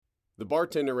The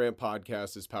Bartender Rant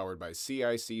podcast is powered by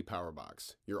CIC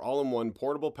Powerbox, your all-in-one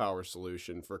portable power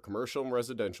solution for commercial and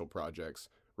residential projects,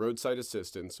 roadside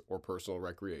assistance, or personal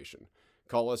recreation.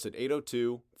 Call us at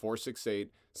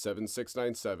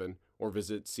 802-468-7697 or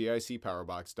visit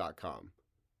cicpowerbox.com.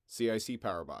 CIC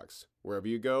Powerbox. Wherever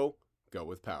you go, go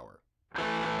with power.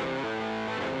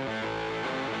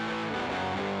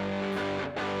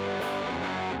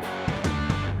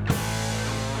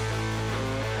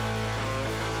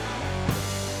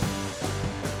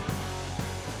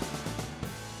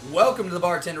 Welcome to the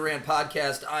Bartender Rant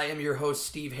podcast. I am your host,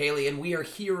 Steve Haley, and we are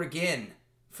here again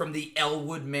from the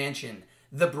Elwood Mansion,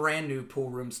 the brand new pool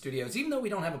room studios, even though we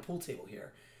don't have a pool table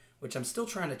here, which I'm still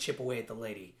trying to chip away at the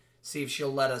lady, see if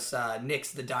she'll let us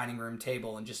nix the dining room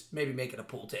table and just maybe make it a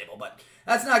pool table, but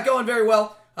that's not going very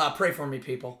well. Pray for me,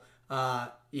 people. I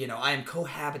am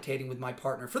cohabitating with my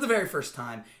partner for the very first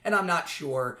time, and I'm not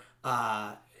sure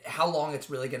how long it's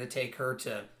really going to take her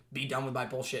to be done with my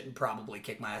bullshit and probably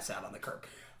kick my ass out on the curb.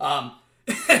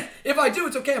 If I do,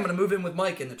 it's okay. I'm going to move in with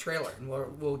Mike in the trailer, and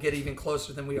we'll get even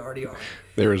closer than we already are.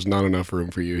 There is not enough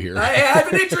room for you here. I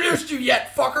haven't introduced you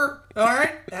yet, fucker. All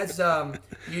right? As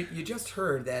you just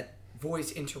heard that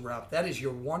voice interrupt, that is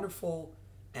your wonderful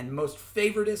and most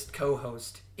favoritist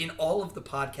co-host in all of the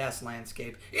podcast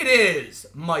landscape. It is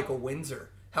Michael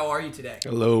Windsor. How are you today?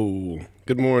 Hello.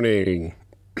 Good morning.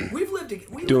 We've lived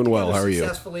Doing well. How are you?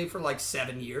 Successfully for like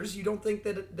 7 years. You don't think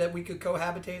that we could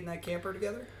cohabitate in that camper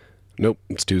together? Nope,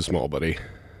 it's too small, buddy.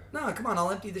 No, come on.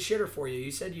 I'll empty the shitter for you. You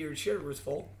said your shitter was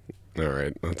full. All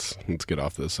right, let's get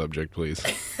off this subject, please.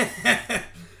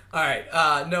 All right.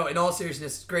 No, in all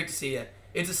seriousness, it's great to see you.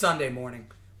 It's a Sunday morning.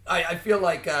 I feel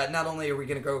like not only are we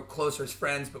going to grow closer as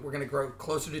friends, but we're going to grow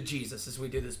closer to Jesus as we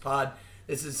do this pod.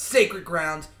 This is sacred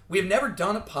ground. We have never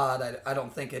done a pod, I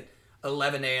don't think, at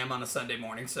 11 a.m. on a Sunday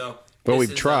morning. So, but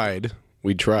we've tried.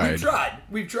 We've tried.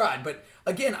 But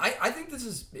again, I think this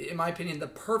is, in my opinion, the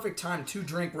perfect time to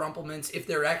drink Rumplemans, if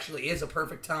there actually is a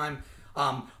perfect time.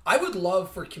 I would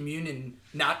love for communion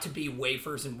not to be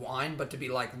wafers and wine, but to be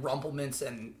like Rumplemans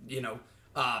and,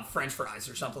 French fries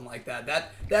or something like that.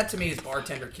 That to me is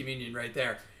bartender communion right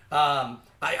there. I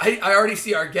already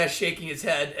see our guest shaking his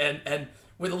head and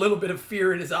with a little bit of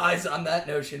fear in his eyes on that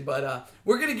notion. But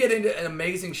we're going to get into an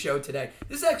amazing show today.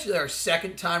 This is actually our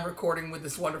second time recording with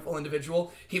this wonderful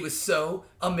individual. He was so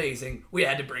amazing, we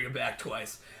had to bring him back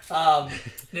twice.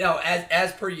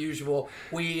 As per usual,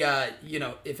 we,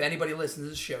 if anybody listens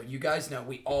to the show, you guys know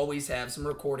we always have some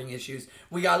recording issues.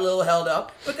 We got a little held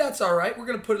up, but that's all right. We're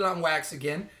going to put it on wax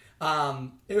again. A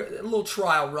little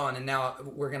trial run, and now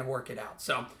we're going to work it out.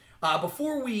 So,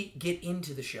 before we get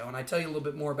into the show, and I tell you a little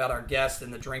bit more about our guest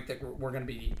and the drink that we're going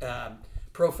to be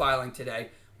profiling today,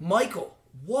 Michael,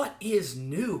 what is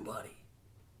new, buddy?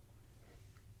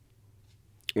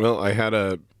 Well, I had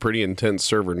a pretty intense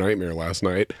server nightmare last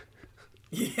night.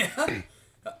 Yeah?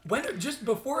 Just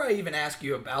before I even ask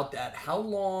you about that, how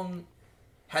long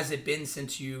has it been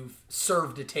since you've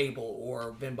served a table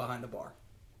or been behind the bar?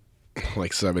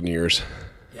 Like 7 years.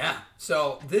 Yeah.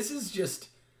 So this is just,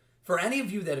 for any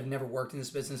of you that have never worked in this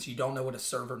business, you don't know what a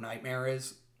server nightmare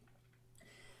is.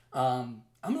 I'm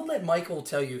going to let Michael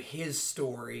tell you his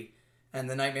story and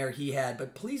the nightmare he had,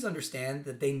 but please understand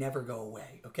that they never go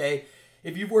away, okay?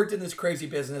 If you've worked in this crazy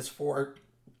business for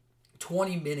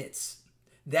 20 minutes,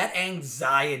 that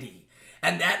anxiety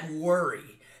and that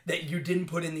worry that you didn't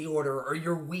put in the order or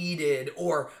you're weeded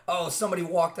or, somebody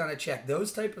walked on a check,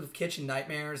 those type of kitchen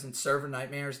nightmares and server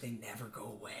nightmares, they never go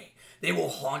away. They will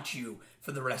haunt you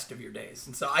for the rest of your days.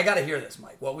 And so I got to hear this,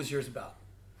 Mike. What was yours about?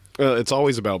 It's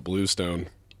always about Bluestone.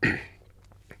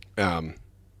 That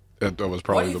was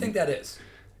probably. Why do you think that is?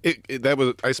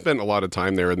 I spent a lot of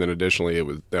time there, and then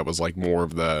additionally, that was like more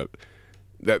of the.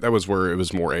 That was where it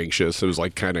was more anxious. It was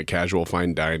like kind of casual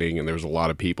fine dining, and there was a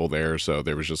lot of people there, so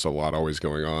there was just a lot always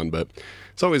going on. But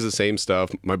it's always the same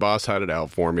stuff. My boss had it out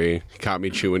for me, caught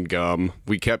me chewing gum.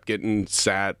 We kept getting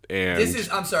sat, and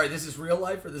I'm sorry, this is real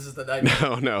life, or this is the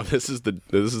nightmare? No, this is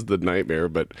the nightmare.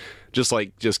 But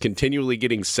just continually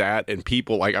getting sat, and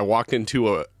people, like, I walked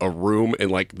into a room,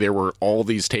 and like there were all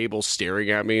these tables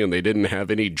staring at me, and they didn't have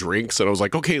any drinks, and I was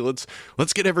like, okay, let's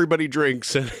get everybody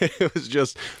drinks, and it's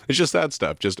just that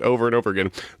stuff. Just over and over again.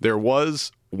 There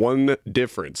was one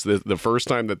difference. The first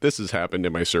time that this has happened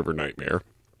in my server nightmare,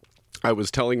 I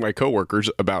was telling my coworkers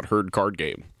about Herd Card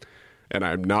Game, and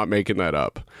I'm not making that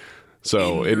up.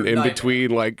 So in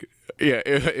between, like, Yeah,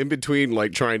 in between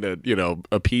like trying to,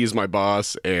 appease my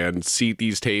boss and seat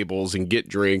these tables and get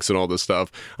drinks and all this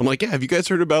stuff. I'm like, yeah, have you guys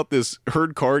heard about this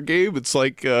herd card game? It's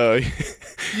like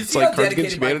it's like Cards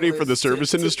Against Humanity for the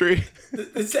service industry.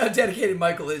 This is how dedicated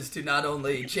Michael is to not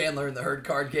only Chandler and the herd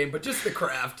card game, but just the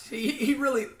craft. He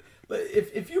really,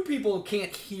 if you people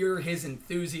can't hear his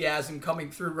enthusiasm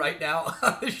coming through right now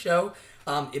on the show,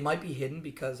 it might be hidden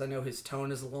because I know his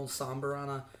tone is a little somber on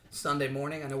a Sunday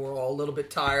morning. I know we're all a little bit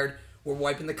tired. We're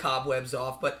wiping the cobwebs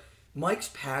off, but Mike's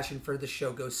passion for the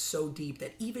show goes so deep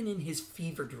that even in his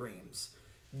fever dreams,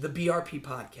 the BRP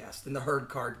podcast and the herd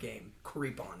card game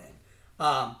creep on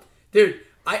in. Dude,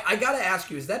 I gotta ask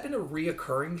you, has that been a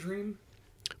reoccurring dream?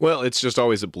 Well, it's just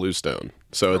always at Bluestone.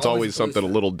 So it's always something a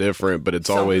little different, but it's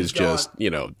always just,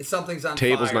 something's on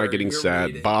tables fire, not getting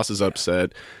sat, boss is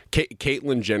upset.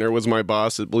 Caitlyn Jenner was my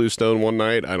boss at Bluestone one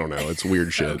night. I don't know. It's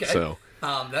weird shit. Okay. So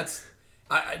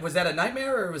was that a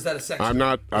nightmare or was that a sex? I'm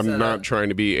not trying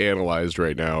to be analyzed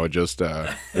right now. It's just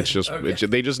okay.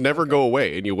 They just never go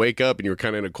away, and you wake up and you're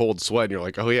kind of in a cold sweat, and you're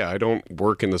like, oh yeah, I don't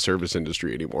work in the service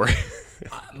industry anymore.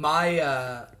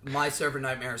 My server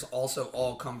nightmares also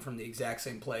all come from the exact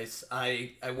same place.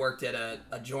 I worked at a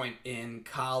joint in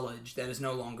college that is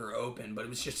no longer open, but it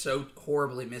was just so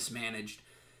horribly mismanaged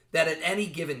that at any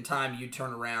given time you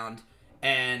turn around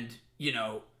and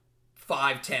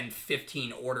 5, 10,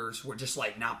 15 orders were just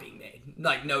like not being made.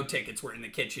 Like no tickets were in the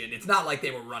kitchen. It's not like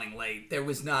they were running late. There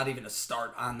was not even a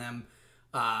start on them.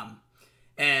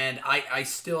 And I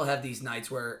still have these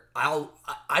nights where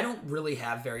I don't really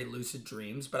have very lucid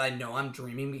dreams, but I know I'm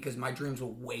dreaming because my dreams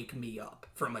will wake me up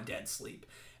from a dead sleep.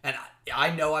 And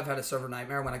I know I've had a server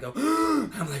nightmare when I go,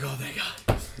 I'm like, oh, thank God.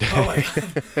 Oh, my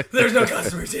God. There's no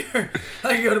customers here.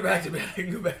 I can go back to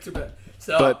bed.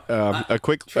 So, but a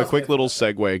quick little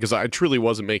segue, because I truly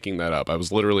wasn't making that up. I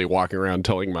was literally walking around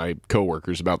telling my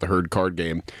coworkers about the herd card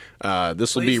game.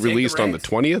 This will be released on the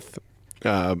 20th,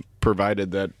 provided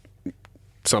that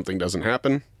something doesn't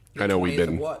happen. I know we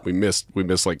missed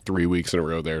like 3 weeks in a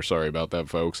row there. Sorry about that,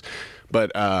 folks.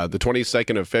 But the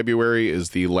 22nd of February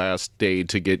is the last day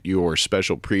to get your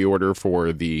special pre-order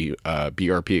for the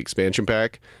BRP expansion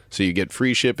pack. So you get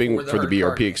free shipping for the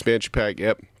BRP expansion pack.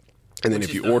 Yep. And then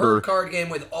if you order herd card game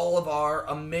with all of our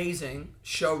amazing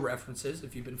show references,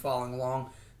 if you've been following along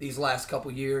these last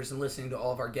couple years and listening to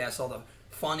all of our guests, all the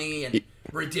funny and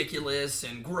ridiculous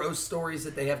and gross stories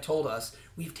that they have told us,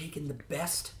 we've taken the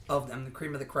best of them, the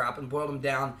cream of the crop, and boiled them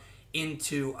down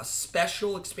into a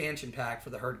special expansion pack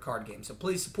for the herd card game. So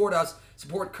please support us,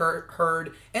 support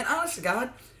Herd, and honest to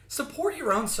God, support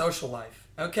your own social life,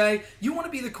 okay? You want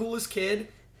to be the coolest kid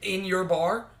in your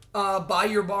bar? Buy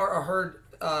your bar a herd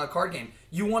card game.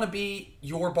 You want to be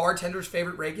your bartender's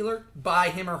favorite regular? Buy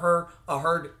him or her a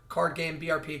herd card game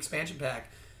BRP expansion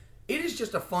pack. It is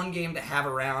just a fun game to have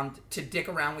around, to dick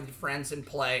around with your friends and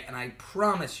play, and I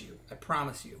promise you,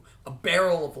 a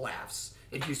barrel of laughs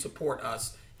if you support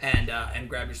us and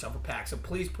grab yourself a pack. So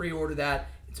please pre-order that.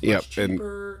 It's much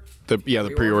cheaper. And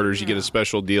the pre-orders, you get a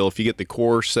special deal. If you get the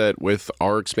core set with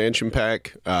our expansion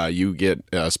pack, you get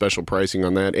special pricing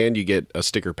on that, and you get a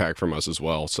sticker pack from us as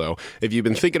well. So if you've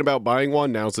been thinking about buying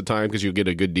one, now's the time because you'll get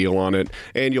a good deal on it,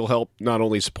 and you'll help not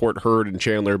only support Herd and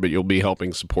Chandler, but you'll be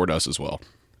helping support us as well.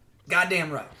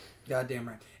 Goddamn right.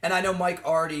 And I know Mike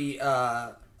already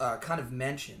kind of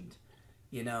mentioned,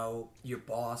 your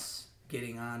boss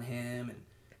getting on him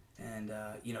and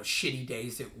shitty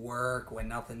days at work when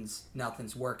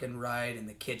nothing's working right and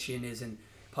the kitchen isn't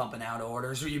pumping out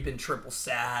orders, or you've been triple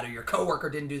sat, or your coworker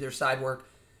didn't do their side work.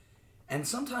 And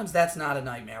sometimes that's not a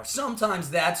nightmare.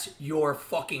 Sometimes that's your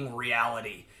fucking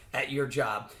reality at your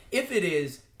job. If it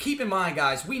is, keep in mind,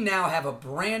 guys, we now have a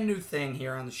brand new thing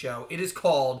here on the show. It is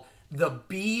called the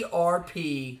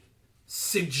BRP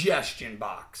Suggestion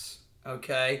Box,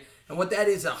 okay? And what that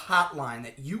is, a hotline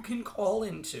that you can call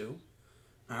into,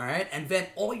 all right, and vent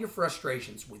all your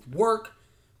frustrations with work,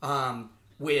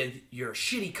 with your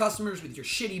shitty customers, with your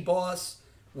shitty boss,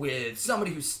 with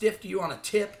somebody who stiffed you on a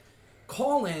tip.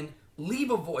 Call in, leave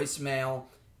a voicemail,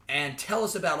 and tell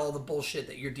us about all the bullshit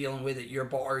that you're dealing with at your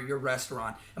bar or your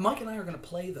restaurant. And Mike and I are going to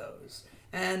play those.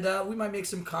 And we might make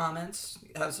some comments,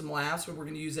 have some laughs, but we're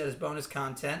going to use that as bonus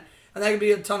content. And that can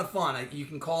be a ton of fun. You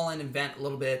can call in and vent a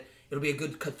little bit. It'll be a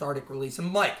good cathartic release. And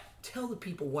Mike, tell the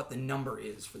people what the number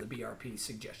is for the BRP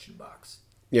suggestion box.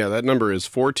 Yeah, that number is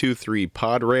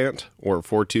 423-POD-RANT or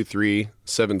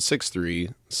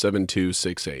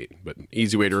 423-763-7268. But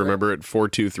easy way to remember it,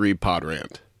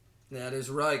 423-POD-RANT. That is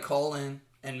right. Call in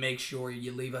and make sure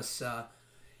you leave us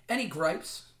any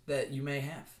gripes that you may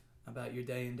have about your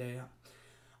day in, day out.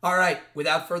 All right,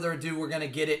 without further ado, we're going to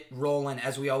get it rolling.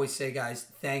 As we always say, guys,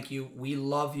 thank you. We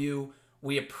love you.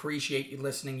 We appreciate you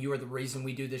listening. You are the reason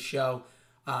we do this show.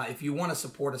 If you want to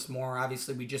support us more,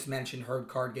 obviously we just mentioned Herd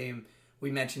Card Game.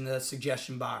 We mentioned the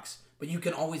suggestion box. But you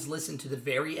can always listen to the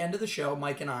very end of the show.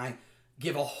 Mike and I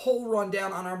give a whole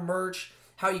rundown on our merch,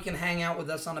 how you can hang out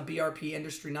with us on a BRP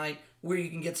Industry Night, where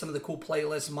you can get some of the cool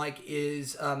playlists Mike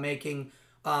is making,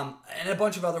 and a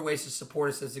bunch of other ways to support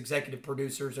us as executive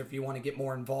producers, or if you want to get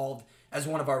more involved as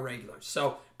one of our regulars.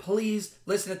 So please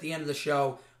listen at the end of the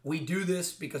show. We do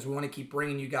this because we want to keep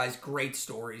bringing you guys great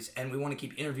stories, and we want to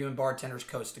keep interviewing bartenders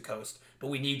coast to coast, but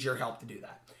we need your help to do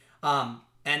that.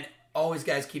 And always,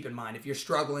 guys, keep in mind, if you're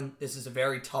struggling, this is a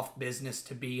very tough business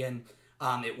to be in.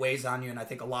 It weighs on you, and I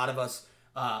think a lot of us,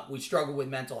 we struggle with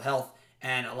mental health,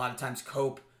 and a lot of times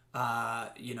cope,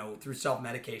 through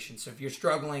self-medication. So if you're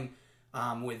struggling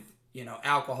with,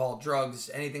 alcohol, drugs,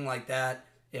 anything like that,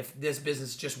 if this business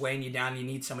is just weighing you down, you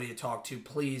need somebody to talk to,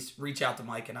 please reach out to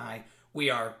Mike and I. We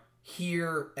are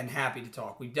here and happy to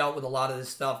talk. We've dealt with a lot of this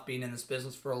stuff being in this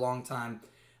business for a long time.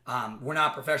 We're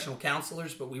not professional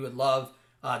counselors, but we would love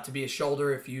to be a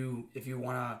shoulder if you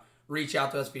want to reach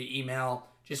out to us via email.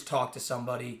 Just talk to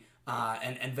somebody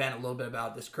and vent a little bit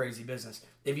about this crazy business.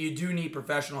 If you do need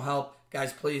professional help,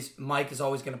 guys, please, Mike is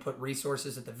always going to put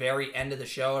resources at the very end of the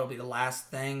show. It'll be the last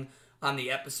thing on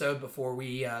the episode before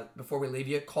we leave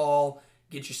you. Call,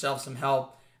 get yourself some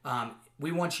help.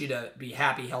 We want you to be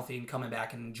happy, healthy, and coming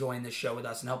back and enjoying this show with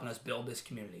us and helping us build this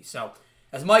community. So,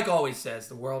 as Mike always says,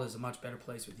 the world is a much better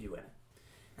place with you in it.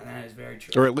 And that is very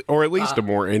true. Or at least a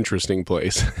more interesting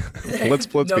place.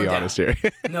 let's no be doubt. honest here.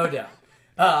 No doubt.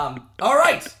 All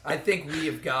right. I think we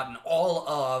have gotten all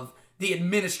of the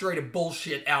administrative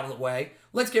bullshit out of the way.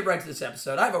 Let's get right to this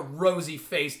episode. I have a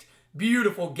rosy-faced,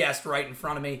 beautiful guest right in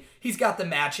front of me. He's got the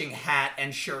matching hat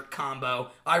and shirt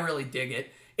combo. I really dig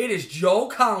it. It is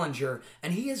Joel Kollinger,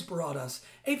 and he has brought us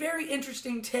a very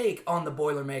interesting take on the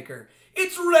Boilermaker.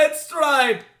 It's Red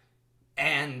Stripe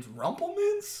and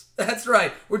Rumpelmans? That's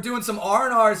right. We're doing some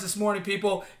R&Rs this morning,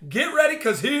 people. Get ready,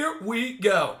 because here we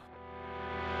go.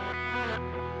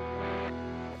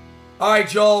 All right,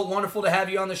 Joel, wonderful to have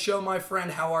you on the show, my friend.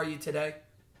 How are you today?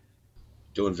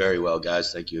 Doing very well,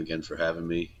 guys. Thank you again for having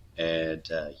me. And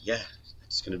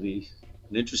it's going to be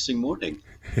an interesting morning.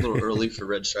 A little early for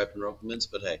Red Stripe and Rumpelmans,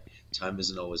 but hey, time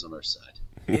isn't always on our side.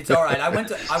 It's all right. I went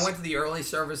to the early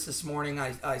service this morning.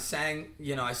 I sang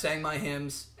my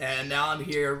hymns, and now I'm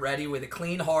here ready with a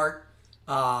clean heart,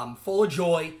 full of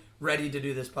joy, ready to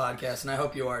do this podcast, and I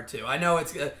hope you are too. I know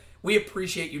we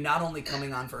appreciate you not only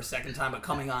coming on for a second time, but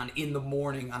coming on in the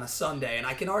morning on a Sunday, and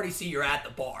I can already see you're at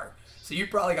the bar, so you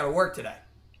probably got to work today.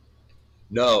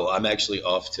 No, I'm actually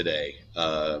off today.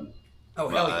 Hell yeah.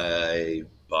 My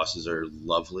bosses are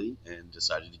lovely and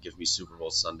decided to give me Super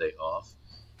Bowl Sunday off,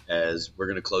 as we're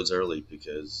going to close early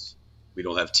because we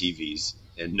don't have TVs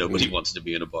and nobody wants to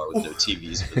be in a bar with no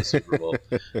TVs for the Super Bowl.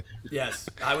 Yes,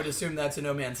 I would assume that's a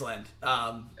no man's land.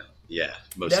 Yeah,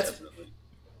 most definitely.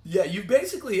 Yeah, you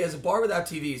basically, as a bar without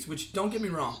TVs, which don't get me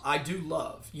wrong, I do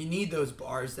love. You need those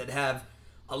bars that have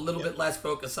a little bit less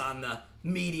focus on the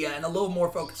media and a little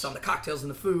more focus on the cocktails and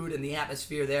the food and the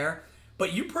atmosphere there.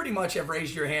 But you pretty much have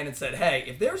raised your hand and said, hey,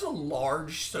 if there's a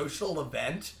large social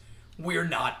event, we're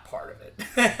not part of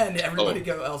it. And everybody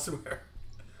go elsewhere.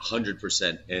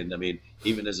 100%. And I mean,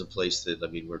 even as a place that,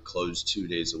 we're closed 2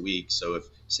 days a week. So if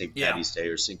St. Patty's Day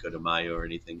or Cinco de Mayo or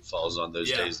anything falls on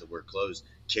those days that we're closed,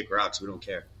 kick rocks. We don't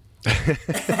care. You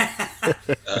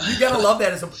gotta love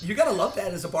that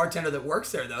as a bartender that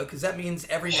works there, though, because that means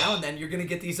every now and then you're gonna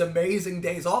get these amazing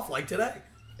days off like today.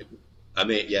 I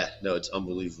mean, no, it's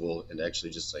unbelievable, and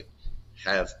actually just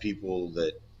have people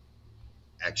that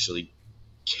actually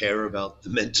care about the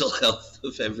mental health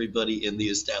of everybody in the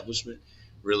establishment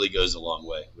really goes a long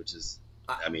way, which is,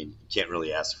 you can't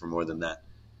really ask for more than that.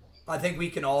 I think we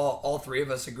can all three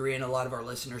of us agree, and a lot of our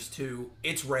listeners too,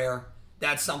 it's rare.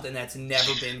 That's something that's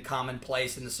never been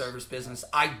commonplace in the service business.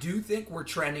 I do think we're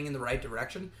trending in the right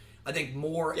direction. I think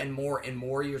more and more and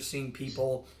more you're seeing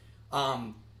people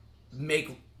make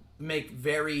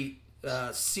very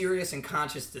serious and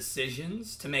conscious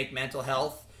decisions to make mental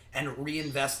health and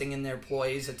reinvesting in their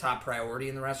employees a top priority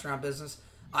in the restaurant business.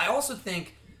 I also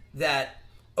think that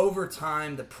over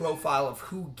time, the profile of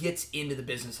who gets into the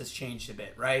business has changed a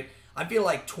bit, right? I feel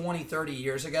like 20, 30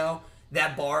 years ago,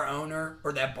 that bar owner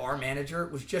or that bar manager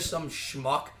was just some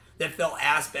schmuck that fell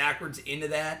ass backwards into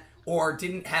that or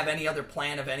didn't have any other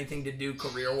plan of anything to do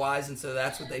career-wise, and so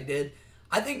that's what they did.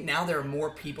 I think now there are more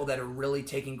people that are really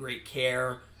taking great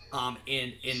care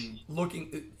in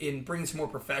bringing some more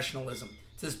professionalism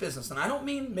to this business. And I don't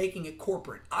mean making it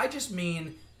corporate. I just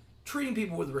mean treating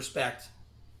people with respect,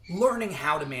 learning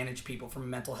how to manage people from a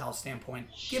mental health standpoint,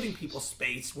 giving people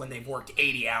space when they've worked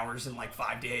 80 hours in like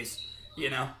 5 days,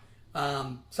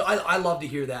 So I love to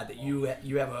hear that you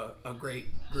have a great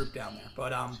group down there.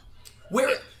 But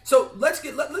so let's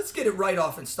get it right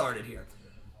off and started here.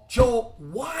 Joel,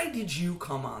 why did you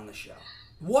come on the show?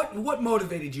 What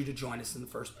motivated you to join us in the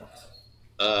first place?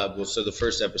 So the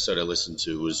first episode I listened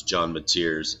to was John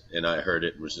Mateer's, and I heard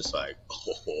it and was just like,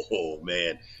 oh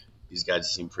man, these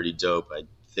guys seem pretty dope. I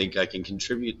think I can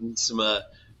contribute in some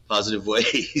positive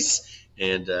ways,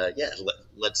 and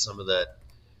let some of that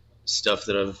stuff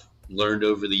that I've learned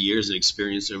over the years and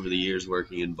experienced over the years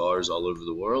working in bars all over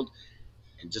the world,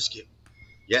 and just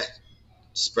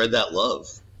spread that love.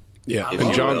 Yeah,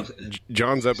 and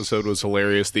John's episode was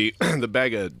hilarious. The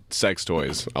bag of sex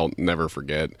toys, I'll never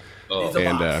forget. Oh,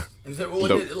 and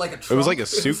it like a trunk? It was like a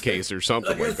suitcase or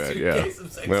something like that. Yeah,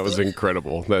 that was toys.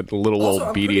 Incredible. That little old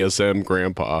BDSM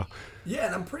grandpa. Yeah,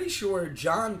 and I'm pretty sure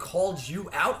John called you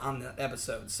out on that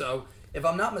episode. So if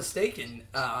I'm not mistaken,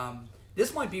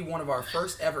 this might be one of our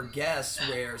first ever guests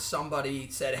where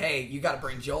somebody said, "Hey, you got to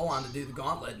bring Joel on to do the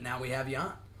gauntlet." And now we have you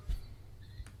on.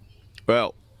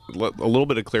 Well, a little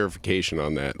bit of clarification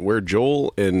on that. Where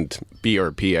Joel and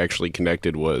BRP actually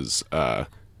connected was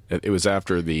it was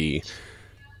after the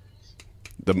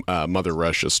Mother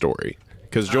Russia story.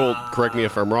 Because Joel, correct me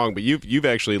if I'm wrong, but you've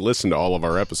actually listened to all of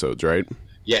our episodes, right?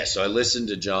 Yeah, so I listened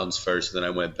to John's first, and then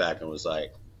I went back and was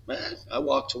like, man, I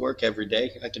walk to work every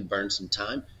day. I can burn some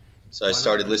time. So I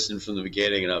started listening from the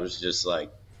beginning, and I was just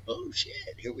like, oh shit,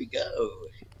 here we go.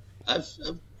 I've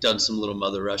done some little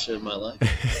Mother Russia in my life.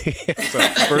 So,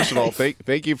 first of all,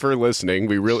 thank you for listening.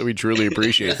 We truly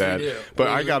appreciate that.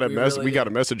 But we got a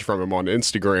message from him on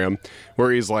Instagram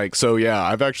where he's like, "So yeah,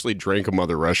 I've actually drank a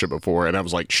Mother Russia before," and I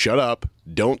was like, "Shut up!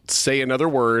 Don't say another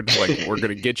word. Like we're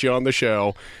gonna get you on the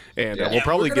show, and we'll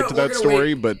probably get to that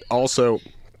story, but also."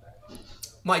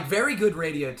 Mike, very good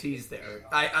radio tease there.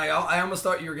 I almost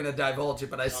thought you were going to divulge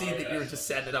it, but I see that you were just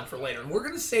setting it up for later. And we're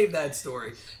going to save that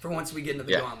story for once we get into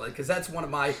the gauntlet, because that's one of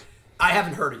my... I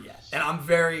haven't heard it yet, and I'm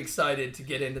very excited to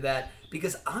get into that,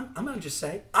 because I'm going to just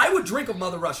say, I would drink a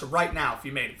Mother Russia right now if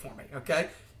you made it for me, okay?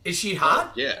 Is she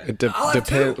hot? Yeah. It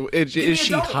depends. Is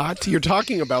she hot? You're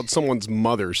talking about someone's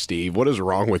mother, Steve. What is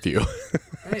wrong with you?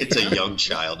 It's a young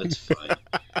child. It's fine.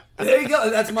 There you go.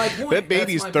 That's my point. That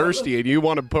baby's thirsty, and you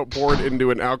want to pour it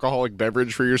into an alcoholic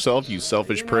beverage for yourself, you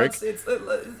selfish prick. It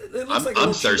looks like a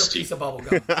little thirsty piece of bubble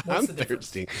gum. What's I'm the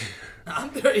difference? thirsty.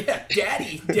 Yeah,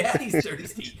 Daddy's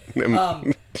thirsty.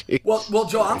 Well,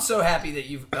 Joel, I'm so happy that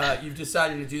you've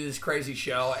decided to do this crazy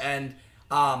show, and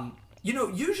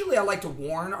usually I like to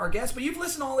warn our guests, but you've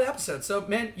listened to all the episodes, so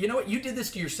man, you know what? You did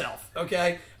this to yourself.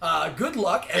 Okay. Good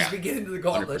luck as we get into the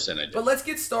gauntlet. But let's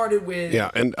get started with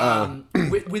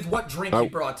with what drink you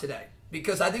brought today,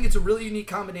 because I think it's a really unique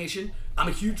combination. I'm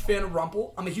a huge fan of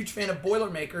Rumple. I'm a huge fan of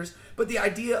Boilermakers, but the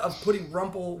idea of putting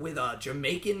Rumple with a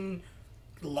Jamaican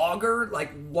lager,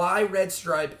 like why Red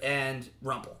Stripe and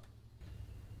Rumple?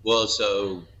 Well,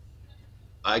 so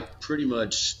I pretty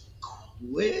much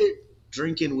quit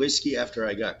drinking whiskey after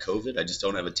I got COVID. I just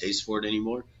don't have a taste for it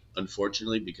anymore,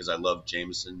 unfortunately, because I love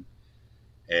Jameson,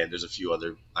 and there's a few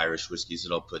other Irish whiskeys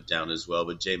that I'll put down as well,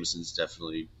 but Jameson's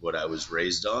definitely what I was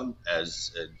raised on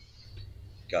as a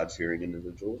God-fearing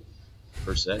individual,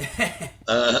 per se.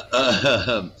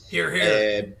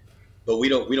 Here. But we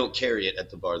don't carry it at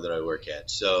the bar that I work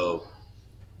at, so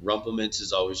Rumplemint's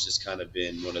has always just kind of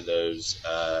been one of those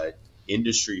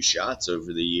industry shots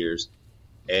over the years.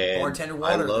 And bartender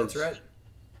water, that's right.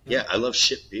 Yeah, I love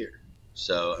shit beer.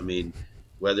 So, I mean,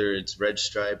 whether it's Red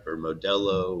Stripe or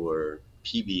Modelo or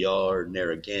PBR,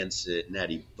 Narragansett,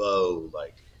 Natty Boh,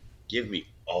 like, give me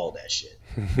all that shit.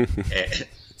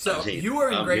 You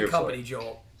are in great company,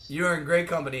 Joel. You are in great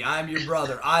company. I'm your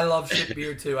brother. I love shit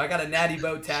beer, too. I got a Natty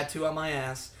Boh tattoo on my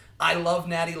ass. I love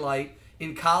Natty Light.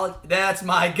 In college, that's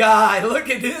my guy. Look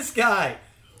at this guy.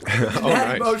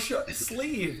 Natty Boh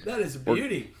sleeve. That is a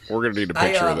beauty. We're going to need a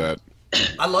picture of that.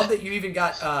 I love that you even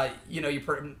got,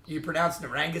 you pronounced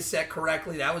Narragansett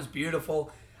correctly. That was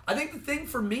beautiful. I think the thing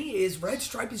for me is Red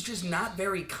Stripe is just not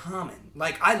very common.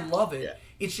 Like, I love it. Yeah.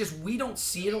 It's just we don't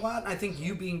see it a lot. And I think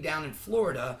you being down in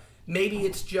Florida, maybe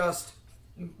it's just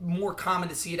more common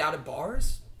to see it out at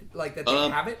bars, like that they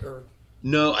have it? Or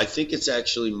no, I think it's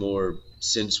actually more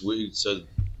since the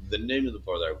name of the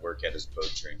bar that I work at is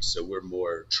Boat Drink, so we're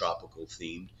more tropical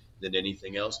themed than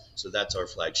anything else. So that's our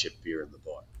flagship beer in the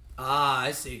bar. Ah,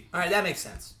 I see. All right, that makes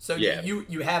sense. So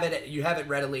you have it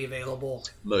readily available,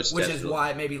 which definitely is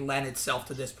why it maybe lent itself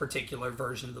to this particular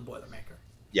version of the Boilermaker.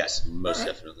 Yes, most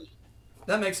definitely.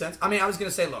 That makes sense. I mean, I was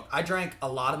gonna say, look, I drank a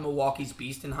lot of Milwaukee's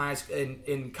Beast in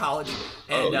college,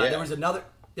 and there was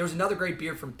another great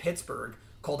beer from Pittsburgh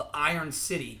called Iron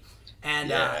City,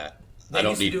 and I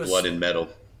don't need blood and metal.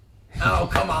 Oh,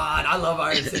 come on. I love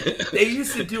Iron City. They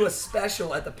used to do a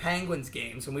special at the Penguins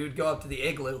games when we would go up to the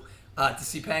Igloo to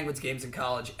see Penguins games in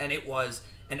college, and it was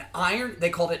they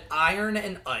called it Iron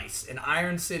and Ice, an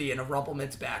Iron City and a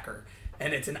Rumpelmintz backer.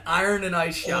 And it's an Iron and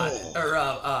Ice shot, or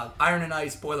Iron and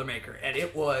Ice Boilermaker, and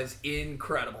it was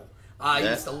incredible. I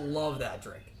used to love that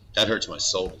drink. That hurts my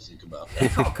soul to think about.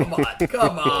 Oh, come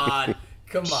on.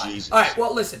 Jesus. All right,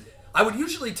 well, listen, I would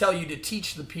usually tell you to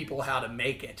teach the people how to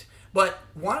make it, but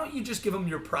why don't you just give them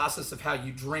your process of how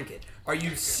you drink it? Are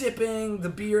you sipping the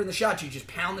beer and the shot? You just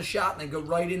pound the shot and then go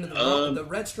right into the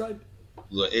Red Stripe?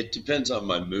 Look, it depends on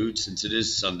my mood. Since it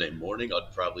is Sunday morning,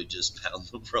 I'd probably just pound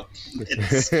the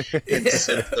Rumpelmintz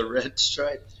instead of the Red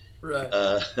Stripe. Right.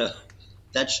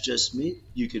 That's just me.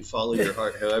 You can follow your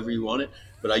heart however you want it.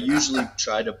 But I usually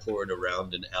try to pour it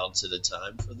around an ounce at a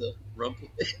time for the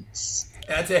Rumpelmintz.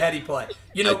 That's a heady play.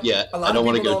 You know, I don't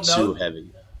want to go too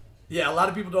heavy. Yeah, a lot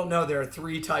of people don't know there are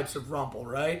 3 types of Rumpel,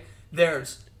 right?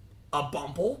 There's a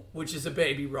Bumple, which is a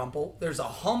baby Rumpel. There's a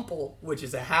Humple, which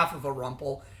is a half of a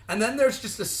Rumpel. And then there's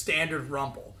just a standard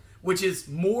Rumpel, which is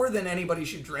more than anybody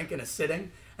should drink in a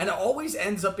sitting. And it always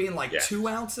ends up being like 2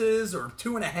 ounces or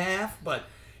 2.5. But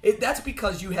that's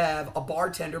because you have a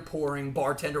bartender pouring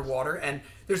bartender water. And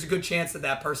there's a good chance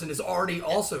that person has already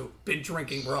also been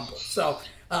drinking Rumpel. So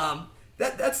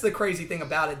that's the crazy thing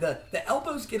about it. The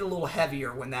elbows get a little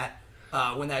heavier when that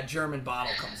German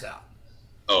bottle comes out.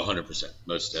 Oh, 100%.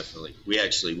 Most definitely. We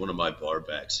actually, one of my bar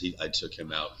backs, I took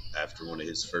him out after one of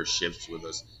his first shifts with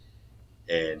us.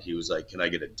 And he was like, "Can I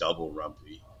get a double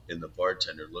rumpy?" And the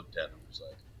bartender looked at him and was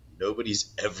like,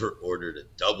 "Nobody's ever ordered a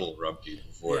double rumpy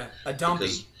before." Yeah, a dumpy.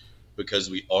 Because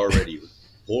we already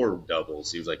pour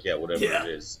doubles. He was like, "Yeah, whatever it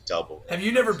is, double." Have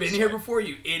you never been here before,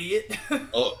 you idiot?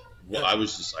 Oh, well, I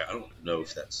was just like, I don't know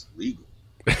if that's legal.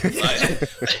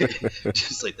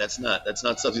 Just like that's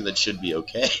not something that should be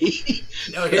okay.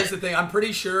 No, here's the thing. I'm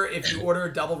pretty sure if you order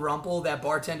a double Rumpel, that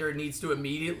bartender needs to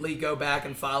immediately go back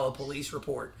and file a police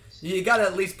report. You got to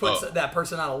at least put that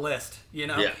person on a list. You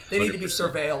know, they need to be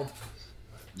surveilled.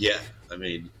 Yeah, I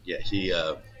mean, he.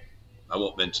 I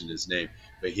won't mention his name,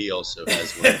 but he also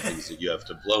has one of the things that you have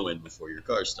to blow in before your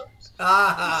car starts.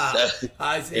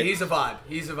 I see. He's a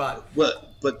vibe.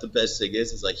 But the best thing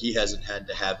is like he hasn't had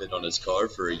to have it on his car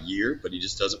for a year, but he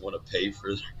just doesn't want to pay for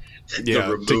the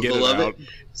removal of it.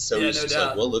 So he's just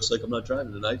like, well, looks like I'm not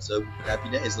driving tonight, so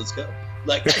happy days, let's go.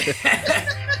 Like,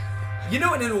 you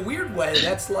know, and in a weird way,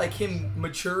 that's like him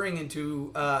maturing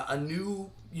into a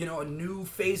new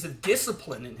phase of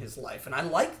discipline in his life, and I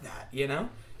like that. You know,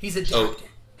 he's adapting.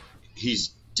 He's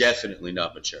definitely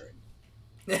not maturing.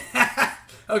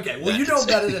 Okay, well, you know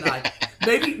better than I.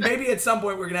 Maybe at some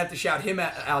point we're gonna have to shout him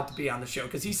out to be on the show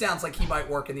because he sounds like he might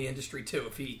work in the industry too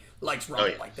if he likes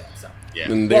Rumpel like that. So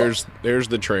yeah, and there's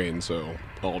the train. So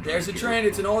there's a train.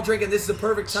 It's an all drink, and this is the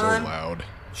perfect time. So loud.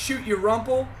 Shoot your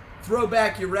Rumpel, throw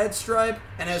back your Red Stripe,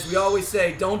 and as we always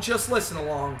say, don't just listen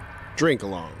along. Drink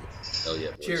along. Hell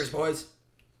yeah, boys. Cheers, boys.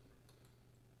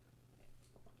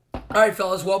 All right,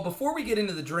 fellas. Well, before we get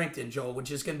into the DrinkTon, Joel,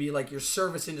 which is going to be like your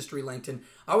service industry LinkedIn,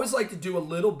 I always like to do a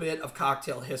little bit of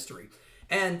cocktail history.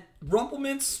 And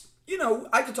Rumpelmintz, you know,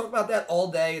 I could talk about that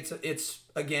all day. It's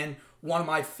again, one of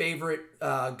my favorite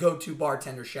go-to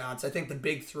bartender shots. I think the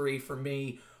big 3 for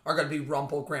me are going to be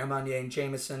Rumpel, Grand Marnier, and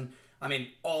Jameson. I mean,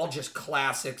 all just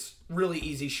classics, really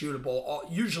easy shootable,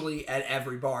 usually at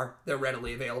every bar. They're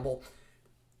readily available.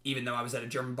 Even though I was at a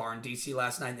German bar in D.C.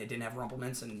 last night and they didn't have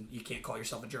Rumpelmintz, and you can't call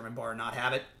yourself a German bar and not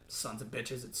have it. Sons of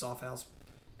bitches at Soft House.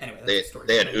 Anyway, that's the story.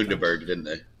 They had Underberg, didn't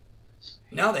they?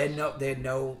 No, they had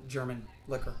no German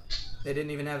liquor. They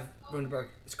didn't even have Underberg.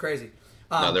 It's crazy.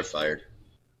 No, they're fired.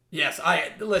 Yes,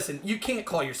 listen. You can't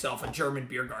call yourself a German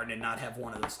beer garden and not have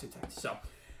one of those 2 things. So,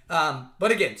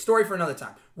 but again, story for another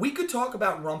time. We could talk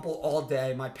about Rumpel all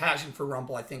day. My passion for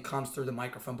Rumpel, I think, comes through the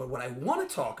microphone. But what I want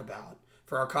to talk about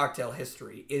for our cocktail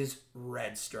history is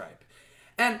Red Stripe.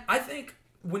 And I think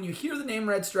when you hear the name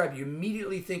Red Stripe, you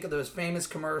immediately think of those famous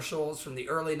commercials from the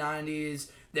early 90s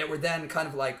that were then kind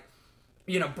of like,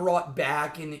 you know, brought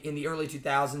back in the early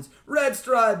 2000s. Red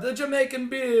Stripe, the Jamaican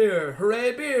beer,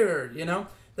 hooray beer, you know?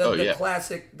 The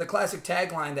classic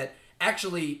tagline that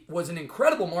actually was an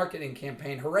incredible marketing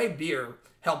campaign. Hooray Beer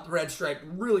helped Red Stripe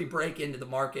really break into the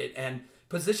market and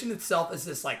position itself as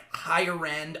this like higher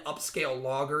end upscale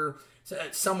lager,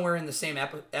 somewhere in the same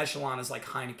echelon as like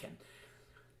Heineken.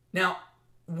 Now,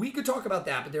 we could talk about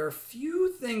that, but there are a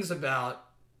few things about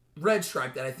Red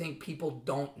Stripe that I think people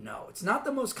don't know. It's not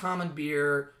the most common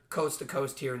beer coast to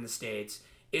coast here in the States.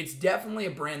 It's definitely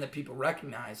a brand that people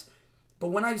recognize. But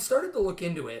when I started to look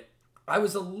into it, I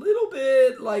was a little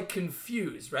bit like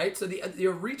confused, right? So the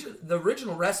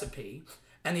original recipe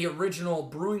and the original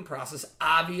brewing process,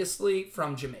 obviously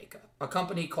from Jamaica, a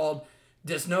company called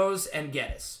Desnos and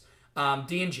Geddes,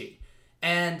 D&G.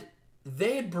 And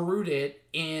they had brewed it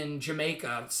in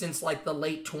Jamaica since like the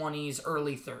late 20s,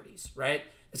 early 30s, right?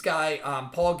 This guy,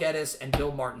 Paul Geddes and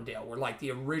Bill Martindale, were like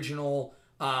the original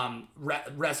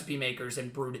recipe makers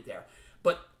and brewed it there.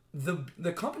 But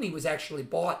the company was actually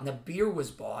bought, and the beer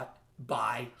was bought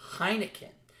by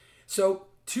Heineken. So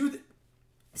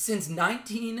since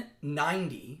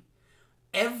 1990,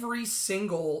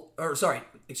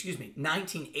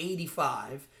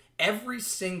 1985, every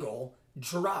single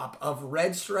drop of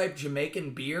Red Stripe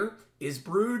Jamaican beer is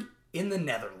brewed in the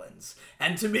Netherlands.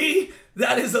 And to me,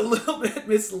 that is a little bit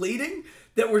misleading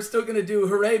that we're still going to do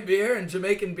hooray beer and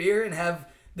Jamaican beer and have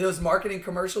those marketing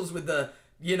commercials with the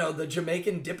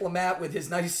Jamaican diplomat with his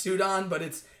nice suit on, but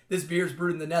this beer's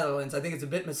brewed in the Netherlands. I think it's a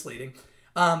bit misleading.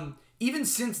 Even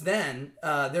since then,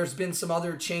 there's been some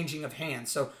other changing of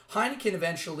hands. So Heineken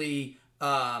eventually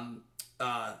kind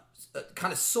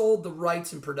of sold the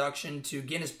rights and production to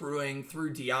Guinness Brewing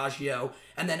through Diageo,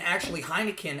 and then actually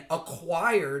Heineken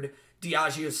acquired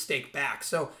Diageo's stake back.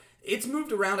 So it's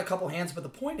moved around a couple hands, but the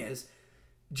point is,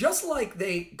 just like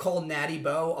they call Natty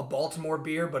Boh a Baltimore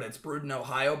beer, but it's brewed in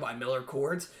Ohio by Miller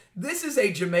Coors, this is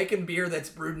a Jamaican beer that's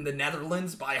brewed in the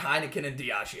Netherlands by Heineken and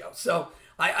Diageo. So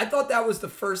I thought that was the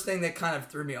first thing that kind of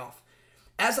threw me off.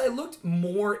 As I looked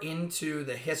more into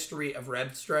the history of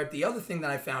Red Stripe, the other thing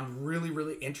that I found really,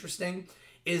 really interesting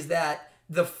is that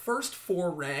the first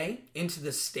foray into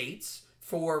the States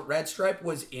for Red Stripe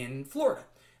was in Florida.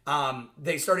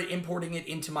 They started importing it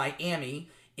into Miami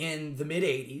in the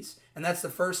mid-'80s, and that's the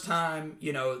first time,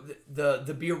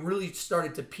 the beer really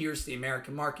started to pierce the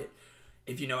American market.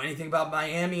 If you know anything about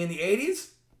Miami in the 80s,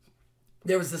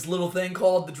 there was this little thing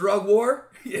called the drug war,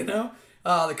 the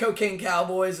cocaine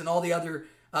cowboys and all the other,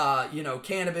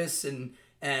 cannabis and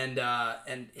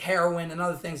heroin and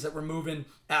other things that were moving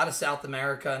out of South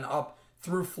America and up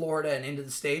through Florida and into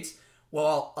the States.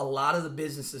 Well, a lot of the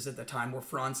businesses at the time were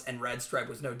fronts, and Red Stripe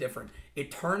was no different. It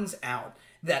turns out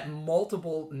that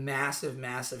multiple massive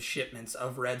shipments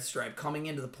of Red Stripe coming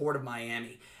into the port of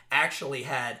Miami actually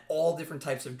had all different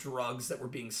types of drugs that were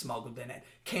being smuggled in it.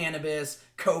 Cannabis,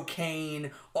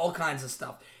 cocaine, all kinds of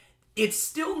stuff. It's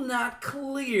still not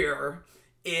clear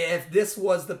if this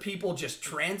was the people just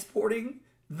transporting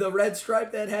the Red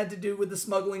Stripe that had to do with the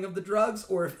smuggling of the drugs,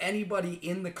 or if anybody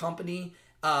in the company,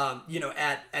 at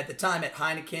the time at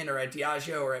Heineken or at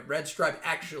Diageo or at Red Stripe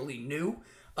actually knew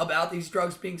about these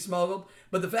drugs being smuggled.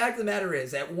 But the fact of the matter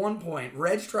is, at one point,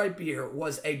 Red Stripe beer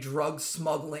was a drug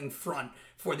smuggling front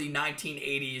for the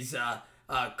 1980s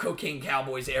cocaine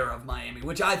cowboys era of Miami,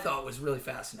 which I thought was really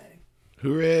fascinating.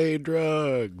 Hooray,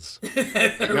 drugs.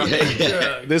 Hooray,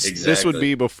 drugs. This would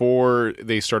be before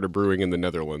they started brewing in the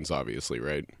Netherlands, obviously,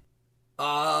 right?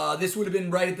 This would have been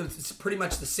right at pretty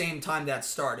much the same time that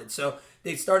started. So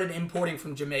they started importing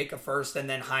from Jamaica first, and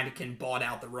then Heineken bought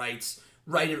out the rights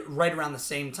right around the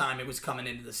same time it was coming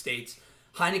into the States.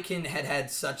 Heineken had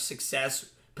such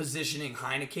success positioning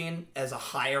Heineken as a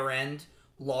higher end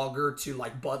lager to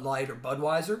like Bud Light or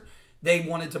Budweiser. They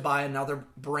wanted to buy another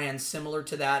brand similar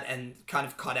to that and kind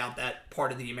of cut out that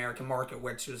part of the American market,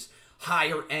 which was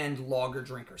higher end lager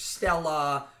drinkers.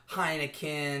 Stella,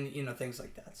 Heineken, things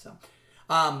like that. So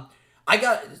I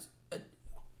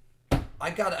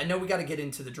know we got to get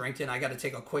into the drinking. I got to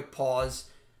take a quick pause.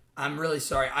 I'm really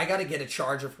sorry. I got to get a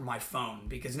charger for my phone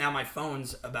because now my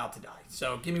phone's about to die.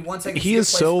 So give me 1 second. He is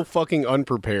so fucking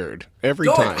unprepared every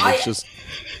time. It's just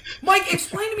Mike,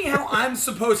 explain to me how I'm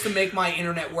supposed to make my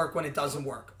internet work when it doesn't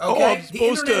work. Okay, oh, I'm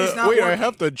supposed to wait. Working. I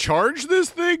have to charge this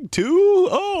thing too.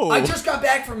 Oh, I just got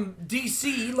back from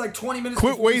DC like 20 minutes.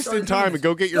 Quit wasting time and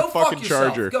go get your fucking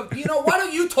charger. Why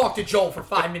don't you talk to Joel for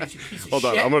 5 minutes? You piece of shit. Hold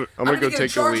on, I'm gonna go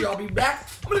take a leak. I'll be back.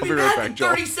 I'm gonna be back in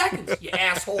 30 seconds. You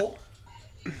asshole.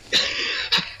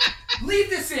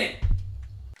 Leave this in.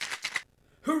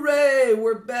 Hooray,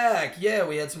 we're back. Yeah,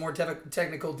 we had some more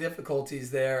technical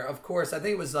difficulties there. Of course, I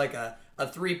think it was like a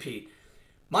three-peat.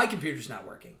 My computer's not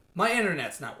working. My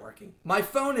internet's not working. My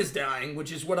phone is dying,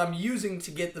 which is what I'm using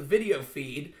to get the video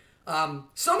feed.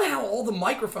 Somehow all the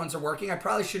microphones are working. I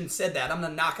probably shouldn't have said that. I'm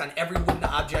going to knock on every wooden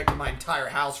object in my entire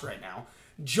house right now.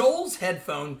 Joel's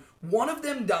headphone, one of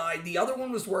them died. The other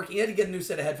one was working. He had to get a new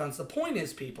set of headphones. The point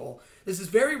is, people, this is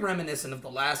very reminiscent of the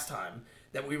last time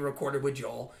that we recorded with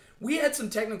Joel. We had some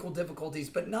technical difficulties,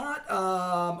 but not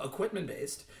equipment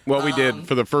based. Well, we did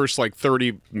for the first like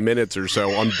 30 minutes or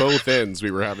so on both ends.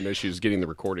 We were having issues getting the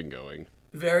recording going.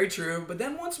 Very true. But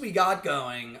then once we got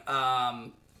going,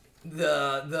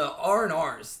 the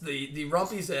R&Rs, the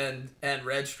Rumpies and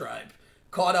Red Stripe,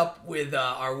 caught up with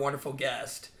our wonderful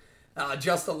guest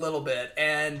just a little bit,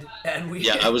 and we.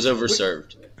 Yeah, I was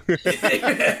overserved.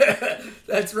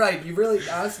 That's right. You really,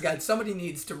 honestly, God, somebody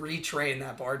needs to retrain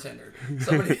that bartender.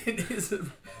 Somebody needs to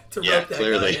rope that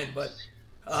clearly. guy in. But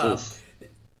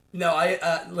no,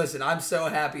 listen. I'm so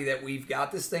happy that we've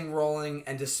got this thing rolling,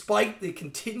 and despite the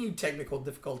continued technical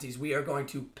difficulties, we are going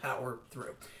to power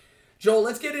through. Joel,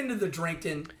 let's get into the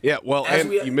Drinkton. Yeah, well,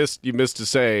 and you missed to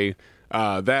say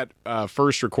that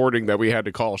first recording that we had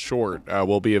to call short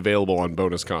will be available on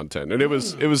bonus content, and it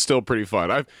was still pretty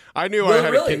fun. I knew I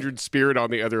had a kindred spirit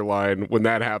on the other line when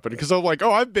that happened, because I'm like,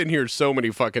 oh, I've been here so many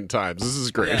fucking times. This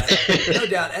is great. Yeah, no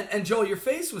doubt. And Joel, your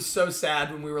face was so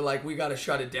sad when we were like, we got to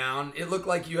shut it down. It looked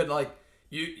like you had like.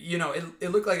 It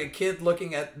looked like a kid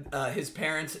looking at his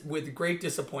parents with great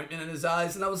disappointment in his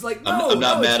eyes, and I was like, "No, I'm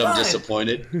not mad. I'm I'm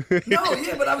disappointed." No,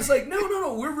 yeah, but I was like,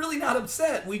 "No, we're really not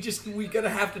upset. We gotta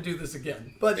have to do this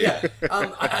again." But yeah,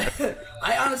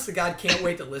 I honest to God can't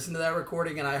wait to listen to that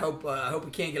recording, and I hope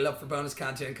we can't get it up for bonus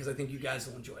content, because I think you guys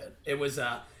will enjoy it. It was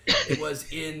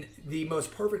in the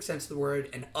most perfect sense of the word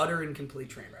an utter and complete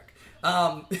train wreck.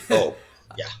 Oh,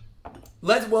 yeah.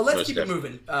 Let's keep it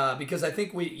moving because I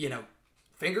think we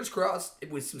fingers crossed,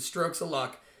 with some strokes of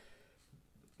luck,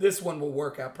 this one will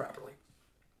work out properly.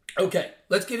 Okay,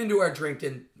 let's get into our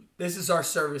Drinkton. This is our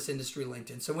service industry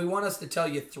LinkedIn. So we want us to tell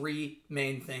you three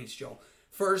main things, Joel.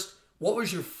 First, what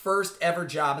was your first ever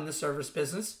job in the service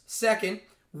business? Second,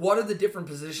 what are the different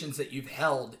positions that you've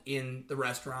held in the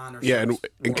restaurant or service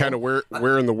and kind of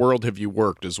where in the world have you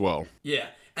worked as well? Yeah,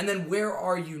 and then where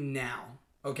are you now?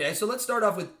 Okay, so let's start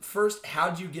off with first, how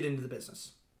did you get into the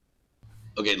business?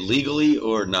 Okay, legally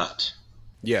or not?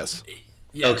 Yes.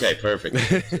 Okay,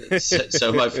 perfect.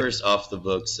 So my first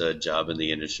off-the-books job in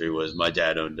the industry was my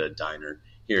dad owned a diner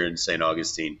here in St.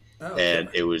 Augustine, and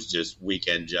it was just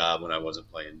weekend job when I wasn't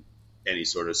playing any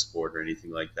sort of sport or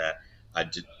anything like that. I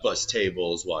did bus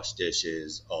tables, wash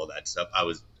dishes, all that stuff. I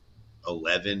was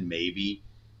 11 maybe,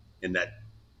 and that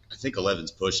I think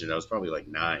 11's pushing. I was probably like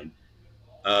 9.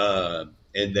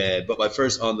 But my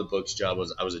first on the books job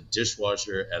was I was a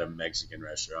dishwasher at a Mexican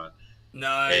restaurant.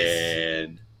 Nice.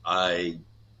 And I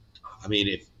mean,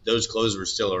 if those clothes were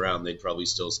still around, they'd probably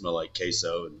still smell like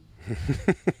queso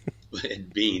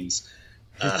and beans.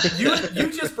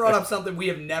 You just brought up something we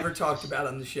have never talked about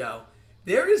on the show.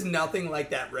 There is nothing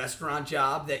like that restaurant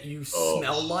job that you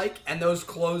smell like, and those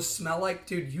clothes smell like.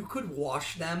 Dude, you could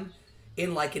wash them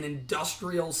in like an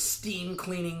industrial steam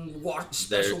cleaning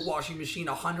special washing machine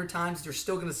 100 times. They're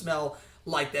still going to smell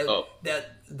like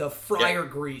the fryer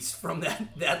grease from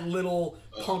that little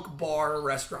punk bar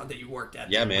restaurant that you worked at.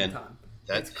 Yeah, man.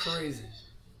 That's crazy.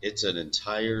 It's an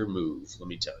entire move, let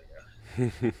me tell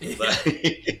you.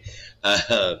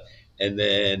 And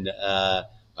then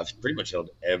I've pretty much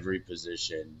held every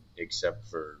position except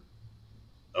for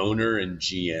owner and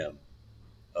GM.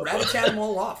 Rat-a-tat them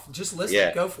all off. Just list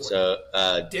it. Go for it.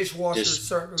 So, dishwasher,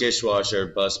 server.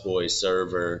 Dishwasher, busboy,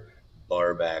 server,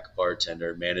 barback,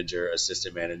 bartender, manager,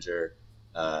 assistant manager,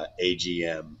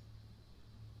 AGM.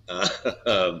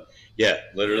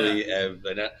 Literally.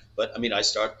 Yeah. But I mean, I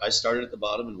started at the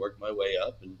bottom and worked my way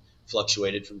up and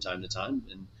fluctuated from time to time.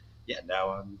 And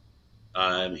now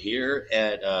I'm here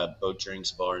at Boat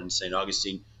Drinks Bar in St.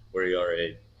 Augustine, where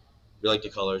we like to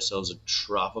call ourselves a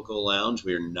tropical lounge.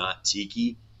 We are not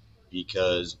tiki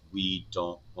because we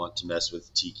don't want to mess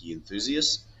with tiki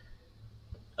enthusiasts.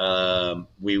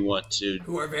 We want to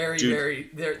who are very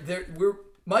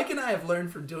Mike and I have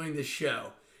learned from doing this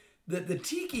show that the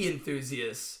tiki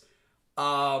enthusiasts,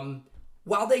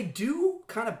 while they do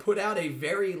kind of put out a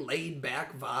very laid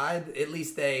back vibe, at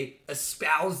least they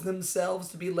espouse themselves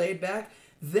to be laid back,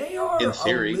 they are a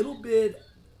little bit.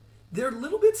 They're a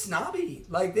little bit snobby.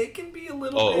 Like, they can be a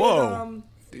little bit... Whoa.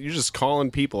 You're just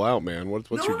calling people out, man. What's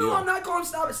your deal? No, I'm not calling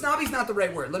snobby. Snobby's not the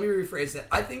right word. Let me rephrase that.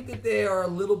 I think that they are a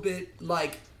little bit,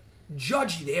 like,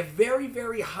 judgy. They have very,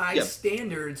 very high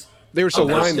standards. There's a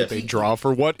line that they draw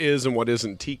for what is and what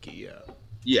isn't tiki.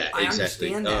 Yeah, exactly. I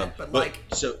understand that, but like...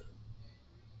 So,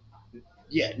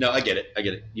 yeah, no, I get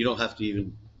it. You don't have to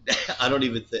even... I don't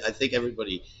even think... I think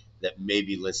everybody that may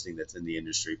be listening that's in the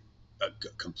industry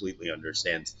completely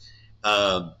understands.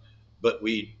 But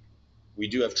we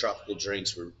do have tropical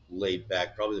drinks. We're laid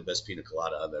back. Probably the best pina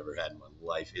colada I've ever had in my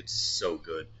life. It's so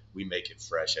good. We make it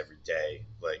fresh every day.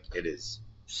 Like, it is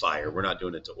fire. We're not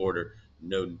doing it to order.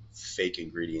 no fake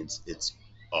ingredients. It's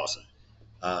awesome.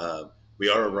 We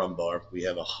are a rum bar. We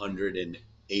have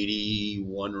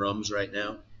 181 rums right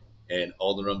now, and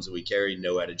all the rums that we carry,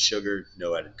 no added sugar,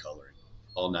 no added coloring,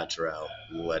 all natural.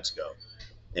 Let's go.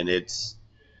 And it's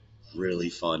really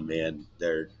fun, man.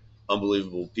 They're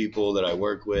unbelievable people that I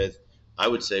work with. I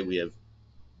would say we have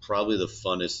probably the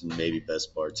funnest and maybe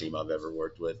best bar team I've ever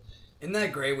worked with. Isn't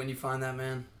that great when you find that,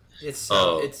 man? It's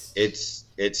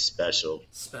special.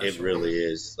 special. It really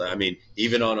is. I mean,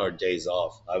 even on our days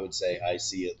off, I would say I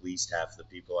see at least half the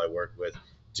people I work with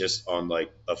just on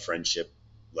like a friendship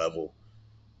level.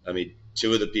 I mean,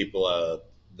 two of the people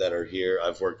that are here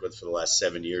I've worked with for the last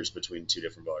 7 years between two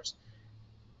different bars,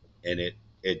 and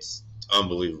it's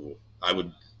unbelievable.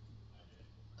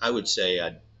 I would say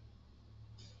I'd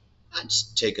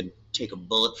just take a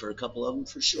bullet for a couple of them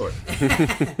for sure.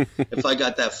 If I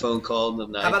got that phone call in the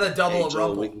night. How about a double of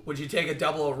Joel, rumple? Would you take a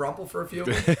double of rumple for a few of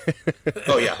them?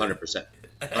 Oh yeah, 100%.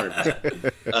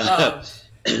 100%.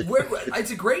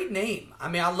 It's a great name. I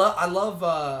mean, I love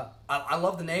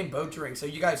the name Boat Drink. So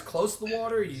you guys close to the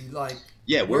water? You like?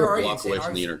 Yeah, where we're are a you block in away St.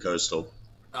 from the Arts? Intercoastal.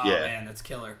 Oh Yeah. man, that's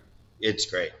killer. It's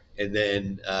great. And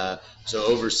then, so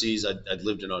overseas, I'd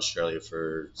lived in Australia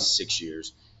for 6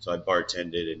 years. So I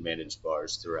bartended and managed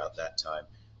bars throughout that time.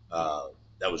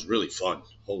 That was really fun.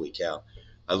 Holy cow.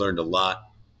 I learned a lot.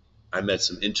 I met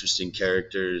some interesting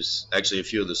characters. Actually, a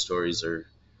few of the stories are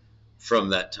from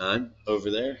that time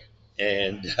over there.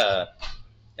 And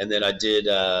then I did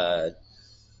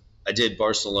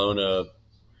Barcelona.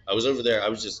 I was over there.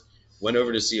 Went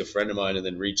over to see a friend of mine and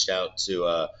then reached out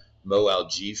to Mo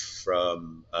Algif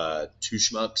from Two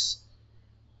Schmucks,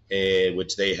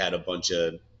 which they had a bunch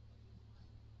of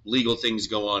legal things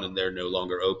go on and they're no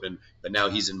longer open. But now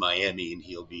he's in Miami and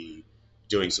he'll be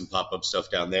doing some pop-up stuff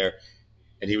down there.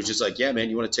 And he was just like, yeah, man,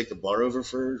 you want to take the bar over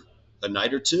for a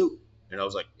night or two? And I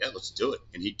was like, yeah, let's do it.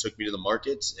 And he took me to the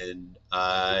markets, and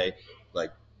I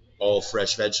like all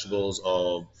fresh vegetables,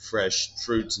 all fresh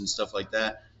fruits and stuff like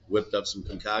that. Whipped up some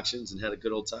concoctions and had a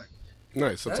good old time.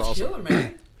 Nice, that's That's awesome. killer,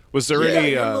 man. Was there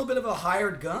any? You're a little bit of a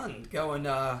hired gun going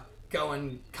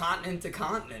continent to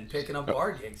continent, picking up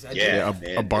bar gigs. Yeah.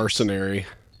 A Barcenary.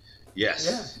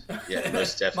 Yes. Yeah,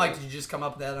 most definitely. Mike, did you just come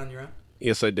up with that on your own?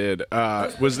 Yes, I did.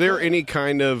 Was there any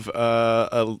kind of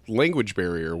a language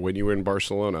barrier when you were in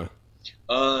Barcelona?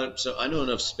 So I know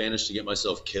enough Spanish to get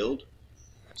myself killed.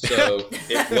 So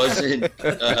it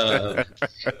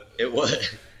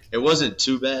wasn't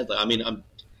too bad. Like, I mean, I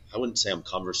wouldn't say I'm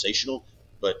conversational,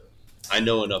 but I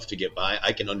know enough to get by.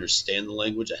 I can understand the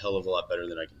language a hell of a lot better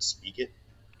than I can speak it,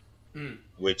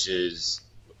 which is,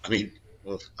 I mean,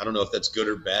 well, I don't know if that's good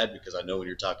or bad because I know when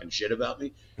you're talking shit about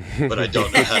me, but I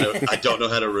don't know how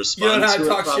to respond You don't know how to to it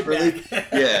talk properly. shit back.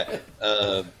 Yeah,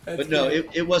 but no,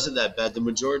 it wasn't that bad. The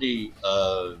majority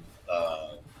of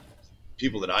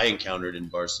people that I encountered in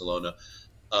Barcelona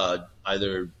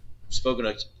either spoke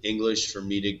enough English for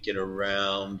me to get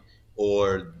around,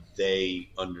 or they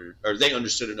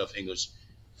understood enough English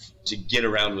to get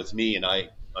around with me, and I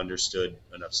understood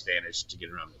enough Spanish to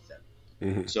get around with them.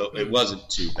 Mm-hmm. So it wasn't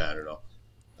too bad at all.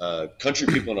 Country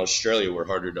people in Australia were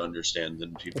harder to understand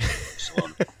than people in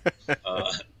Barcelona.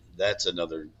 That's a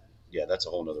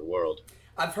whole nother world.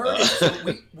 I've heard it. So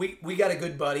we got a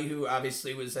good buddy who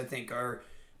obviously was, I think, our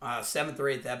 7th or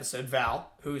 8th episode, Val,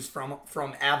 who's from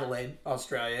Adelaide,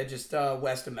 Australia, just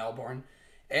west of Melbourne.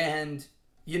 And,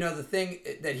 you know, the thing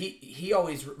that he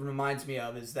always reminds me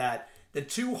of is that the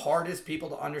two hardest people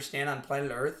to understand on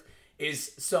planet Earth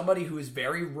is somebody who is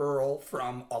very rural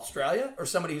from Australia or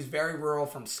somebody who's very rural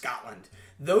from Scotland.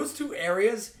 Those two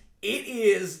areas, it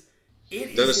is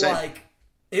like,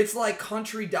 it's like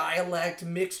country dialect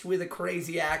mixed with a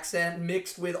crazy accent,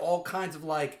 mixed with all kinds of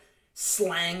like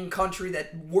slang country,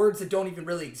 that words that don't even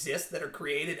really exist, that are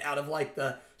created out of like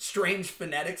the strange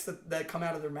phonetics that come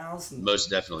out of their mouths. And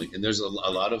most definitely. And there's a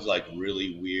lot of like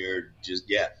really weird,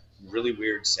 really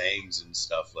weird sayings and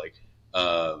stuff. Like,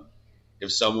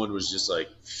 if someone was just like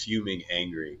fuming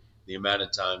angry, the amount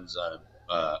of times,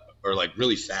 or like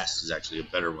really fast is actually a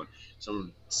better one.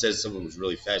 Someone says someone was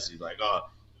really fast, and you're like, oh,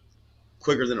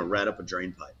 quicker than a rat up a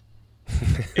drain pipe.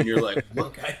 And you're like, what?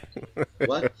 okay.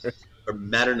 What? Or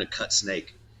madder than a cut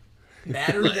snake.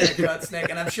 Madder than a cut snake.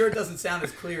 And I'm sure it doesn't sound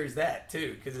as clear as that,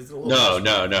 too, because it's a little...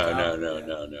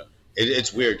 No.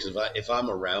 It's weird, because if I'm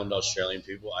around Australian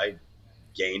people, I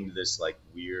gained this like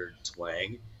weird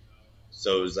twang.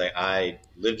 So it was like, I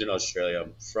lived in Australia.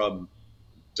 I'm from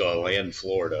DeLand,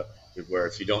 Florida, where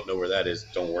if you don't know where that is,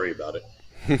 don't worry about it.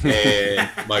 And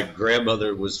my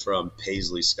grandmother was from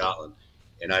Paisley, Scotland,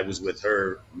 and I was with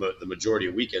her the majority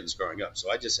of weekends growing up. So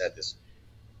I just had this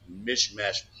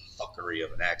mishmash fuckery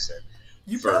of an accent.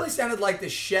 You probably sounded like the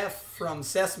chef from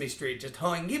Sesame Street, just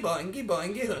hoingy boingy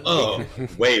boingy hoingy. Oh,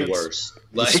 way worse.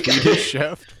 Like Swedish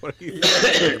chef. What are you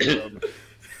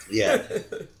yeah.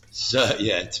 So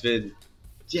yeah, it's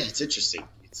interesting.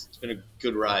 It's been a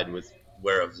good ride with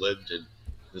where I've lived and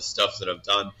the stuff that I've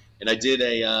done. And I did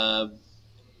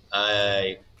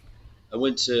I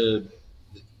went to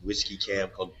whiskey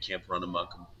camp called Camp Run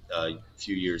Amok a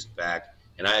few years back,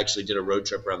 and I actually did a road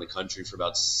trip around the country for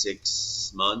about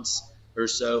 6 months or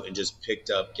so, and just picked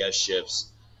up guest shifts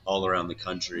all around the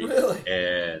country. Really?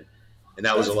 And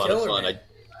that was a lot of fun. Man.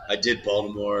 I did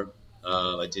Baltimore,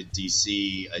 I did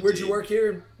DC. Where'd you work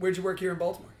here in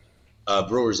Baltimore?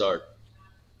 Brewer's Art.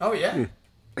 Oh yeah.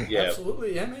 Yeah,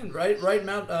 absolutely, yeah, man. Right,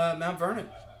 Mount Vernon.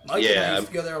 Mike and I used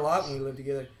to go there a lot when we lived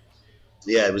together.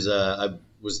 Yeah, it was. I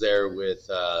was there with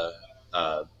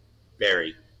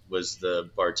Barry, was the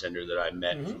bartender that I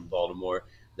met from Baltimore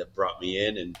that brought me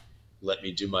in and let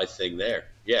me do my thing there.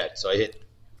 Yeah, so I hit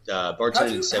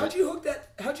bartending.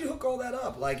 How'd you hook all that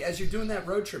up? Like as you're doing that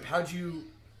road trip, was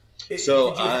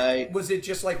it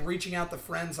just like reaching out to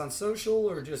friends on social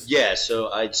or just? Yeah,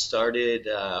 so I started.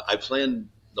 I planned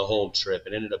the whole trip.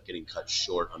 It ended up getting cut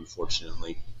short,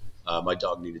 unfortunately. My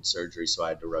dog needed surgery, so I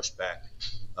had to rush back.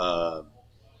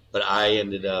 But I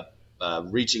ended up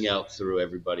reaching out through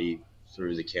everybody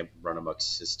through the Camp Run Amok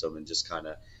system and just kind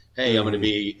of, hey, I'm going to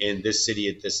be in this city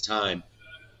at this time.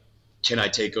 Can I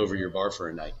take over your bar for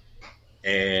a night?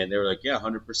 And they were like, yeah,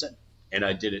 100%. And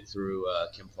I did it through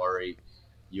Campari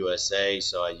USA,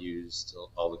 so I used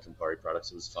all the Campari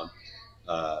products. It was fun.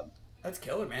 That's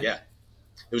killer, man. Yeah.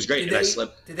 It was great. I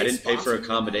didn't pay for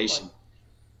accommodation.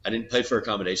 I didn't pay for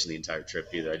accommodation the entire trip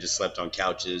either. I just slept on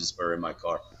couches or in my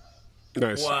car.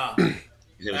 Nice. Wow.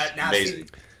 It was amazing.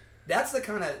 See, that's the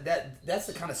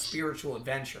kind of spiritual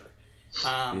adventure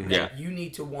that you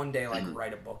need to one day like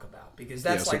write a book about, because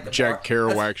that's like the Jack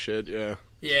Kerouac shit. Yeah.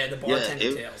 Yeah, the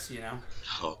bartender tales.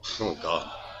 Oh God.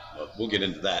 Well, we'll get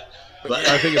into that. But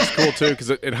I think it's cool too because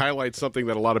it highlights something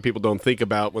that a lot of people don't think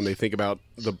about when they think about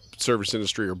the service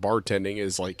industry or bartending.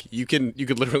 Is like you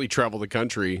could literally travel the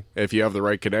country if you have the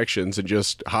right connections and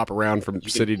just hop around from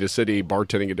city to city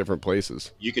bartending at different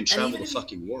places. You can travel the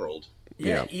fucking world.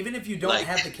 Yeah, even if you don't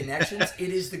have the connections, it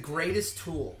is the greatest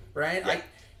tool, right? Yeah.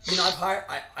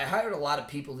 I hired a lot of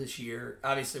people this year.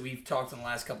 Obviously, we've talked in the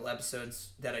last couple episodes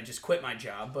that I just quit my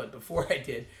job, but before I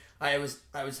did, I was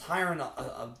hiring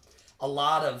a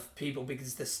lot of people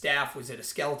because the staff was at a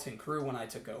skeleton crew when I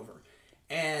took over.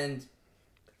 And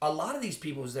a lot of these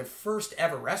people was their first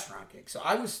ever restaurant gig. So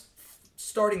I was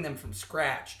starting them from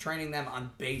scratch, training them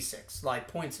on basics, like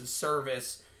points of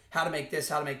service, how to make this,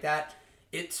 how to make that.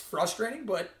 It's frustrating,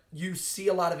 but you see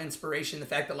a lot of inspiration in the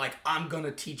fact that, like, I'm going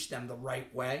to teach them the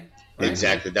right way. Right?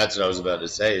 Exactly. That's what I was about to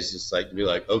say. It's just like, be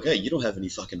like, okay, you don't have any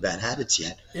fucking bad habits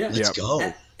yet. Yeah. Let's go.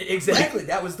 And exactly.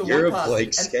 That was the you're one a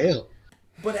blank scale.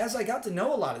 But as I got to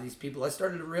know a lot of these people, I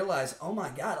started to realize, oh my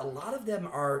God, a lot of them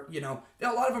are,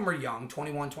 a lot of them are young,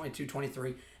 21, 22,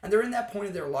 23, and they're in that point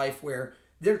of their life where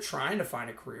they're trying to find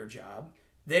a career job.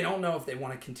 They don't know if they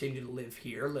want to continue to live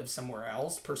here, live somewhere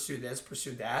else, pursue this,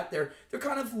 pursue that. They're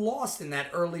kind of lost in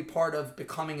that early part of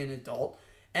becoming an adult.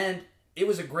 And it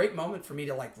was a great moment for me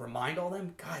to like remind all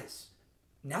them, guys,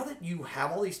 now that you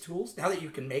have all these tools, now that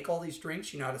you can make all these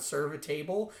drinks, you know how to serve a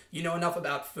table, you know enough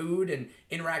about food and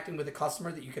interacting with a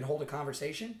customer that you can hold a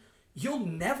conversation, you'll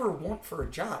never want for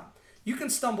a job. You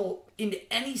can stumble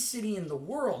into any city in the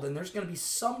world and there's going to be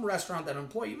some restaurant that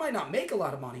employ you. Might not make a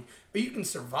lot of money, but you can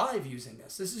survive using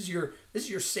this. This is your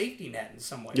safety net in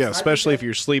some ways. Yeah, especially if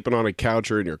you're sleeping on a couch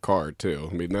or in your car too.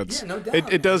 I mean, that's no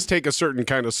doubt, it does take a certain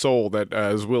kind of soul that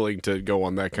is willing to go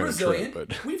on that kind resilient. of trip.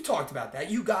 But we've talked about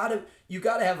that. You gotta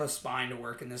have a spine to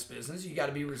work in this business. You got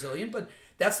to be resilient. But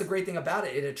that's the great thing about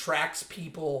it. It attracts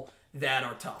people that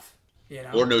are tough.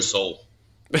 Or no soul.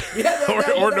 Yeah,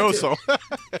 or no soul.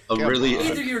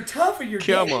 Either you're tough or you're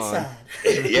dead inside.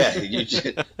 Yeah, you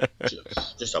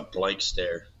just a blank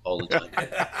stare all the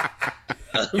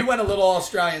time. You went a little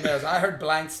Australian there. I heard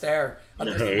blank stare.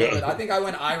 I think I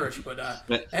went Irish, but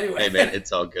anyway. Hey man,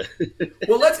 it's all good.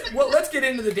 Well, let's get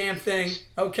into the damn thing,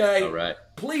 okay? All right.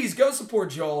 Please go support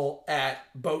Joel at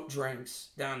Boat Drinks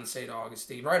down in St.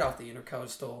 Augustine, right off the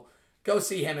Intercoastal. Go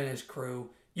see him and his crew.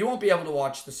 You won't be able to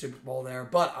watch the Super Bowl there,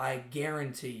 but I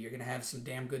guarantee you're going to have some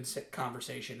damn good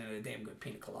conversation and a damn good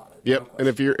pina colada. Yep, and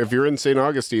if you're in St.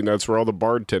 Augustine, that's where all the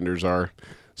bartenders are.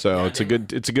 So yeah, it's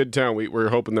a good town.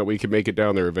 We're hoping that we can make it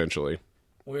down there eventually.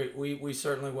 We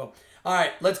certainly will. All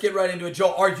right, let's get right into it.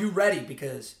 Joel, are you ready?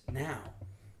 Because now,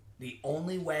 the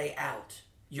only way out,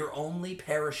 your only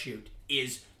parachute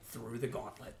is through the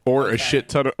gauntlet. Or okay? a shit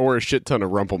ton of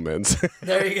Rumplemans.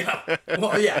 There you go.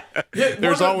 Well, yeah.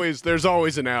 There's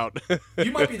always an out.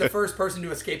 You might be the first person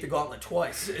to escape the gauntlet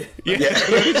twice. Yeah,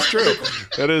 that is true.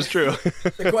 That is true.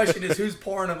 The question is, who's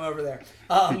pouring them over there?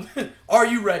 Are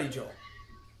you ready, Joel?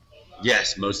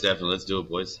 Yes, most definitely. Let's do it,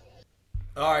 boys.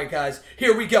 All right, guys.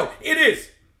 Here we go. It is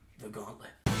the gauntlet.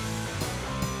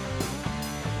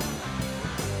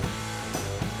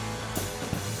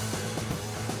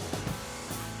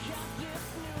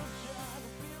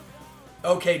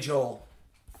 Okay, Joel,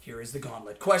 here is the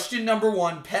gauntlet. Question number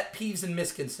 1, pet peeves and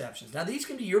misconceptions. Now, these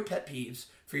can be your pet peeves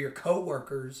for your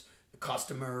coworkers, the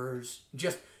customers,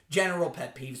 just general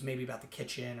pet peeves, maybe about the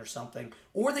kitchen or something.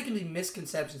 Or they can be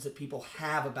misconceptions that people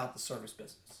have about the service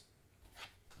business.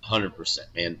 100%,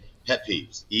 man. Pet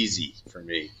peeves, easy for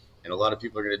me. And a lot of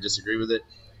people are going to disagree with it.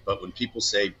 But when people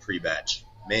say pre-batch,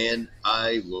 man,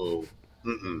 I will,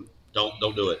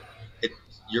 don't do it.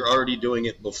 You're already doing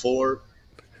it before.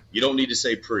 You don't need to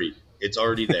say pre. It's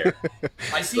already there.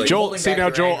 I see Joel. See now,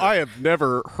 Joel. I have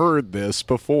never heard this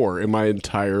before in my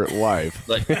entire life.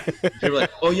 Like they're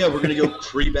like, oh yeah, we're gonna go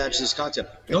pre-batch this cocktail.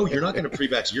 No, you're not gonna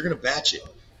pre-batch it. You're gonna batch it.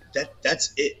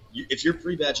 That's it. If you're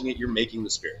pre-batching it, you're making the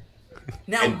spirit.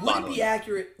 Now, would it be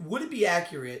accurate? Would it be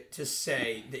accurate to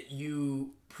say that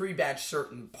you pre-batch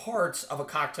certain parts of a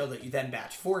cocktail that you then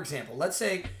batch? For example, let's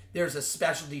say there's a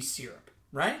specialty syrup,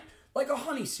 right? Like a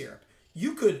honey syrup.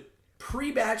 You could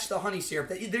pre-batch the honey syrup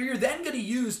that you're then going to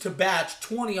use to batch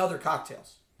 20 other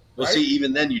cocktails. Well, right? see,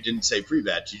 even then you didn't say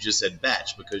pre-batch. You just said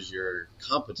batch because you're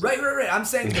competent. Right. I'm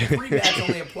saying the pre-batch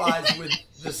only applies with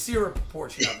the syrup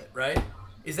portion of it, right?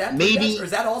 Is that maybe, or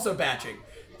is that also batching?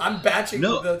 I'm batching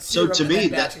the syrup so to and me, then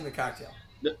batching the cocktail.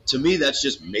 To me, that's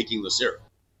just making the syrup.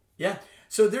 Yeah.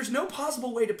 So there's no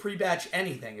possible way to pre-batch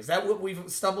anything. Is that what we've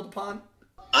stumbled upon?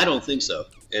 I don't think so.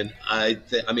 And I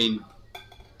mean,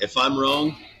 if I'm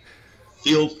wrong,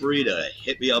 feel free to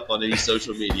hit me up on any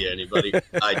social media, anybody.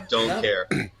 I don't care.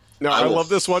 No, I love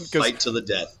this one because fight to the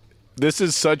death. This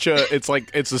is such a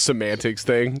it's a semantics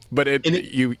thing, but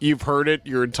you've heard it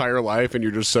your entire life and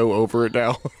you're just so over it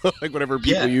now. Like whenever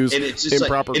people use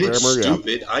improper grammar, it's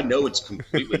stupid. I know it's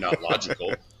completely not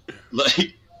logical.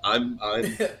 Like I'm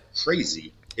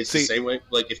crazy. It's the same way.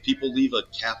 Like if people leave a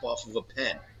cap off of a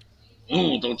pen,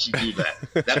 don't you do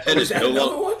that? That pen is no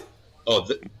longer. Oh,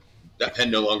 that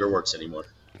pen no longer works anymore.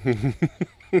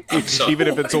 Even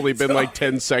if it's only been like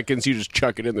 10 seconds, you just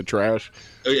chuck it in the trash.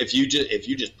 If you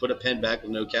just put a pen back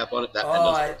with no cap on it, that pen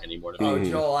doesn't work anymore.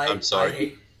 Joel, I'm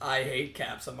sorry. I hate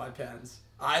caps on my pens.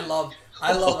 I love a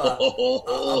pen with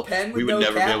no cap. We would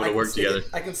never be able to work together.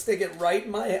 I can stick it right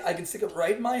in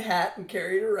my hat and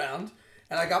carry it around.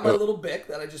 And I got my little Bic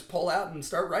that I just pull out and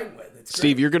start writing with. It's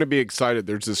Steve, great. you're going to be excited.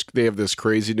 They have this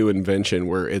crazy new invention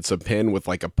where it's a pen with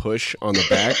like a push on the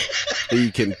back that you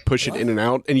can push it in and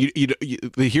out. And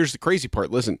here's the crazy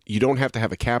part. Listen, you don't have to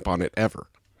have a cap on it ever.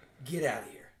 Get out of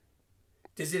here.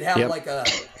 Does it have like a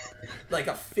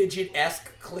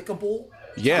fidget-esque clickable?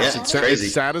 Yes, it's crazy.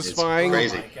 It's satisfying.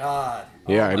 It's crazy. Oh my god.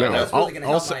 Yeah, I know. That's really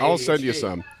I'll send you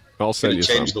some. I'll send you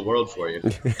some. Change the world for you.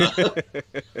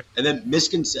 And then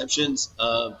misconceptions,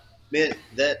 man,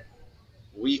 that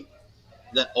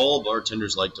all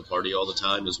bartenders like to party all the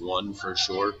time is one for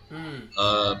sure.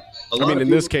 In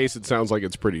this case, it sounds like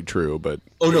it's pretty true, but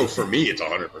no, for me, it's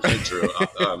 100% true.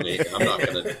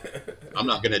 I'm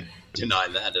not gonna deny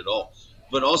that at all.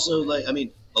 But also,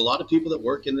 a lot of people that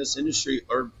work in this industry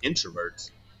are introverts,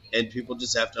 and people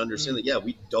just have to understand that.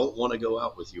 We don't want to go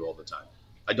out with you all the time.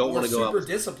 I don't want to go out. Super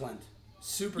disciplined.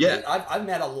 I've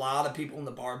met a lot of people in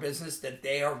the bar business that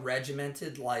they are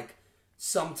regimented like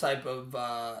some type of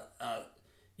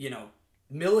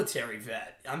military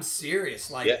vet. I'm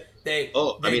serious. Like I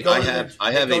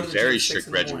have a very strict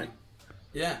regimen.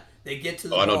 Yeah. They get to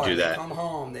the bar, I don't do that. They come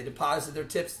home, they deposit their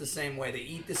tips the same way, they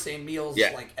eat the same meals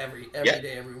like every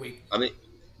day, every week.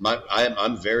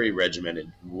 I'm very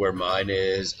regimented. Where mine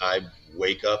is, I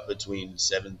wake up between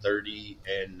 7:30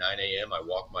 and 9 a.m. I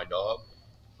walk my dog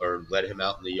or let him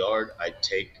out in the yard. I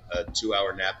take a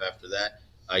 2-hour nap after that.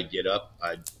 I get up.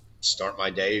 I start my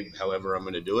day however I'm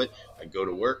going to do it. I go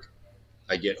to work.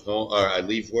 I get home, or I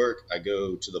leave work. I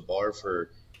go to the bar for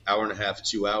hour and a half,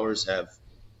 2 hours, have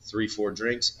 3-4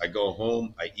 drinks. I go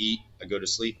home. I eat. I go to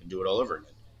sleep and do it all over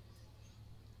again.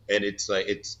 And it's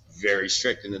very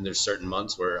strict. And then there's certain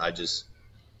months where I just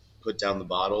put down the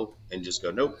bottle and just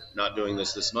go, nope, not doing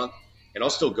this month. And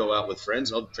I'll still go out with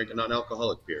friends. I'll drink a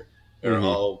non-alcoholic beer.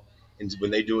 Or and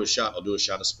when they do a shot, I'll do a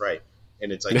shot of Sprite.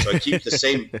 And it's like, so I keep the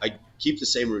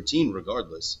same routine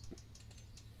regardless.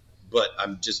 but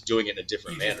I'm just doing it in a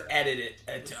different You manner. just edit it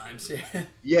at times.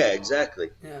 Yeah, exactly.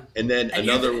 Yeah. And then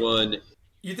another one.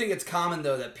 You think it's common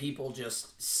though that people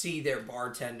just see their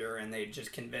bartender and they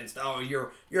just convinced, oh,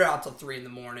 you're out till 3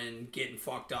 a.m. getting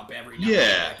fucked up every night,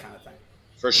 that kind of thing.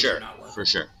 For sure.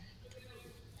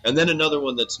 And then another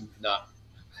one that's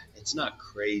not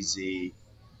crazy,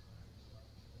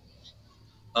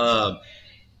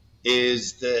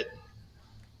 is that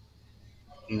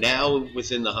now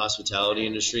within the hospitality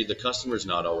industry, the customer's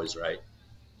not always right.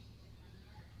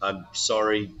 I'm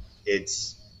sorry,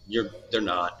 they're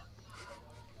not.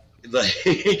 Like,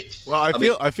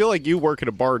 well, I feel like you work at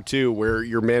a bar too, where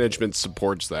your management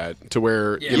supports that, to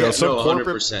where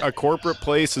a corporate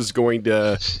place is going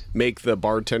to make the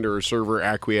bartender or server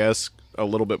acquiesce a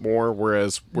little bit more,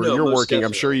 whereas where you're working,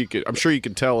 definitely. I'm sure you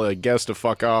could tell a guest to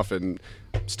fuck off and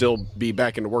still be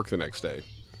back into work the next day.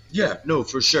 Yeah, no,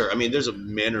 for sure. I mean, there's a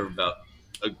manner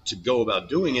to go about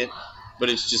doing it, but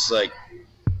it's just like,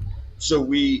 so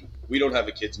we don't have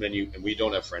a kids menu and we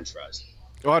don't have French fries.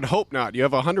 Well, I'd hope not. You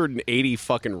have 180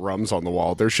 fucking rums on the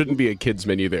wall. There shouldn't be a kids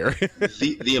menu there.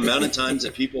 the amount of times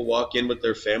that people walk in with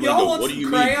their family and go, "What do you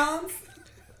mean?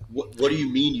 What do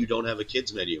you mean you don't have a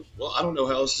kids menu?" Well, I don't know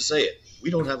how else to say it. We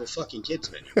don't have a fucking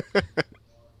kids menu.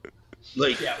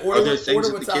 Like, are there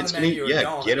things that the kids can eat?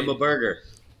 Yeah, get them a burger.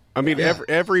 I mean,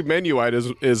 every menu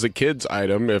item is a kid's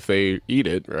item if they eat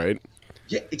it, right?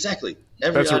 Yeah, exactly.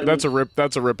 That's a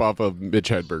rip off of Mitch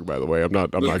Hedberg, by the way. I'm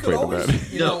not claiming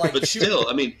that. But still,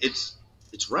 I mean, it's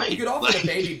right. You could offer to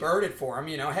baby bird it for him.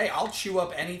 Hey, I'll chew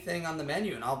up anything on the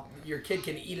menu, and your kid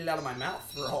can eat it out of my mouth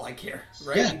for all I care.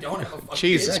 Right? Yeah. You don't have a fucking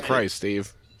Jesus Christ,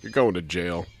 Steve, you're going to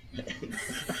jail.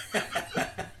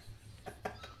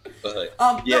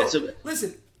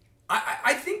 Listen,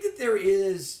 I think that there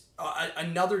is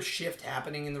another shift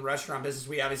happening in the restaurant business.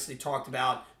 We obviously talked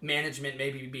about management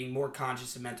maybe being more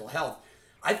conscious of mental health.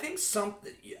 I think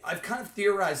I've kind of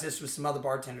theorized this with some other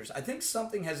bartenders. I think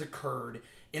something has occurred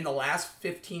in the last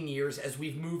 15 years as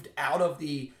we've moved out of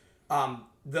the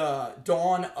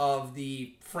dawn of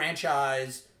the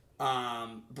franchise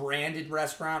branded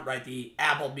restaurant, right? The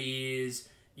Applebee's,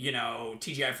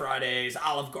 TGI Fridays,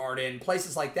 Olive Garden,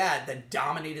 places like that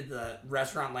dominated the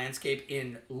restaurant landscape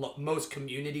in most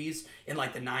communities in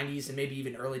like the 90s and maybe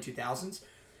even early 2000s.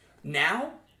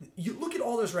 Now, you look at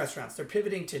all those restaurants, they're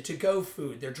pivoting to to-go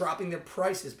food. They're dropping their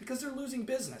prices because they're losing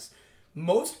business.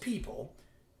 Most people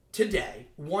today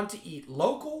want to eat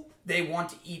local. They want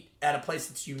to eat at a place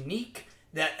that's unique,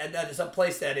 that is a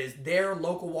place that is their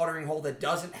local watering hole that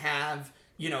doesn't have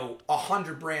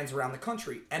 100 brands around the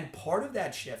country. And part of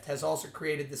that shift has also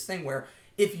created this thing where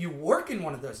if you work in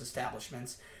one of those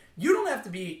establishments, you don't have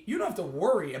to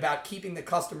worry about keeping the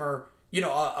customer,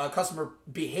 a customer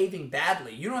behaving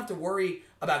badly. You don't have to worry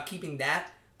about keeping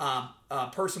that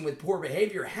person with poor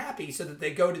behavior happy so that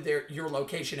they go to your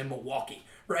location in Milwaukee,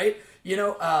 right?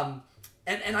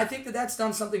 And I think that's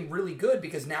done something really good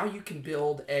because now you can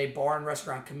build a bar and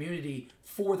restaurant community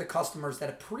for the customers that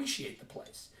appreciate the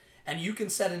place. And you can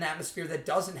set an atmosphere that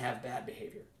doesn't have bad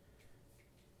behavior.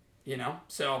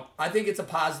 So I think it's a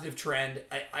positive trend.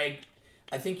 I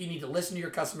think you need to listen to your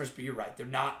customers, but you're right. They're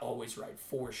not always right,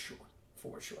 for sure.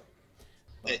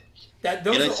 And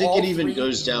I think it even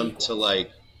goes down to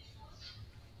like,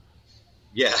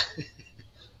 yeah,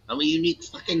 I'm a unique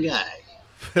fucking guy.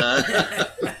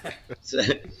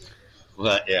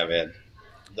 But yeah, man,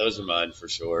 those are mine for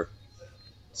sure.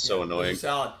 So annoying.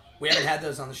 Solid. We haven't had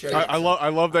those on the show yet. I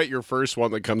love that your first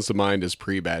one that comes to mind is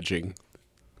pre-badging.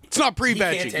 It's not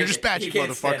pre-badging. You're just badging,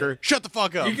 motherfucker. Shut the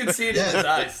fuck up. You can see it in his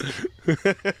eyes.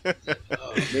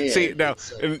 Oh, man. See, now,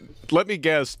 let me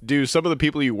guess, do some of the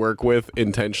people you work with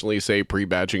intentionally say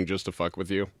pre-badging just to fuck with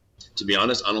you? To be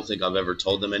honest, I don't think I've ever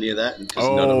told them any of that.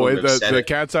 None of them have said the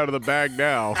cat's out of the bag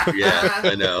now. Yeah,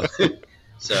 I know.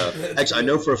 So, actually, I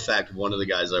know for a fact one of the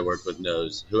guys I work with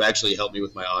knows, who actually helped me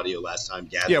with my audio last time,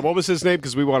 Gavin. Yeah, what was his name?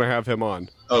 Because we want to have him on.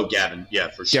 Oh, Gavin.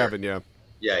 Yeah, for sure. Gavin, yeah.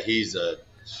 Yeah,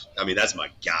 that's my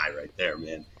guy right there,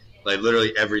 man. Like,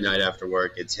 literally every night after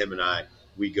work, it's him and I.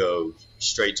 We go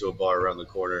straight to a bar around the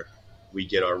corner. We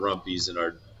get our rumpies and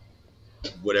our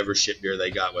whatever shit beer they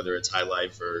got, whether it's High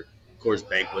Life or Coors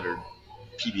Banquet or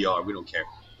PBR. We don't care.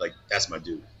 Like, that's my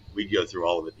dude. We'd go through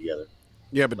all of it together.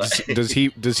 Yeah, but does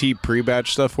he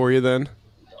pre-batch stuff for you then?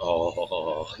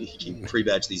 Oh, he can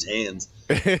pre-batch these hands.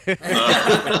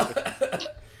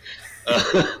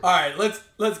 All right,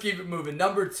 let's keep it moving.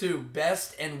 Number 2,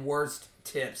 best and worst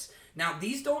tips. Now,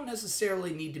 these don't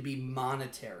necessarily need to be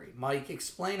monetary. Mike,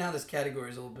 explain how this category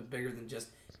is a little bit bigger than just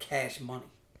cash money.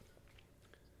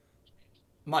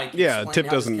 Mike, yeah, a tip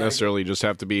doesn't necessarily just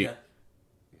have to be. Yeah.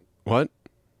 What?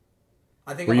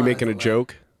 I think Were I'm you on making his a list.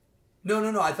 joke?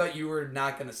 No. I thought you were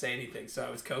not going to say anything, so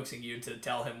I was coaxing you to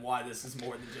tell him why this is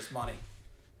more than just money.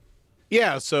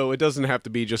 Yeah, so it doesn't have to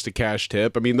be just a cash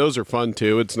tip. I mean, those are fun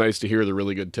too. It's nice to hear the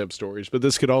really good tip stories, but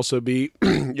this could also be,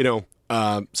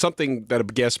 something that a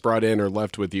guest brought in or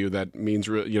left with you that means,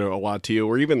 a lot to you,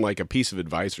 or even like a piece of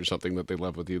advice or something that they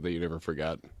left with you that you never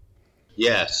forgot.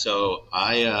 Yeah, so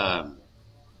I've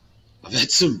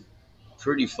had some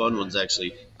pretty fun ones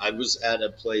actually. I was at a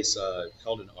place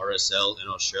called an RSL in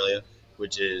Australia,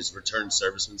 which is Return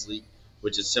Servicemen's League,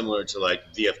 which is similar to like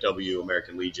VFW,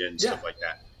 American Legion, stuff like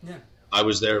that. Yeah. I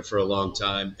was there for a long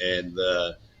time, and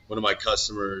one of my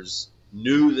customers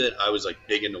knew that I was like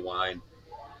big into wine,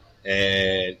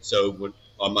 and so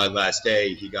on my last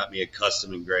day, he got me a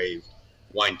custom engraved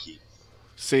wine key.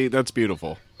 See, that's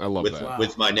beautiful. I love that.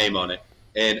 With my name on it,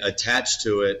 and attached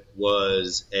to it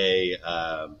was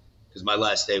because my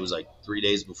last day was like 3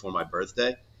 days before my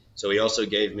birthday, so he also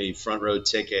gave me front row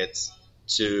tickets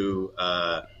to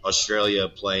Australia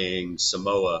playing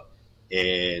Samoa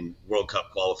in World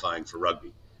Cup qualifying for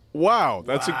rugby. Wow,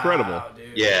 that's incredible.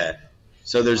 Dude. Yeah.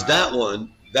 So there's that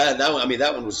one. That one. I mean,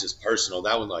 that one was just personal.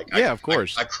 That one, like, of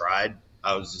course. I cried.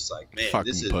 I was just like, man,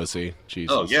 fucking this is pussy.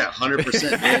 Jesus. Oh yeah,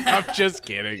 100%, man. I'm just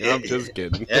kidding.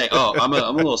 Hey, I'm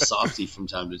a little softy from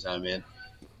time to time, man.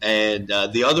 And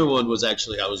the other one was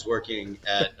actually I was working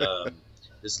at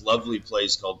this lovely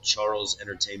place called Charles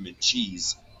Entertainment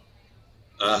Cheese.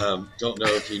 Don't know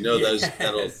if you know those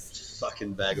that old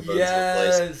fucking vagabonds of a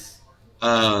place.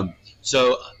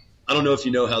 So I don't know if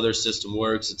you know how their system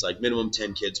works. It's like minimum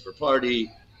 10 kids per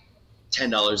party,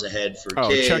 $10 a head for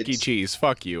kids. Chuck E. Cheese.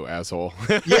 Fuck you, asshole.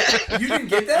 Yeah, you didn't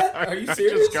get that? Are you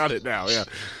serious? I just got it now. Yeah.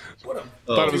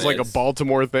 Thought it was like a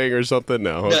Baltimore thing or something.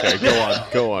 No. Okay,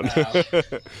 go on.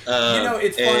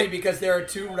 It's funny because there are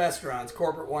two restaurants,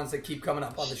 corporate ones, that keep coming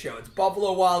up on the show. It's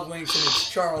Buffalo Wild Wings and it's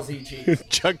Charles E. Cheese.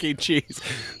 Chuck E. Cheese.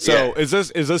 So is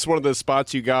this one of the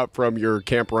spots you got from your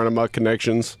Camp Run-A-Muck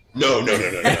connections? No.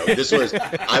 This was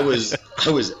I was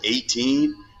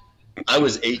 18. I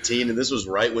was 18, and this was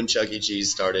right when Chuck E.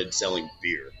 Cheese started selling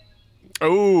beer.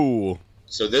 Oh.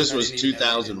 So this was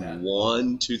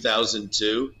 2001,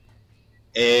 2002.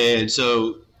 And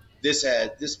so this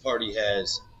party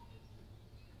has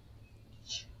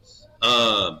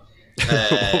what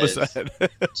was that?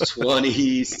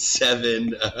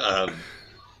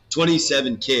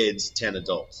 27 kids, 10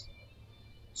 adults.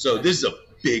 So this is a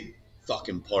big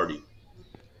fucking party.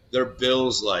 Their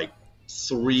bill's like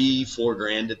 $3-4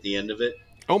 grand at the end of it.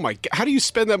 Oh my God. How do you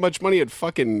spend that much money at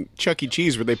fucking Chuck E.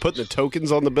 Cheese? Were they putting the tokens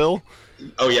on the bill?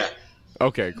 Oh yeah.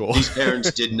 Okay, cool. These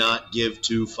parents did not give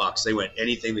two fucks. They went,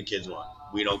 anything the kids want.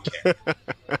 We don't care.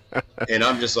 And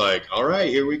I'm just like, all right,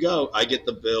 here we go. I get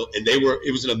the bill. And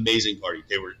it was an amazing party.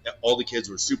 All the kids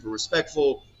were super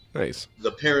respectful. Nice.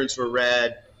 The parents were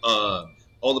rad. All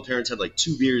the parents had like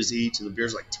 2 beers each, and the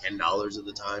beers were like $10 at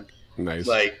the time. Nice.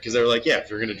 Like, because they were like, yeah, if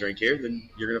you're going to drink here, then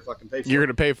you're going to fucking pay for it. You're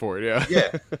going to pay for it, yeah.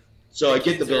 Yeah. So I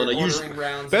get the bill, and I usually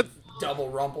rounds of double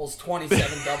rumples,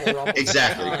 27 double rumples.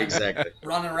 Exactly.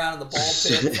 Running around in the ball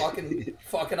pit,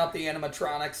 fucking up the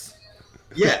animatronics.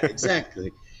 Yeah,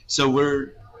 exactly. So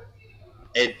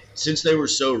since they were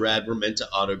so rad, we're meant to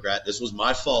autograph. This was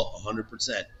my fault,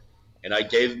 100%. And I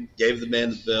gave the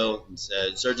man the bill and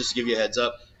said, "Sir, just to give you a heads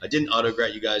up, I didn't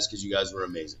autograph you guys because you guys were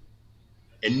amazing."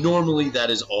 And normally that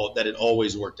it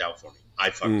always worked out for me. I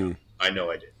fucked up. I know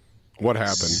I did. What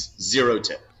happened? 0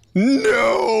 tip.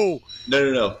 No.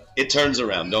 It turns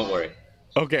around. Don't worry.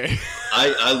 Okay.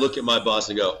 I look at my boss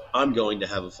and go, I'm going to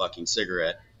have a fucking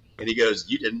cigarette. And he goes,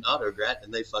 you didn't autograph,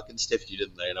 and they fucking stiffed you,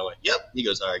 didn't they? And I went, yep. He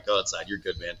goes, all right, go outside. You're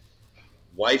good, man.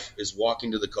 Wife is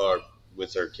walking to the car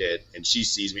with her kid, and she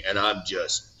sees me, and I'm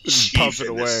just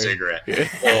puffing the cigarette. Yeah.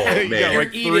 Oh, man. You got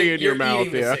like 3 in your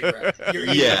mouth.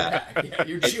 Yeah.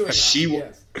 You're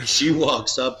chewing. She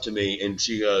walks up to me, and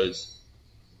she goes,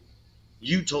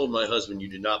 you told my husband you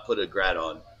did not put a grat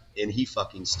on, and he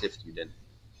fucking stiffed you, didn't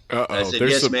he? Uh-oh. I said,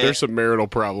 there's some marital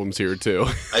problems here, too.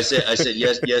 I said,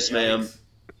 yes, ma'am.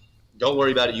 Don't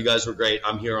worry about it. You guys were great.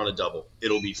 I'm here on a double.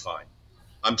 It'll be fine.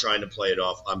 I'm trying to play it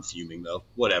off. I'm fuming, though.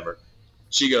 Whatever.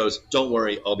 She goes, don't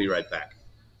worry. I'll be right back.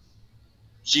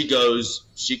 She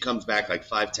comes back like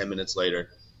 5-10 minutes later,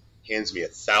 hands me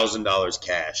 $1,000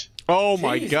 cash. Oh,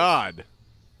 my God.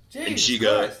 And she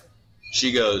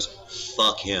goes,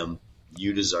 fuck him.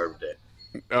 You deserved it.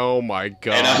 Oh, my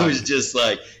God. And I was just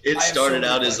like, it started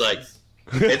out as like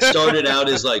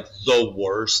the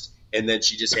worst. And then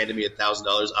she just handed me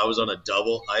 $1,000. I was on a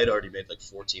double. I had already made like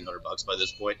 $1,400 by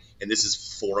this point, and this is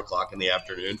 4:00 in the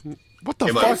afternoon. What the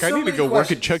Am I- fuck? so I need to many go work at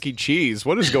questions. Chuck E. Cheese.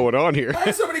 What is going on here? I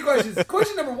have so many questions.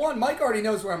 Question number one, Mike already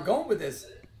knows where I'm going with this.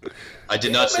 I did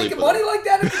You not sleep making with money him. like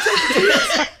that at the Chuck E.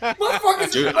 Cheese?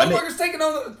 Motherfuckers, Dude, I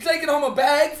motherfuckers taking home a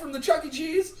bag from the Chuck E.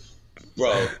 Cheese?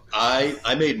 Bro,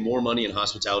 I made more money in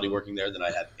hospitality working there than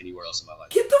I have anywhere else in my life.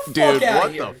 Get the fuck Dude, out what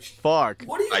of here. the fuck?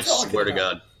 What are you I talking swear to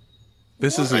about? God.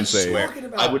 This is What? I insane. swear. Talking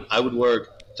about- I would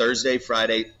work Thursday,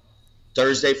 Friday,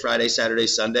 Saturday,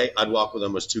 Sunday. I'd walk with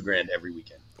almost $2,000 every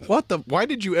weekend. What the? Why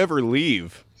did you ever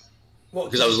leave? Well,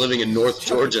 Because I was living in North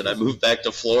Georgia and I moved back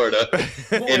to Florida,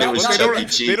 and it was They Chuck don't- E.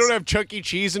 Cheese. They don't have Chuck E.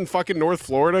 Cheese in fucking North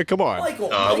Florida. Come on. Michael,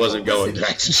 No, I wasn't going listen.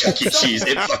 back to Chuck E. Cheese.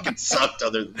 It fucking sucked.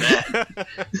 Other than that,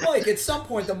 Mike, at some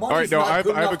point, the money's All right, no, not I have-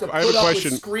 good I have enough a- to I have a put up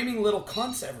question. with screaming little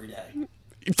cunts every day.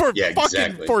 For Yeah, fucking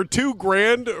exactly. for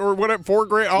 $2,000 or whatever,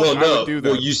 $4,000. I well, would do that.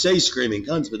 well, you say screaming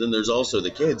cunts, but then there's also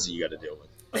the kids that you got to deal with.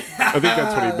 I think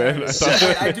that's what he meant. I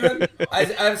thought- I do have, I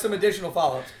have some additional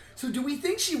follow-ups. So, do we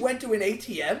think she went to an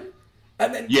ATM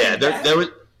and then Yeah, came back?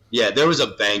 there was a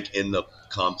bank in the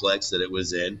complex that it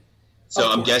was in, so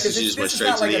Of I'm course, guessing 'cause she this just went is straight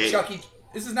not to like the. a Chuck E.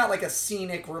 This is not like a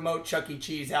scenic, remote Chuck E.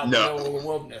 Cheese out in No. the middle of the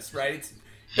wilderness, right? It's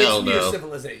Hell near no.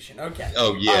 civilization. Okay.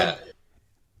 Oh yeah,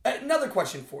 Another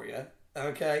question for you.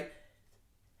 Okay.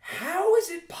 How is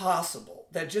it possible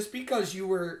that just because you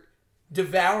were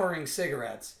devouring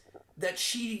cigarettes, that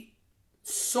she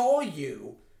saw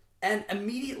you and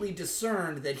immediately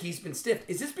discerned that he's been stiffed?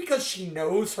 Is this because she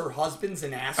knows her husband's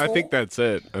an asshole? I think that's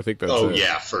it. I think that's oh it.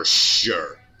 yeah, for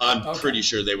sure. I'm Okay. pretty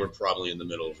sure they were probably in the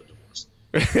middle of a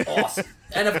divorce. Awesome.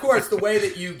 And of course, the way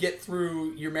that you get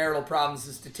through your marital problems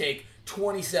is to take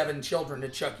 27 children to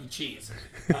Chuck E. Cheese.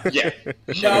 Yeah,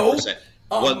 No. 100%.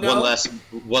 Oh, no.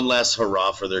 One last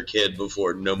hurrah for their kid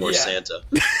before no more Yeah. Santa.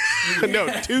 No,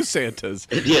 two Santas.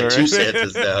 Yeah, All two right?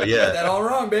 Santas now. Got Yeah, that all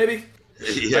wrong, baby.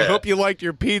 yeah. I hope you liked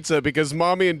your pizza because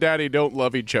mommy and daddy don't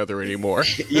love each other anymore.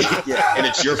 yeah, and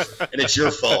it's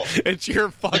your fault. It's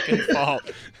your fucking fault.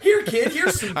 Here, kid,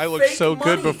 here's some I looked fake so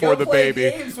money. good before Go the play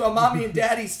baby. games while mommy and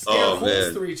daddy stare Oh, holes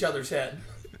man. through each other's head.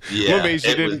 Yeah, What amazed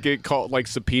you it was- didn't get called like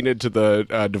subpoenaed to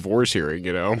the divorce hearing?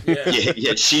 You know,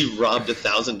 Yeah, she robbed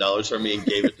 $1,000 from me and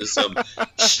gave it to some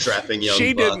strapping young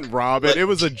she buck. didn't rob it. But- It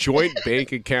was a joint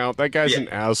bank account. That guy's Yeah. an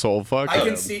asshole. Fuck I him.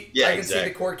 can see. Yeah, I can see exactly.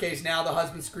 the court case now. The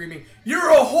husband screaming, "You're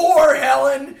a whore,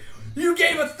 Helen! You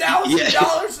gave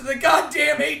 $1,000 to the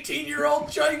goddamn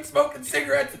 18-year-old chain smoking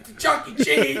cigarettes at the Chuck E.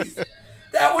 Cheese.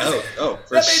 That was Oh,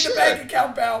 for that made sure. the bank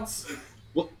account bounce."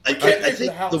 Well, can't I pay for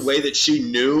think the house. the way that she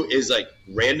knew is like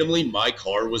randomly my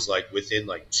car was like within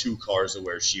like 2 cars of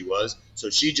where she was, so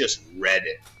she just read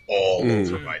it all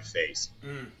over my face.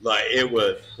 Like it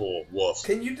was woof.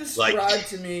 Can you describe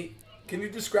to me? Can you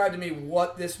describe to me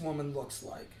what this woman looks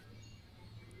like?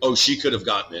 Oh, she could have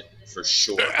gotten it for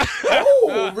sure.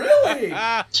 Oh, really?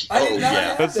 I did Oh, not yeah.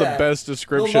 have That's that. the best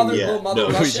description Little Yeah, mother no,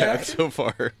 Rush we've had action? so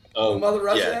far. Oh, Mother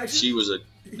Russia yeah, action? she was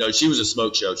a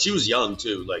smoke show. She was young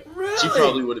too. Like she Really?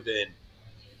 probably would have been.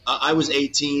 I was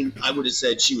 18. I would have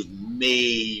said she was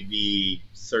maybe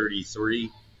 33.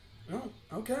 Oh,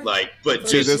 okay. Like, but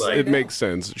See, just this like it makes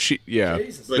sense. Yeah,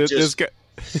 Jesus. But this just- guy.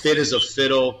 fit as a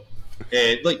fiddle,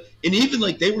 and even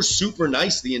like they were super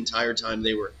nice the entire time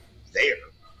they were there.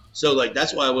 So like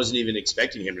that's why I wasn't even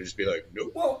expecting him to just be like,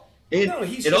 nope. Well, And no,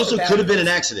 he's it just also a bad could have been an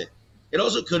person. accident. It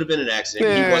also could have been an accident.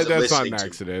 He Yeah, wasn't that's not listening an to me.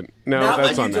 accident. No, Not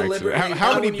that's when not you an accident. deliberately- How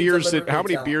not many when you beers did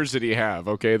deliberately tell. beers did he have?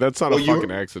 Okay, that's not Well, a you-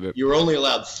 fucking accident. You were only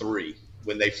allowed 3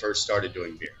 when they first started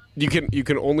doing beer. You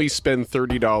can only spend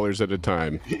 $30 at a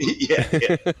time. yeah.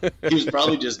 He was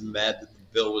probably just mad that the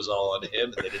bill was all on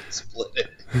him and they didn't split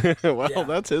it. Well, Yeah.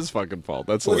 that's his fucking fault.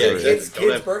 That's Was Yeah, it hilarious.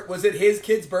 exactly. was it his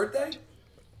kid's birthday?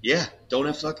 Yeah, don't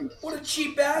have fucking. What a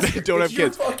cheap bastard! Don't It's have your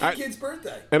kids. fucking kid's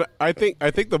birthday. And I think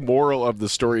the moral of the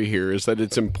story here is that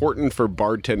it's important for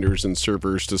bartenders and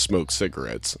servers to smoke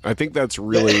cigarettes. I think that's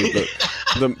really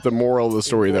the moral of the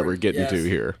story that we're getting to Yes.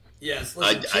 here. Yes,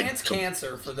 listen, I- chance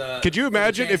cancer for the. Could you for the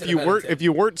imagine chance if at you a weren't better if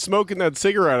you weren't smoking that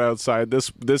cigarette outside?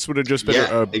 This would have just been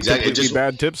Yeah, a exactly. completely Just-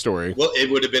 bad tip story. Well,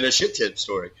 it would have been a shit tip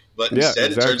story, but Yeah,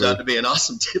 instead it turns exactly. out to be an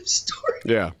awesome tip story.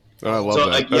 Yeah, I love So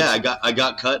that. I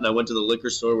got cut, and I went to the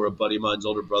liquor store where a buddy of mine's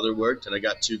older brother worked, and I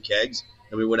got 2 kegs,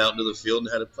 and we went out into the field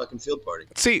and had a fucking field party.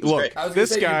 See, was look, great. I was gonna this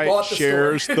say, you guy bought the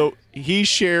shares store. he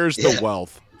shares the Yeah.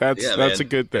 wealth. That's Yeah, that's man. a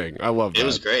good thing. I love that. It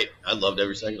was great. I loved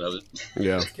every second of it.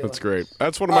 Yeah, that's great.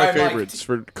 That's one of All my right, Mike. favorites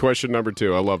for question number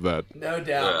 2. I love that. No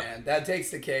doubt, Yeah. man. That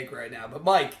takes the cake right now. But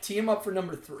Mike, tee him up for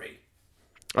number 3.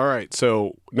 All right,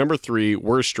 so number 3,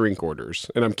 worst drink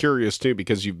orders. And I'm curious, too,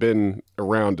 because you've been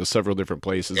around to several different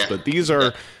places, Yeah. but these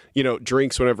are,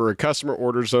 drinks whenever a customer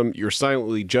orders them, you're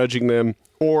silently judging them,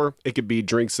 or it could be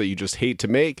drinks that you just hate to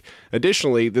make.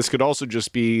 Additionally, this could also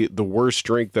just be the worst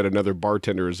drink that another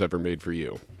bartender has ever made for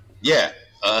you. Yeah.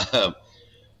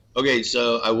 Okay,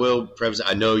 so I will preface,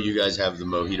 I know you guys have the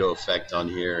mojito effect on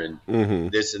here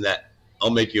and this and that. I'll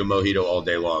make you a mojito all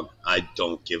day long. I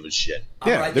don't give a shit.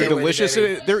 Yeah, right they're there with delicious.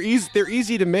 you, baby. They're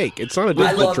easy to make. It's not a I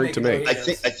difficult love drink to making make.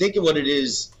 mojitos. I think what it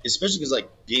is, especially because like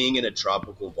being in a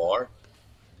tropical bar,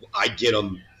 I get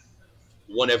them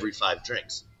one every 5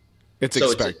 drinks. It's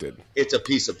So expected. It's a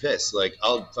piece of piss. Like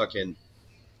I'll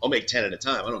make 10 at a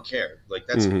time. I don't care. Like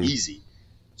that's easy.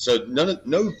 So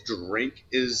no drink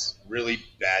is really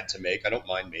bad to make. I don't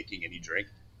mind making any drink.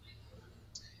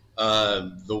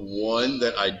 The one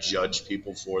that I judge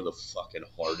people for the fucking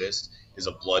hardest is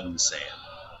a blood and sand.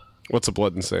 What's a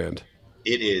blood and sand?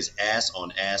 It is ass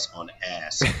on ass on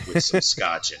ass with some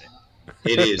scotch in it.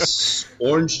 It is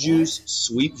orange juice,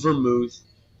 sweet vermouth,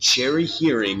 cherry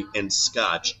hearing, and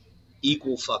scotch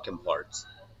equal fucking parts.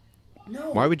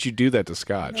 No. Why would you do that to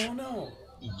scotch? No.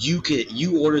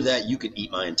 You order that, you could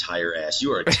eat my entire ass.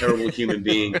 You are a terrible human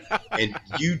being, and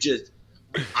you just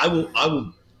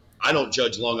I don't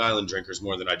judge Long Island drinkers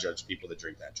more than I judge people that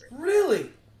drink that drink. Really?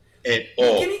 And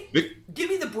Give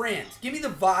me the brand. Give me the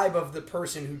vibe of the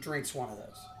person who drinks one of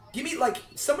those. Give me, like,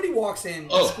 somebody walks in,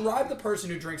 describe the person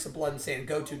who drinks a blood and sand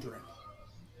go-to drink.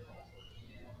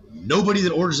 nobody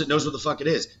that orders it knows what the fuck it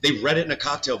is. They read it in a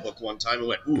cocktail book one time and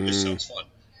went, "Ooh, this sounds fun."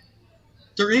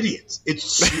 They're idiots.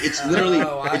 It's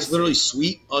literally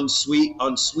sweet on sweet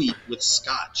on sweet with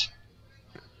scotch,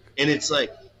 and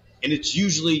it's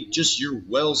usually just your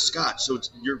well scotch. So it's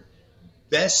your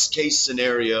best case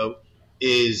scenario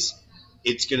is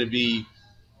it's going to be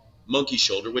Monkey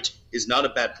Shoulder, which is not a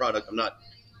bad product. I'm not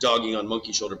dogging on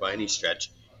Monkey Shoulder by any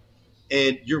stretch.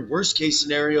 And your worst case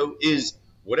scenario is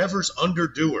whatever's under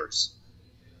Doers.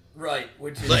 Right,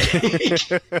 which is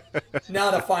Like,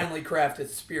 not a finely crafted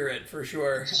spirit for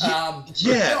sure.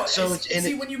 yeah.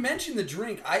 When you mentioned the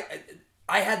drink,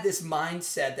 I had this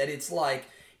mindset that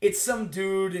it's some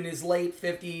dude in his late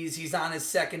 50s. He's on his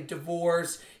second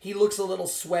divorce. He looks a little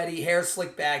sweaty, hair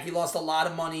slicked back. He lost a lot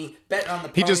of money betting on the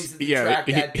ponies at the track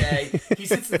that day. He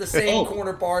sits at the same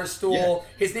corner bar stool.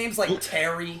 Yeah. His name's like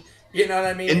Terry. You know what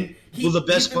I mean? And, the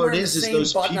best part is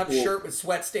those button-up people shirt with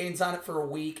sweat stains on it for a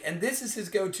week, and this is his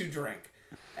go-to drink.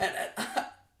 And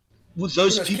with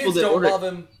those people kids that don't order, love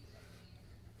him.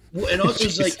 well, and also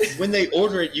it's like when they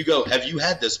order it, you go, "Have you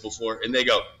had this before?" And they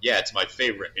go, "Yeah, it's my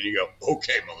favorite." And you go,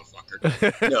 "Okay,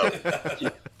 motherfucker."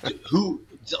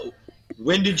 No,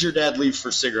 when did your dad leave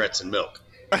for cigarettes and milk?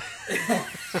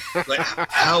 Like,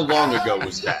 how long ago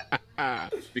was that?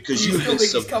 Because you've been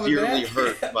severely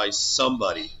hurt by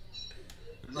somebody.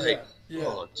 Like, Yeah.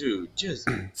 oh, dude, just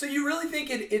So you really think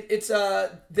it's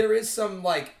there is some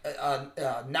like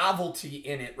novelty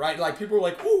in it, right? Like people are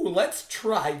like, "Ooh, let's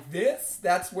try this."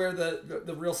 That's where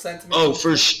the real sentiment. oh,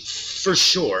 for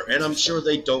sure, and I'm sure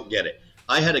they don't get it.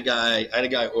 I had a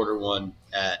guy order one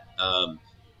at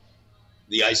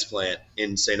the ice plant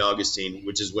in St. Augustine,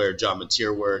 which is where John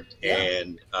Mateer worked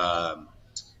and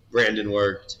Brandon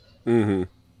worked, and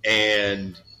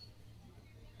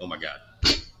oh my god.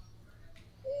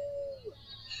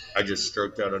 I just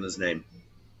stroked out on his name.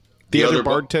 The other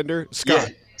bartender, Scott.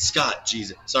 Yeah, Scott.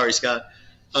 Jesus, sorry, Scott.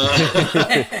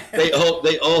 They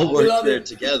all worked there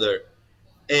together,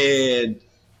 and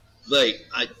like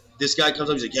this guy comes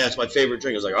up, he's like, "Yeah, it's my favorite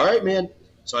drink." I was like, "All right, man."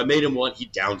 So I made him one. He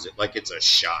downs it like it's a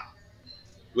shot.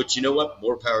 Which, you know what?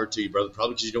 More power to you, brother.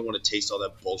 Probably because you don't want to taste all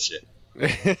that bullshit.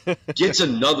 Gets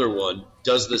another one,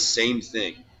 does the same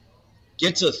thing.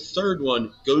 Gets a third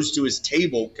one, goes to his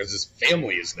table because his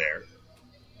family is there.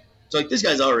 So, like, this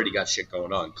guy's already got shit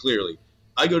going on, clearly.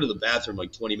 I go to the bathroom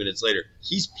like 20 minutes later.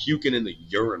 He's puking in the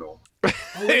urinal.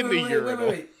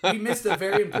 Wait. We missed a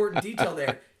very important detail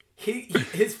there.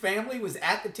 His family was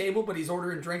at the table, but he's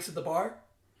ordering drinks at the bar?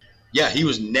 Yeah, he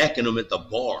was necking them at the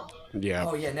bar. Yeah.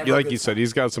 Oh, yeah, never like you said,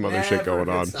 he's got some other shit going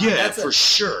on. Yeah, for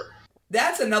sure.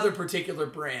 That's another particular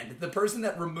brand. The person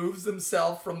that removes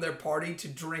themselves from their party to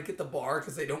drink at the bar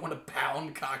because they don't want to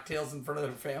pound cocktails in front of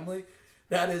their family.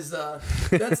 That is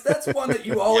that's one that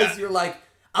you always you're like,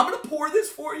 I'm gonna pour this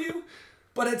for you,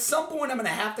 but at some point I'm gonna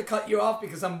have to cut you off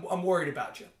because I'm worried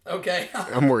about you. Okay.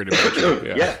 I'm worried about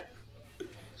you. Yeah.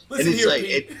 Listen and it's here, like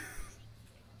Pete.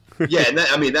 yeah, and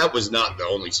that was not the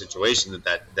only situation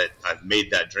that I've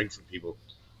made that drink for people.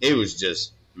 It was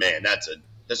just, man, that's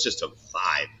just a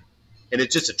vibe, and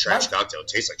it's just a trash cocktail. It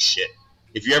tastes like shit.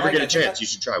 If you ever get a chance, you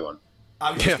should try one.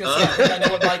 I was just going to say, I think I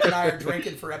know what Mike and I are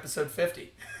drinking for episode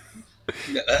 50.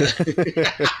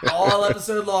 All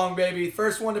episode long, baby.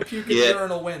 First one to puke in the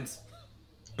urinal wins.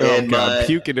 Oh, God.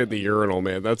 Puking in the urinal,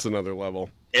 man. That's another level.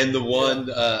 And the one,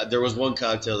 there was one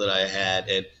cocktail that I had.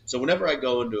 And so whenever I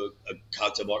go into a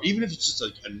cocktail bar, even if it's just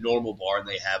a normal bar and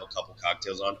they have a couple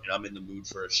cocktails on and I'm in the mood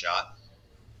for a shot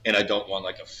and I don't want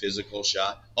like a physical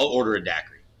shot, I'll order a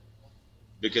daiquiri.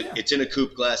 Because it's in a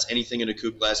coupe glass. Anything in a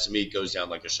coupe glass to me goes down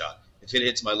like a shot. If it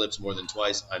hits my lips more than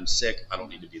twice, I'm sick. I don't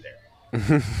need to be there.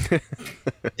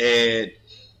 And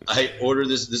I order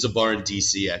this. This is a bar in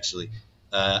D.C. actually.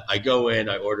 I go in.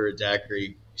 I order a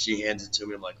daiquiri. She hands it to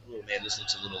me. I'm like, oh man, this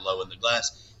looks a little low in the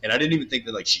glass. And I didn't even think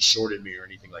that like she shorted me or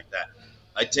anything like that.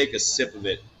 I take a sip of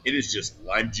it. It is just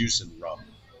lime juice and rum.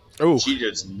 Oh, she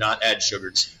does not add sugar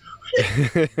to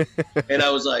it. And I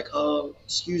was like, oh,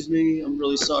 excuse me, I'm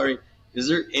really sorry. Is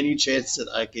there any chance that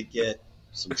I could get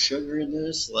some sugar in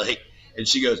this? Like, and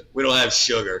she goes, we don't have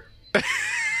sugar.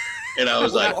 And I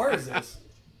was like, what bar is this?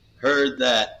 Heard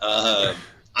that.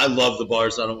 I love the bar,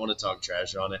 so I don't want to talk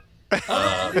trash on it.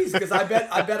 Please, because I bet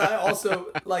I also,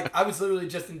 like, I was literally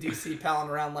just in D.C. palling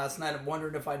around last night. I'm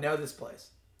wondering if I know this place.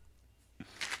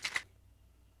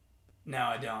 No,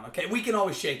 I don't. Okay, we can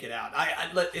always shake it out.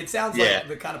 It sounds like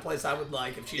the kind of place I would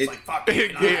like if she's like, fuck me.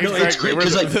 Exactly.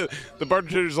 The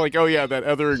bartender's like, oh yeah, that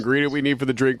other ingredient we need for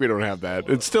the drink, we don't have that.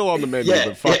 It's still on the menu,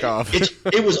 but fuck off.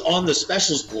 It was on the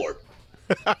specials board.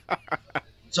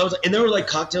 So I was like, and there were like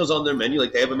cocktails on their menu.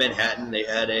 Like they have a Manhattan, they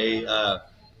had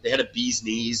a bee's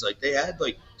knees, like they had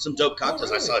like some dope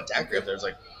cocktails. Oh, really? I saw a daiquiri up there.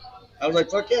 I was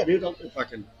like, fuck yeah, dude, I'll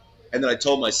fucking. And then I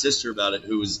told my sister about it,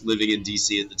 who was living in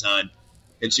DC at the time.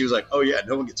 And she was like, oh, yeah,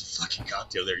 no one gets a fucking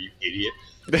cocktail there, you idiot.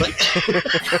 Like,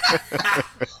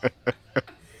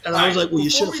 and I was like, well, you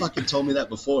should have fucking told me that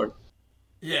before.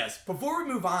 Yes. Before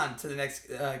we move on to the next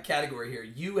category here,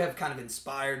 you have kind of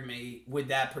inspired me with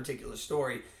that particular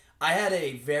story. I had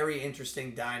a very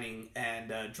interesting dining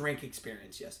and drink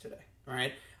experience yesterday. All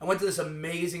right. I went to this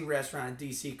amazing restaurant in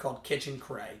D.C. called Kitchen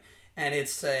Cray. And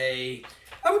it's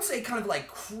I would say kind of like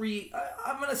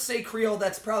I'm going to say Creole.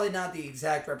 That's probably not the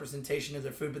exact representation of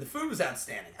their food, but the food was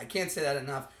outstanding. I can't say that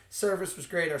enough. Service was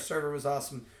great. Our server was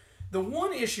awesome. The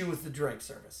one issue was the drink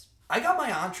service. I got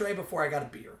my entree before I got a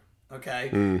beer. Okay.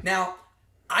 Now,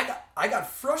 I got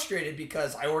frustrated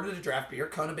because I ordered a draft beer,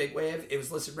 Kona Big Wave. It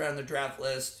was listed right on the draft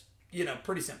list. You know,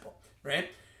 pretty simple, right?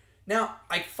 Now,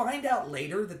 I find out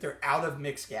later that they're out of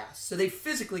mixed gas, so they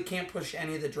physically can't push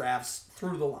any of the drafts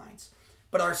through the lines.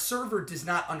 But our server does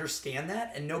not understand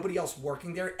that, and nobody else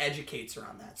working there educates her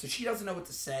on that. So she doesn't know what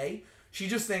to say. She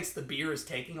just thinks the beer is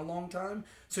taking a long time.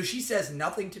 So she says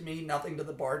nothing to me, nothing to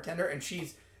the bartender, and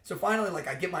so finally, like,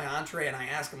 I get my entree, and I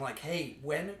ask him, like, hey,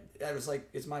 I was like,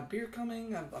 is my beer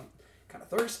coming? I'm kind of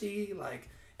thirsty. Like,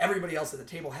 everybody else at the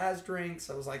table has drinks.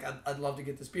 I was like, I'd love to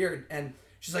get this beer, and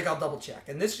she's like, I'll double check.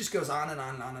 And this just goes on and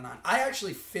on and on and on. I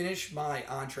actually finished my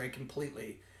entree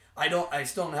completely. I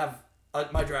still don't have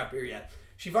my draft beer yet.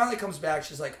 She finally comes back.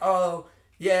 She's like, oh,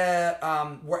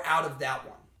 yeah, we're out of that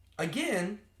one.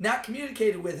 Again, not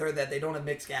communicated with her that they don't have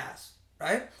mixed gas,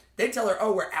 right? They tell her,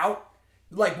 oh, we're out.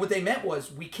 Like, what they meant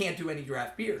was, we can't do any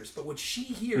draft beers. But what she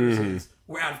hears is,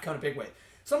 we're out of Kona Big Wave.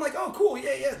 So I'm like, oh, cool,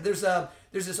 yeah. There's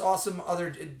this awesome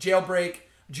other Jailbreak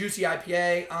Juicy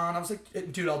IPA on. I was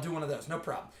like, dude, I'll do one of those. No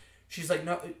problem. She's like,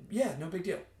 no big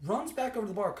deal. Runs back over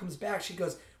to the bar, comes back. She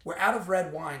goes, we're out of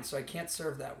red wine, so I can't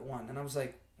serve that one. And I was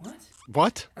like,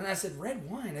 what? And I said, red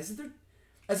wine? I said,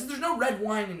 there's no red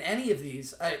wine in any of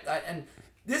these. And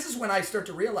this is when I start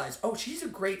to realize, oh, she's a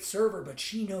great server, but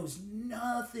she knows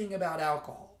nothing about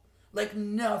alcohol. Like,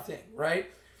 nothing, right?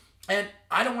 And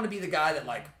I don't want to be the guy that,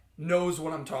 like, knows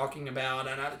what I'm talking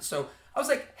about. So I was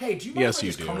like, hey, do you mind if I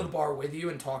just come to the bar with you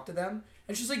and talk to them?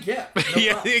 And she's like, yeah. No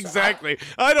yeah, exactly. So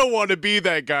I don't want to be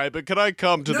that guy, but can I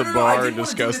come to the bar and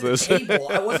discuss this?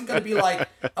 I wasn't going to be like,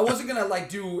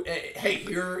 do, hey,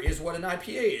 here is what an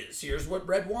IPA is. Here's what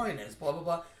red wine is, blah, blah,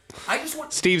 blah.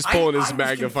 Steve's pulling his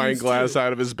magnifying glass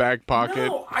out of his back pocket.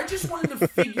 No, I just wanted to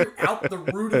figure out the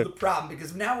root of the problem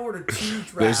because now I ordered 2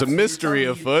 drafts. There's a mystery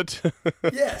afoot.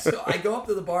 Yeah, so I go up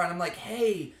to the bar and I'm like,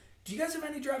 hey, do you guys have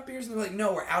any draft beers? And they're like,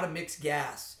 no, we're out of mixed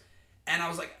gas. And I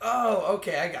was like, oh,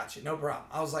 okay, I got you, no problem.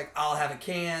 I was like, I'll have a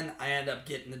can. I end up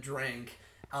getting the drink.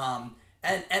 And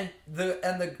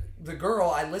the girl,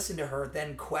 I listened to her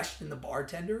then question the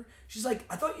bartender. She's like,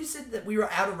 I thought you said that we were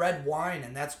out of red wine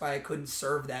and that's why I couldn't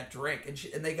serve that drink.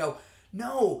 And they go,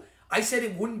 no, I said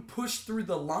it wouldn't push through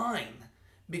the line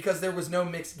because there was no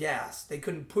mixed gas. They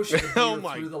couldn't push the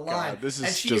beer through the line. This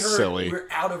is just silly. We're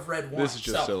out of red wine. This is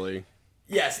just silly.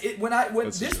 Yes, when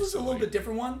this was a little bit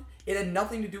different one. It had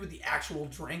nothing to do with the actual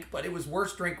drink, but it was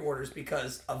worse drink orders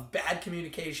because of bad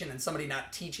communication and somebody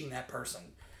not teaching that person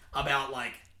about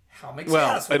like how mixed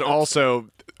gas works.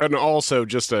 and also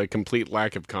just a complete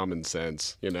lack of common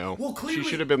sense. You know, Well, clearly, she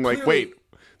should have been like, wait.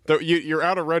 You're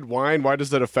out of red wine. Why does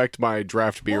that affect my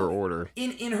draft beer order?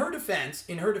 In her defense,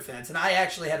 and I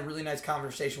actually had a really nice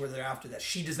conversation with her after that.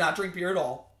 She does not drink beer at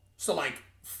all, so like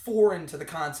foreign to the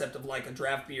concept of like a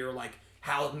draft beer, like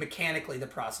how mechanically the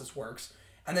process works.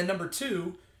 And then number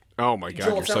two, oh my god,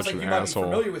 Joel, you're sounds such like an you asshole. might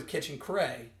be familiar with Kitchen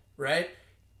Cray, right?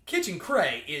 Kitchen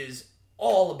Cray is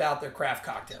all about their craft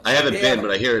cocktails. I haven't been, but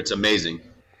I hear it's amazing.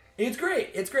 It's great.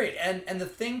 It's great. And the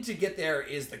thing to get there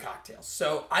is the cocktails.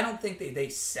 So I don't think they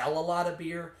sell a lot of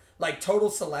beer. Like Total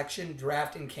Selection,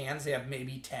 draft in cans, they have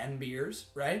maybe 10 beers,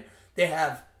 right? They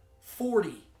have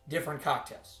 40 different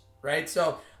cocktails, right?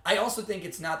 So I also think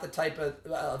it's not the type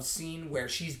of scene where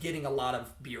she's getting a lot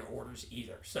of beer orders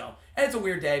either. So, and it's a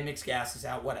weird day, mixed gas is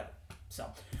out, whatever. So,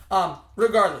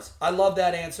 regardless, I love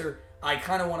that answer. I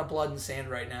kind of want a blood and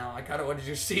sand right now. I kind of want to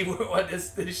just see what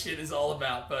this shit is all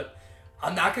about, but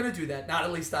I'm not going to do that. Not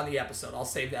at least on the episode. I'll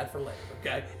save that for later,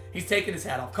 okay? He's taking his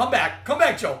hat off. Come back,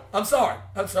 Joel. I'm sorry.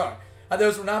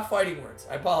 Those were not fighting words.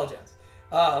 I apologize.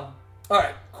 All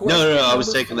right. No. I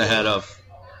was taking the hat off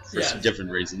for some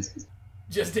different reasons.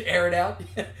 Just to air it out.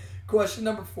 Question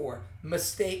number 4.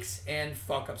 Mistakes and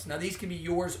fuck-ups. Now, these can be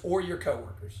yours or your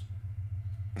coworkers.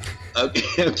 Okay.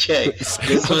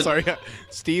 I'm sorry,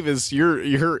 Steve. Is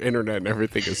your internet and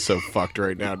everything is so fucked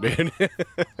right now, dude?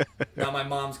 Now my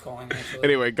mom's calling. Actually.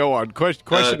 Anyway, go on.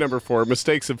 Question number 4: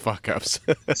 mistakes and fuck ups.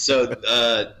 So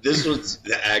this was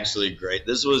actually great.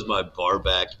 This was my bar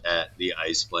back at the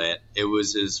ice plant. It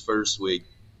was his first week.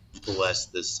 Bless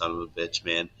this son of a bitch,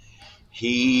 man.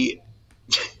 He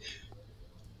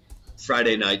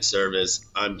Friday night service.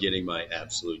 I'm getting my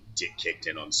absolute dick kicked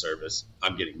in on service.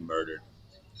 I'm getting murdered.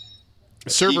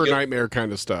 Server nightmare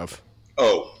kind of stuff.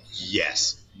 Oh,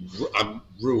 yes. I'm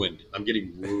ruined. I'm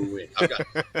getting ruined. I've got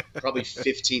probably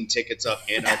 15 tickets up,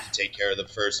 and I have to take care of the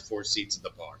first 4 seats at the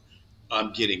bar.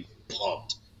 I'm getting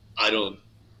pumped. I'm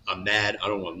mad. I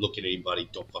don't want to look at anybody.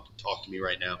 Don't fucking talk to me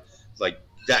right now. Like,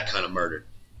 that kind of murder.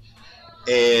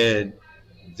 And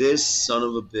this son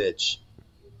of a bitch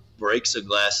breaks a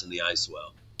glass in the ice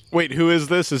well. Wait, who is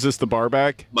this? Is this the bar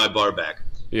back? My bar back.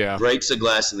 Yeah. Breaks a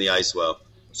glass in the ice well.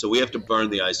 So we have to burn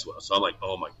the ice well. So I'm like,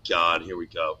 oh my God, here we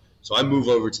go. So I move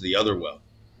over to the other well.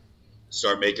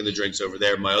 Start making the drinks over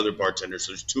there. My other bartender,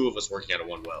 so there's 2 of us working out of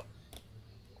one well.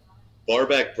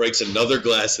 Barback breaks another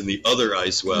glass in the other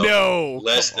ice well. No.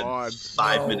 Less than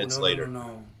 5 minutes later.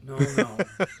 No. And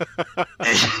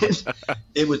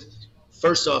it was,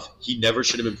 first off, he never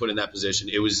should have been put in that position.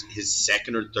 It was his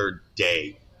 2nd or 3rd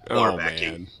day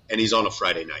barbacking. And he's on a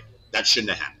Friday night. That shouldn't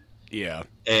have happened. Yeah.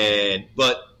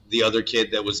 But the other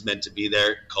kid that was meant to be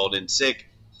there called in sick,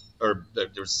 or there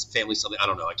was family something. I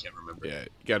don't know. I can't remember. Yeah, you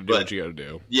got to do what you got to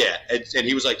do. Yeah, and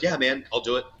he was like, yeah, man, I'll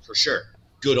do it for sure.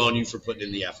 Good on you for putting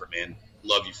in the effort, man.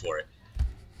 Love you for it.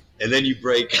 And then you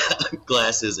break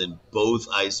glasses in both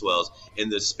ice wells in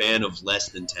the span of less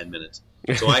than 10 minutes.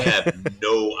 So I have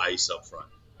no ice up front.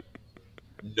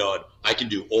 None. I can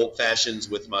do old fashions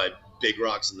with my big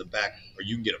rocks in the back, or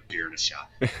you can get a beer and a shot.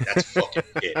 That's fucking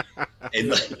it.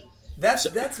 And That's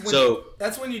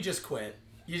when you just quit.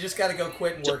 You just got to go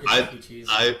quit and work at Chuck E. Cheese.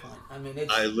 I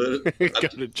literally go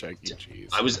to Chuck E. Cheese.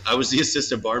 I was the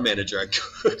assistant bar manager. I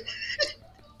could.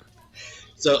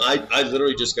 So I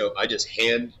literally just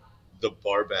hand the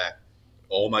bar back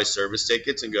all my service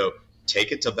tickets and go,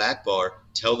 take it to back bar,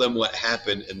 tell them what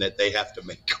happened and that they have to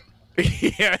make them.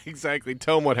 Yeah, exactly.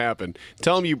 Tell them what happened.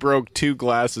 Tell them you broke 2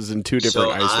 glasses in 2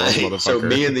 different ice wells, motherfucker. So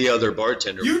me and the other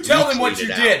bartender, you tell them what you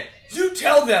did. You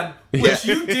tell them what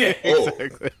you did.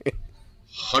 Exactly.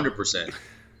 100%.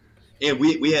 And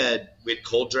we had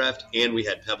cold draft and we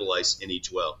had pebble ice in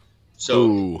each well.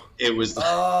 So it was it's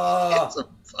a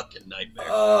fucking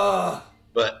nightmare.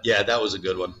 But yeah, that was a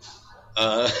good one.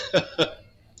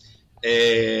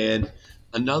 And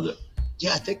another,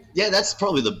 that's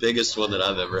probably the biggest one that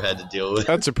I've ever had to deal with.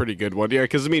 That's a pretty good one. Yeah,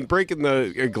 because I mean, breaking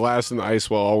the glass in the ice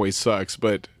well always sucks,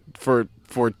 but for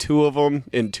 2 of them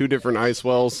in 2 different ice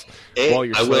wells while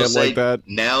you're slammed like that.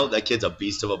 Now that kid's a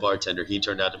beast of a bartender. He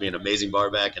turned out to be an amazing bar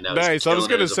back, and now nice. I was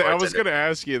gonna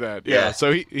ask you that. Yeah.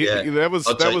 So he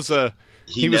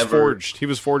was forged. He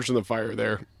was forged in the fire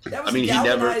there. That was a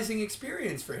galvanizing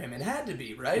experience for him. It had to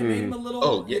be, right? It made him a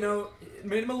little, it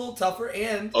made him a little tougher.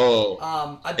 And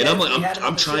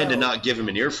I'm trying to not give him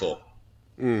an earful.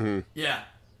 Mm-hmm. Yeah.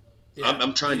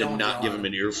 I'm trying to not give him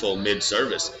an earful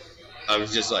mid-service. I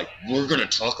was just like, we're gonna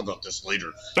talk about this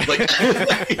later. Like,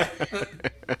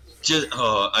 just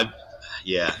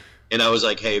yeah. And I was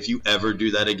like, hey, if you ever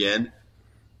do that again,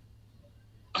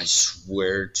 I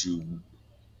swear to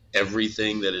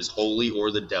everything that is holy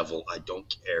or the devil, I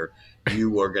don't care.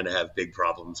 You are gonna have big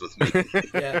problems with me.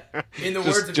 Yeah. In the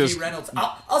words of G. Reynolds,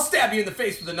 I'll stab you in the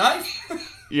face with a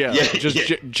knife. Yeah,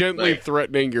 gently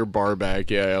threatening your bar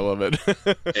back. Yeah, I love it.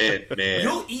 And man,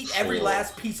 you'll eat every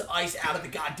last piece of ice out of the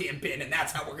goddamn bin, and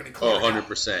that's how we're gonna clear it.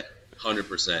 100%.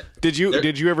 100%. Did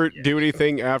you ever do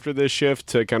anything after this shift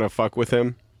to kind of fuck with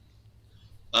him?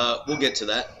 We'll get to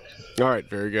that. All right,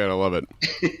 very good. I love it.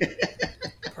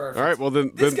 Perfect. All right, well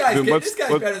then this guy's let's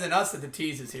better than us at the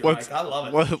teases here, Mike. I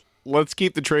love it. Let's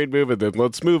keep the trade moving then.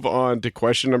 Let's move on to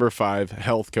question number 5,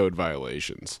 health code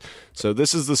violations. So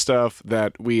this is the stuff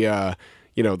that we,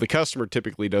 the customer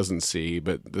typically doesn't see,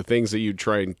 but the things that you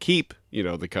try and keep,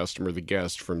 the customer, the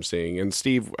guest from seeing. And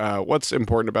Steve, what's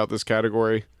important about this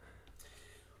category?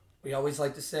 We always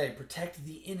like to say, protect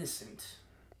the innocent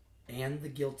and the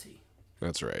guilty.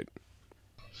 That's right.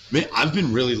 Man, I've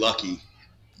been really lucky.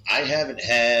 I haven't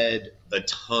had a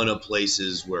ton of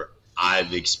places where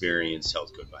I've experienced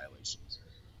health code violations.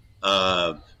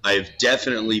 I've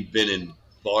definitely been in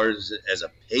bars as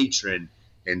a patron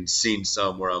and seen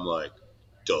some where I'm like,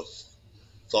 the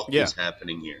fuck is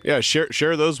happening here? Yeah,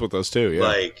 share those with us too. Yeah.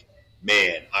 Like,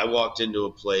 man, I walked into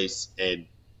a place and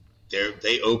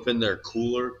they opened their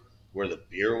cooler where the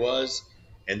beer was,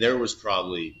 and there was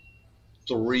probably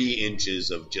 3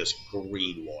 inches of just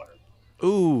green water.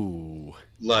 Ooh.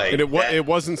 Like, and it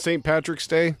wasn't St. Patrick's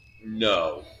Day?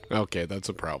 No. Okay, that's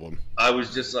a problem. I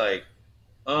was just like,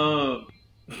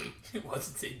 It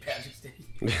wasn't St. Patrick's Day.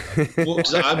 Well,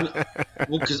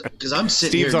 because I'm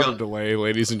sitting Steve's here on a delay,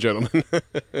 ladies and gentlemen.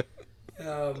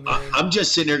 Oh, man. I'm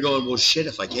just sitting here going, well, shit,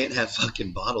 if I can't have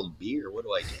fucking bottled beer, what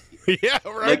do I get? Yeah,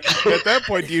 right. Like, at that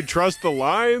point, do you trust the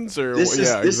lines? Or This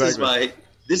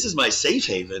is my safe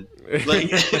haven.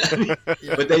 Like,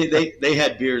 but they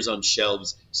had beers on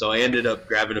shelves, so I ended up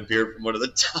grabbing a beer from one of the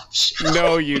top shelves.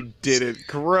 No, you didn't.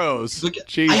 Gross. Look,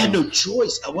 I had no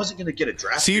choice. I wasn't going to get a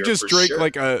draft. So you beer just drink sure.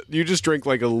 like a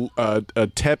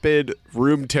tepid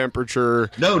room temperature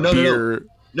beer.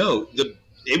 No.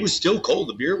 It was still cold.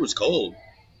 The beer was cold,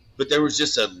 but there was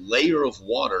just a layer of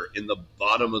water in the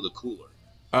bottom of the cooler.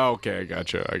 Oh, okay, I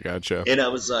gotcha. And I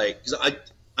was like, because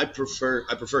I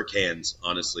prefer cans,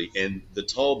 honestly, and the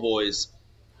tall boys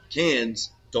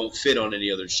cans don't fit on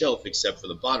any other shelf except for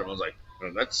the bottom. I was like,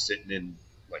 oh, that's sitting in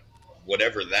like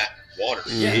whatever that water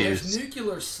is. Yeah, there's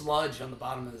nuclear sludge on the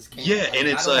bottom of this can. Yeah, and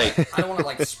it's I don't want to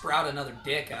like sprout another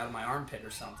dick out of my armpit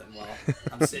or something while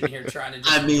I'm sitting here trying to just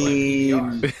I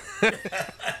mean,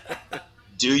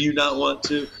 do you not want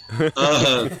to?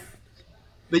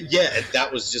 But yeah,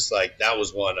 that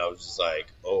was one I was just like,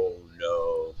 oh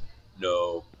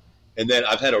no. And then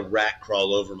I've had a rat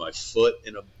crawl over my foot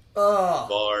in a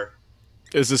bar.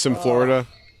 Is this in Florida?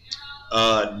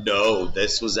 No,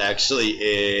 this was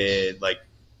actually in like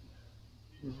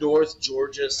North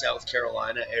Georgia, South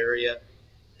Carolina area.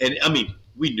 And I mean,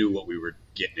 we knew what we were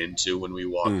getting into when we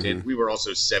walked in. We were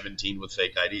also 17 with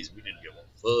fake IDs. We didn't give a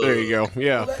fuck. There you go.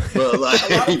 Yeah. But like,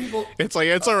 a lot of people, it's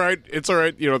all right.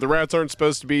 The rats aren't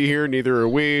supposed to be here. Neither are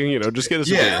we. Just get us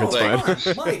a beer. It's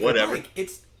fine. Mike, whatever.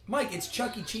 Mike, it's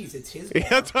Chuck E. Cheese. It's his bar.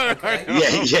 That's what I know.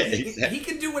 Yeah. He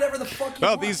can do whatever the fuck he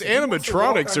Wow, wants. these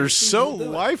animatronics are so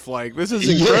lifelike. This is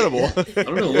incredible. I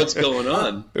don't know what's going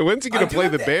on. When's he going to play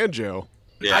the banjo?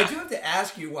 Yeah. I do have to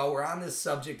ask you while we're on this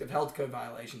subject of health code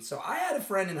violations. So I had a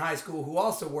friend in high school who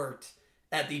also worked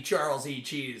at the Charles E.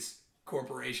 Cheese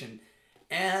Corporation.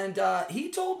 And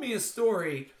he told me a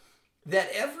story that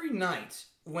every night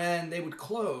when they would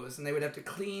close and they would have to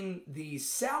clean the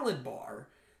salad bar,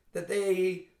 that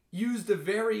they used a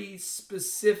very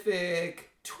specific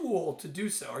tool to do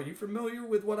so. Are you familiar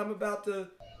with what I'm about to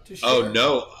share? Oh,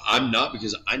 no, I'm not,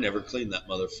 because I never cleaned that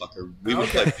motherfucker. We would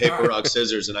play paper, rock,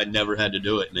 scissors, and I never had to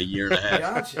do it in a year and a half.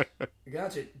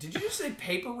 Gotcha. Did you just say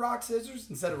paper, rock, scissors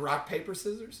instead of rock, paper,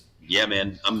 scissors? Yeah,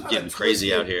 man. I'm getting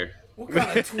crazy out here. What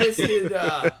kind of twisted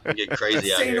I'm getting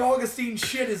crazy out St. here. Augustine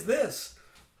shit is this?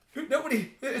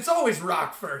 It's always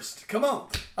rock first. Come on.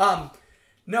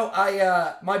 No,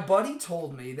 my buddy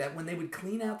told me that when they would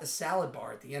clean out the salad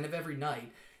bar at the end of every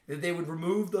night, that they would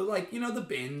remove the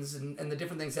bins and the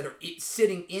different things that are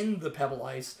sitting in the pebble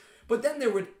ice. But then there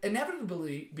would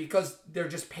inevitably, because they're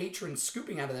just patrons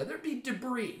scooping out of there'd be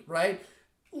debris, right?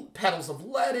 Petals of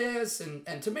lettuce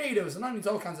and tomatoes and onions,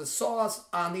 all kinds of sauce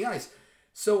on the ice.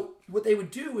 So what they would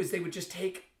do is they would just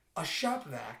take a shop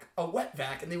vac, a wet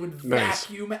vac, and they would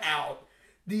vacuum out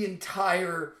the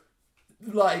entire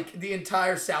like the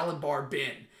entire salad bar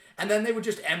bin. And then they would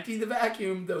just empty the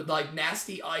vacuum, the like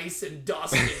nasty ice and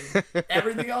dust and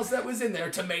everything else that was in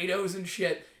there, tomatoes and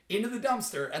shit, into the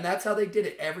dumpster. And that's how they did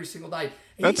it every single night.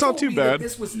 And that's not too bad.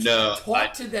 This was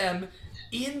taught to them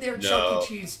in their Chuck E.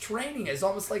 Cheese training. It's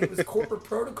almost like it was corporate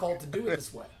protocol to do it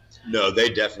this way. No, they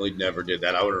definitely never did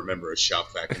that. I would remember a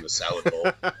shop vac in the salad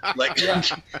bowl. Like, yeah.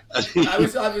 I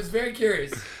was very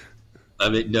curious. I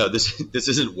mean, no, this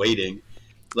isn't waiting.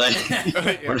 Like,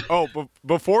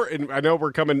 before, and I know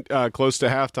we're coming close to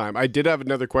halftime. I did have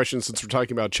another question since we're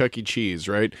talking about Chuck E. Cheese,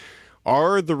 right?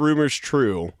 Are the rumors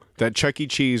true that Chuck E.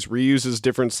 Cheese reuses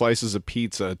different slices of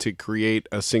pizza to create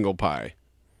a single pie?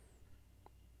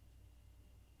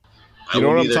 You know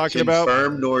what I'm talking about?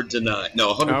 Confirm nor deny.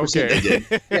 No, 100% they did.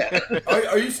 Yeah.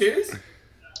 Are you serious?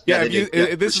 Yeah,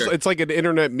 it's like an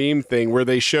internet meme thing where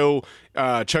they show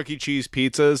Chuck E. Cheese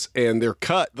pizzas and they're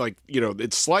cut like,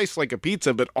 it's sliced like a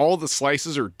pizza, but all the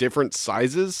slices are different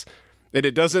sizes. And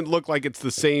it doesn't look like it's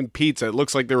the same pizza. It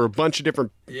looks like there are a bunch of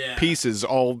different pieces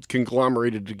all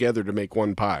conglomerated together to make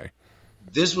one pie.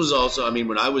 This was also,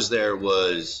 when I was there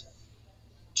was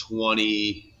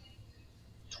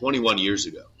 21 years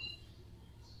ago.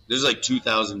 This is like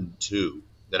 2002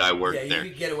 that I worked there. Yeah,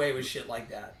 you could get away with shit like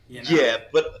that. Yeah,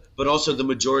 but also the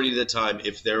majority of the time,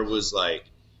 if there was like,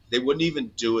 they wouldn't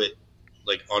even do it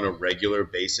like on a regular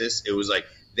basis. It was like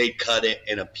they'd cut it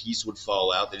and a piece would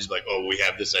fall out. They'd just be like, oh, we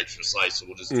have this extra slice, so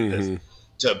we'll just do this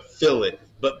to fill it.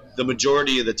 But the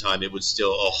majority of the time, it was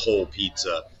still a whole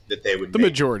pizza that they would make.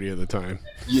 Majority of the time.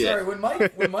 Yeah. Sorry, when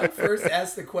Mike first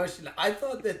asked the question, I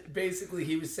thought that basically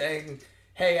he was saying,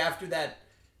 hey, after that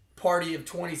party of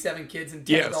 27 kids and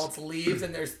 10 adults leaves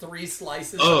and there's 3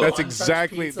 slices of that's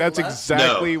exactly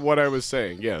what I was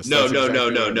saying. Yes. No.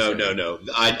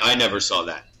 I never saw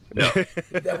that. No.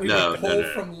 That we would pull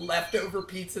from leftover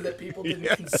pizza that people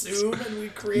didn't consume and we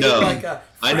created like a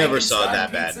I never saw that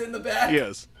pizza bad. In the back.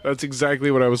 Yes. That's exactly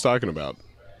what I was talking about.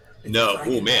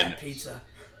 Oh man. Pizza.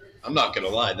 I'm not going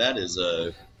to lie, that is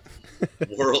a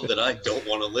world that I don't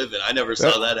want to live in. I never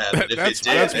saw that happen.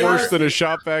 That's worse than a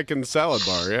shop vac and salad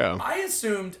bar. Yeah. I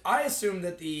assumed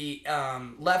that the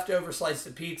leftover slices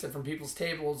of pizza from people's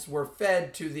tables were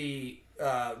fed to the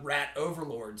rat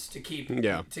overlords to keep them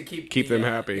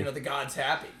happy. The gods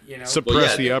happy.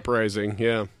 Suppress the uprising.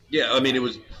 Yeah. Yeah, it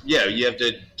was. Yeah, you have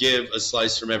to give a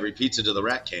slice from every pizza to the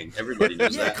Rat King. Everybody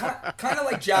knows that. Kind of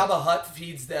like Jabba the Hutt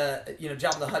feeds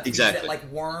Jabba the Hutt feeds exactly. that like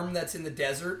worm that's in the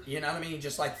desert. You know what I mean? He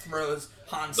just like throws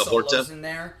Han Solos in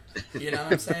there. You know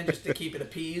what I'm saying? Just to keep it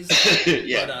appeased.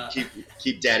 Yeah, but,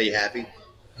 keep Daddy happy.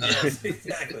 Yes,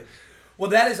 exactly. Well,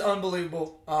 that is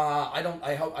unbelievable.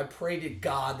 I pray to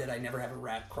God that I never have a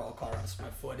rat crawl across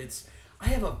my foot. I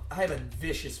have a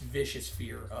vicious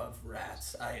fear of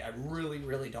rats. I really,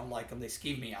 really don't like them. They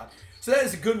skeeve me out. So that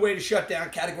is a good way to shut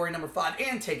down category number 5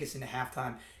 and take us into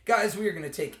halftime. Guys, we are going to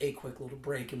take a quick little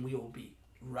break, and we will be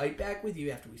right back with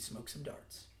you after we smoke some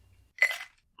darts.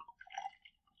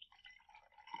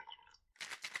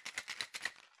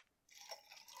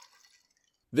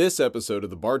 This episode of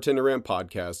the Bartender Rant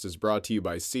Podcast is brought to you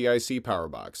by CIC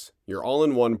Powerbox, your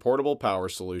all-in-one portable power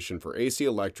solution for AC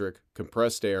electric,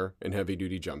 compressed air, and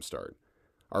heavy-duty jumpstart.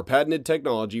 Our patented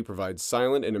technology provides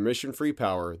silent and emission-free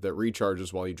power that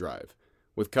recharges while you drive.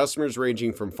 With customers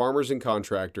ranging from farmers and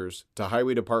contractors to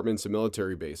highway departments and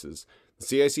military bases, the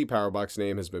CIC Powerbox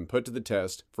name has been put to the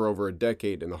test for over a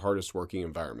decade in the hardest working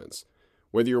environments.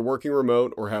 Whether you're working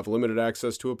remote or have limited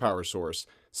access to a power source,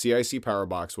 CIC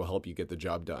Powerbox will help you get the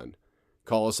job done.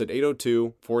 Call us at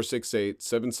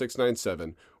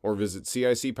 802-468-7697 or visit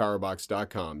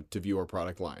cicpowerbox.com to view our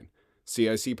product line.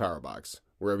 CIC Powerbox.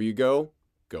 Wherever you go,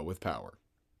 go with power.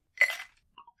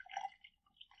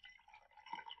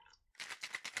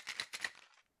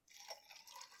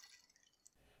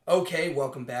 Okay,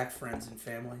 welcome back, friends and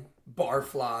family,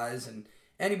 barflies, and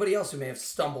anybody else who may have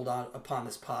stumbled upon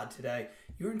this pod today.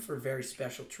 You're in for a very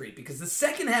special treat because the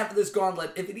second half of this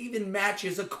gauntlet, if it even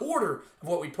matches a quarter of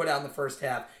what we put out in the first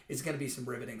half, is going to be some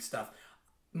riveting stuff.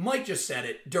 Mike just said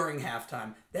it during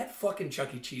halftime. That fucking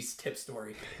Chuck E. Cheese tip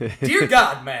story. Dear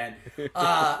God, man.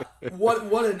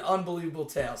 What an unbelievable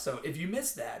tale. So if you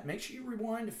missed that, make sure you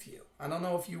rewind a few. I don't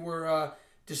know if you were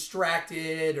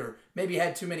distracted or maybe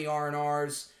had too many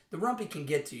R&Rs. The Rumpy can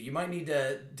get to you. You might need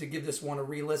to give this one a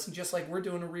re-listen, just like we're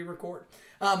doing a re-record.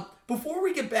 Before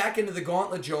we get back into the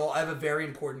gauntlet, Joel, I have a very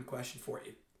important question for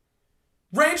you.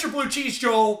 Ranch or blue cheese,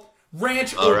 Joel?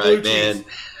 Ranch or blue cheese? All right, man.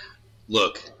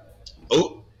 Look,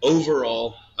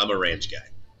 overall, I'm a ranch guy.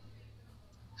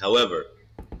 However,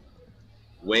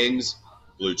 wings,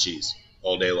 blue cheese,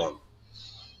 all day long.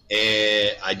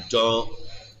 And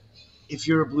if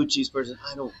you're a blue cheese person,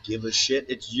 I don't give a shit.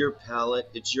 It's your palate.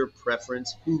 It's your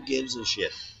preference. Who gives a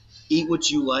shit? Eat what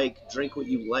you like. Drink what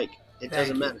you like. It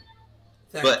doesn't matter.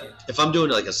 But if I'm doing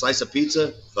like a slice of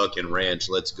pizza, fucking ranch,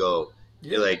 let's go.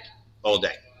 Yeah. Like all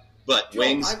day. But Joel,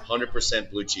 wings,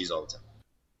 100% blue cheese all the time.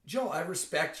 Joel, I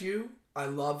respect you. I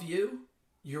love you.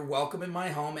 You're welcome in my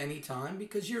home anytime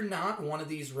because you're not one of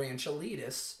these ranch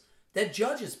elitists that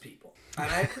judges people. And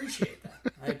I appreciate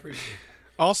that.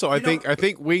 Also, I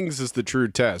think wings is the true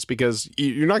test because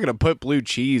you're not going to put blue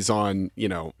cheese on,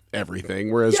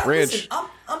 everything. Whereas ranch... Listen,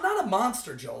 I'm not a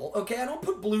monster, Joel. Okay, I don't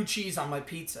put blue cheese on my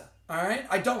pizza. All right,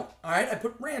 I don't. All right, I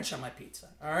put ranch on my pizza.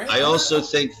 All right. I also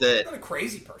think that I'm not a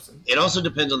crazy person. It also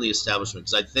depends on the establishment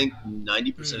because I think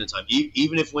 90% of the time,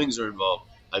 even if wings are involved,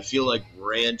 I feel like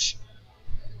ranch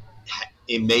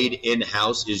made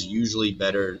in-house is usually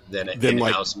better than an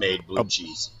in-house made blue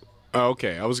cheese. Oh,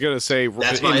 okay, I was gonna say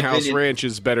in-house ranch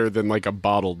is better than like a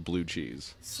bottled blue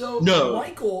cheese. So no.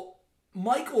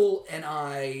 Michael and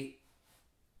I,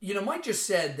 Mike just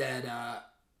said that.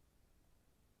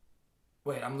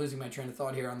 Wait, I'm losing my train of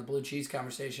thought here on the blue cheese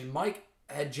conversation. Mike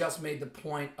had just made the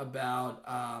point about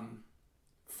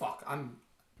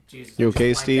Jesus. You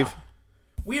okay, Steve? Out.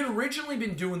 We had originally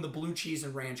been doing the blue cheese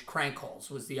and ranch crank calls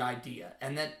was the idea,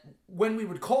 and that when we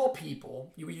would call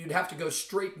people, you'd have to go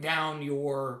straight down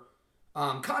your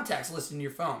contacts list in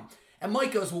your phone. And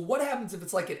Mike goes, well, what happens if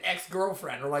it's like an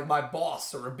ex-girlfriend or like my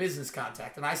boss or a business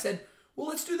contact? And I said, well,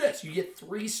 let's do this. You get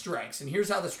 3 strikes, and here's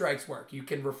how the strikes work. You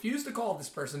can refuse to call this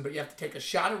person, but you have to take a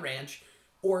shot of ranch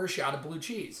or a shot of blue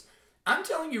cheese. I'm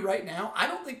telling you right now, I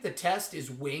don't think the test is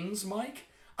wings, Mike.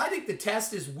 I think the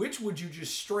test is which would you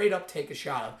just straight up take a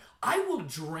shot of. I will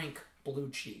drink blue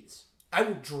cheese. I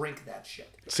will drink that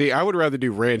shit. See, I would rather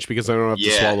do ranch because I don't have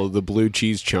to swallow the blue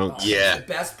cheese chunks. That's the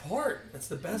best part. That's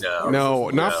the best part. No,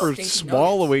 not for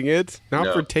swallowing it.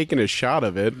 Not for taking a shot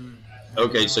of it.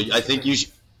 Okay, so I think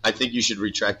you should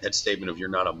retract that statement of you're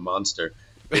not a monster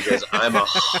because I'm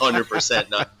 100%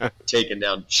 not taking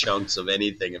down chunks of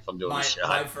anything if I'm doing a shot.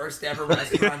 My first ever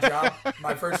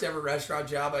restaurant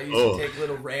job, I used to take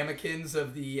little ramekins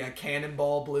of the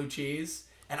Cannonball blue cheese.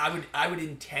 And I would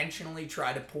intentionally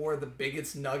try to pour the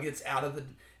biggest nuggets out of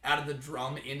the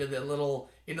drum into the little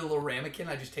ramekin.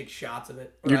 I just take shots of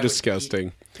it. You're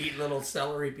disgusting. Eat little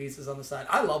celery pieces on the side.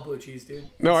 I love blue cheese, dude.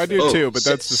 No, I do too, but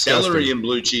that's disgusting. Celery and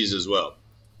blue cheese as well,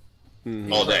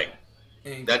 all day.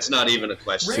 That's not even a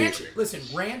question.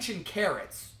 Ranch and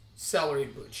carrots, celery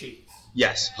and blue cheese.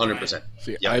 Yes, 100%.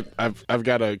 See, I've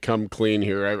got to come clean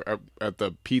here. At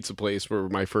the pizza place where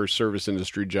my first service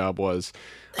industry job was,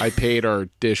 I paid our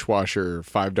dishwasher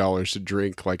 $5 to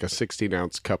drink like a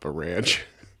 16-ounce cup of ranch.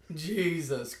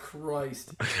 Jesus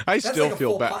Christ! That's still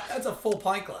feel bad. That's a full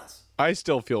pint glass. I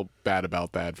still feel bad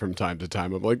about that from time to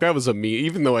time. I'm like, that was a mean.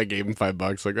 Even though I gave him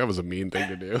 $5, like that was a mean thing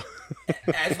to do.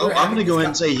 I'm going to go ahead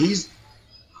and say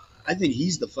I think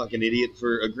he's the fucking idiot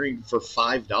for agreeing for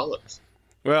 $5.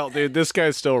 Well, dude, this guy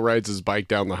still rides his bike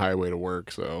down the highway to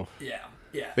work, so yeah.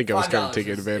 I think I was kind of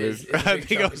taking advantage. I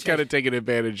think I was kind of taking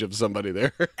advantage of somebody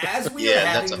there. As we were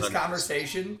having this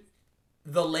conversation,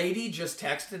 the lady just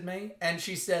texted me, and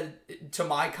she said to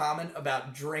my comment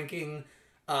about drinking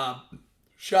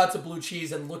shots of blue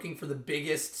cheese and looking for the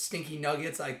biggest stinky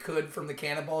nuggets I could from the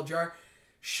Cannonball jar.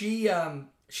 She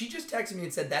just texted me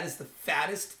and said, that is the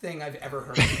fattest thing I've ever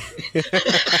heard.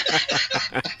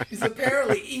 She's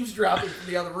apparently eavesdropping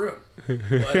from the other room.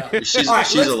 But, she's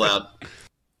allowed.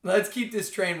 Let's keep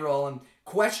this train rolling.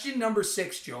 Question number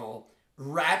 6, Joel.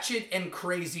 Ratchet and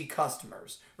crazy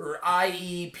customers, or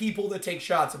i.e. people that take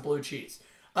shots of blue cheese.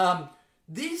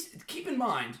 Keep in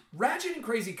mind, ratchet and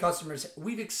crazy customers,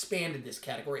 we've expanded this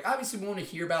category. Obviously, we want to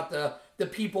hear about the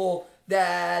people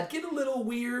that get a little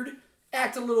weird,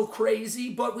 act a little crazy,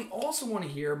 but we also want to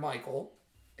hear Michael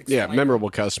explain.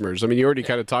 Memorable customers. I mean, you already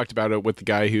kind of talked about it with the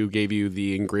guy who gave you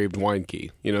the engraved wine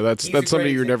key. That's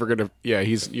somebody you're never gonna. Yeah,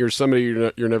 you're somebody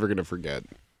you're never gonna forget.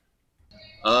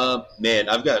 Man,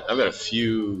 I've got a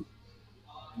few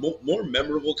more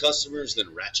memorable customers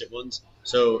than ratchet ones.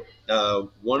 So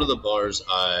one of the bars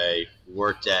I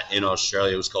worked at in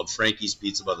Australia was called Frankie's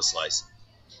Pizza by the Slice.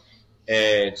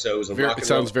 And so it was it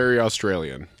sounds very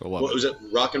Australian. I love it. It was a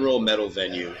rock and roll metal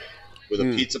venue with a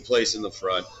pizza place in the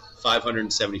front,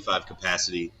 575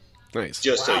 capacity. Nice.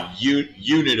 Just a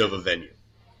unit of a venue.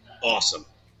 Awesome.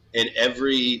 And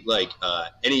every,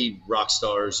 any rock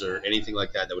stars or anything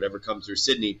like that would ever come through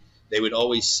Sydney, they would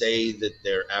always say that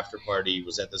their after party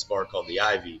was at this bar called the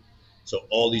Ivy. So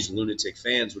all these lunatic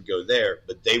fans would go there,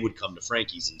 but they would come to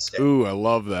Frankie's instead. Ooh, I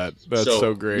love that. That's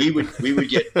so great. We would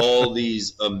get all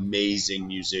these amazing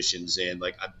musicians in.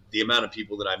 The amount of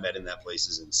people that I met in that place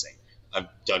is insane. I've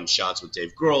done shots with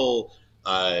Dave Grohl.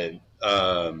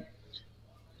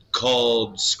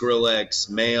 Called Skrillex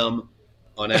ma'am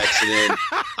on accident.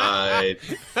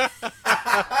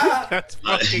 That's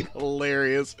fucking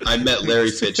hilarious. I met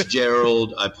Larry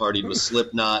Fitzgerald. I partied with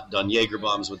Slipknot, done Jaeger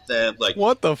bombs with them. Like,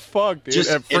 what the fuck, dude?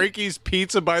 At Frankie's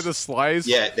Pizza by the Slice?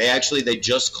 Yeah, they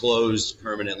just closed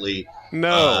permanently.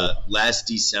 No. Last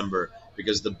December,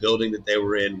 because the building that they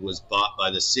were in was bought by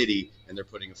the city, and they're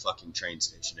putting a fucking train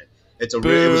station in. It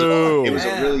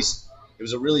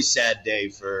was a really sad day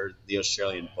for the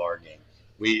Australian bar game.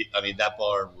 That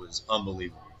bar was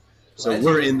unbelievable. So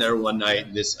we're in there one night,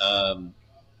 and this the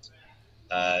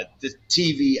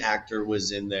TV actor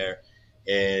was in there,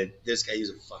 and this guy, he's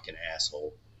a fucking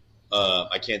asshole.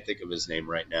 I can't think of his name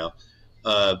right now,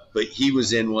 but he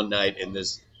was in one night, and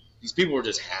these people were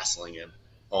just hassling him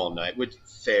all night. Which,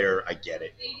 fair, I get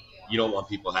it. You don't want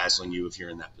people hassling you if you're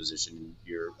in that position.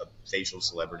 You're a facial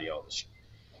celebrity, all this shit.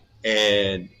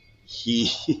 And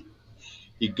he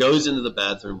goes into the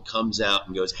bathroom, comes out,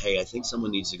 and goes, "Hey, I think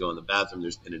someone needs to go in the bathroom.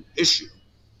 There's been an issue."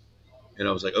 And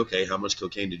I was like, "Okay, how much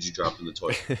cocaine did you drop in the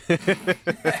toilet?"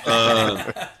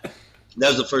 That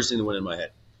was the first thing that went in my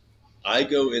head. I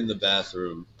go in the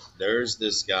bathroom. There's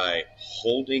this guy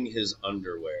holding his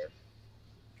underwear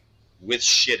with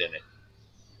shit in it.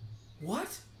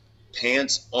 What?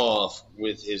 Pants off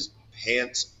with his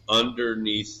pants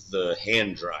underneath the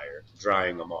hand dryer,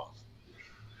 drying them off.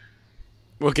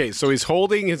 Okay, so he's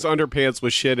holding his underpants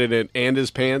with shit in it and his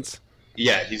pants?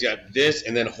 Yeah, he's got this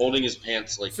and then holding his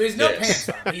pants like so he's this. No pants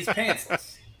on. He's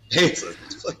pantsless.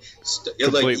 Pantsless.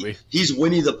 Completely. He's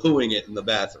Winnie the Poohing it in the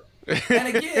bathroom. And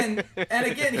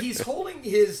again, he's holding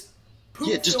his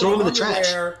poop just throw him in the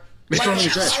trash. Like throw him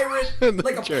in the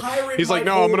trash. Like a pirate. He's like,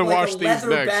 "No, I'm going to wash these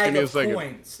next. Give me a second."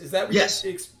 Coins. Is that what yes.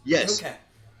 Yes. Okay.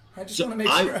 I just want to make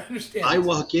sure I understand. I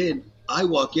walk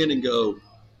in and go,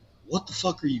 "What the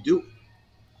fuck are you doing?"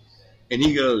 And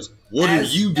he goes, "What are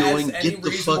you doing? Get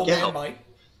the fuck out."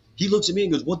 He looks at me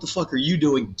and goes, "What the fuck are you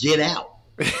doing? Get out."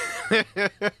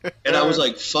 And I was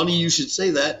like, "Funny you should say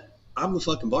that. I'm the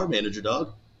fucking bar manager,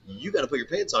 dog. You got to put your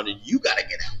pants on and you got to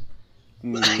get out."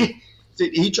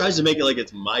 He tries to make it like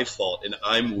it's my fault and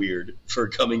I'm weird for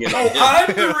coming in. I'm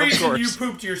the reason you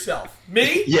pooped yourself.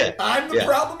 Me? Yeah. I'm the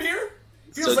problem here?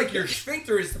 Feels like your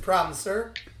sphincter is the problem,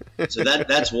 sir. So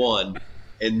that's one.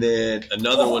 And then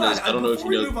another one is, I don't know if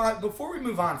you know. Before we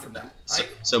move on from that.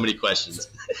 So many questions.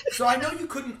 So I know you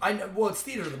couldn't, well, it's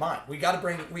theater of the mind. We got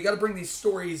to bring these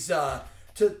stories to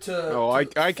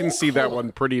I can see that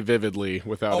one pretty vividly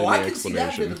without any explanation. I can see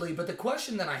that vividly, but the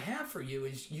question that I have for you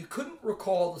is, you couldn't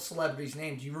recall the celebrity's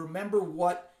name. Do you remember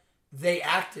what they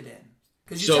acted in?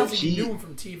 Because you sound like you knew him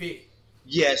from TV.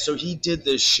 Yeah, so he did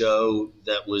this show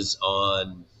that was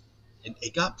on,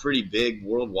 it got pretty big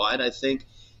worldwide, I think.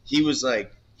 He was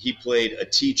like, he played a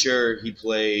teacher, he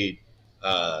played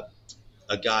a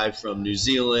guy from New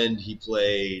Zealand, he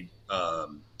played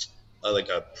like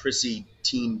a prissy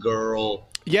teen girl.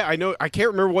 Yeah, I know. I can't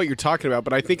remember what you're talking about,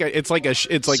 but I think it's like a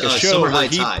show. Summer High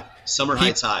Tie. Summer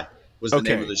High Tie was the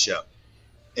name of the show.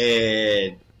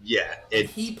 And yeah,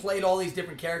 he played all these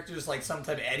different characters, like some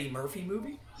type of Eddie Murphy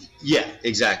movie. Yeah,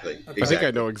 exactly. I think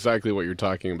I know exactly what you're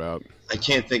talking about. I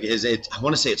can't think. I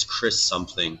want to say it's Chris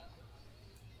something.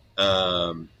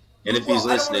 And if he's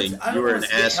listening, you were an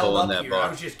asshole in that bar. I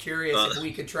was just curious if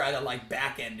we could try to like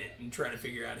back end it and try to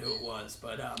figure out who it was.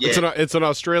 But it's an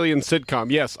Australian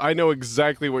sitcom. Yes, I know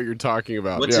exactly what you're talking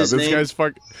about. What's his name? Guy's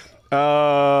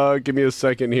give me a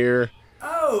second here.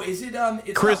 Oh, is it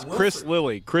it's Chris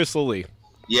Lilly? Chris Lilly.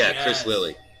 Yeah, yes. Chris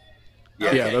Lilly. Yeah,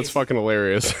 okay, that's fucking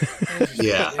hilarious.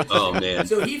 Yeah. Oh man.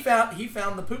 So he found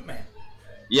the poop man.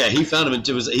 Yeah, he found him, and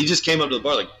he just came up to the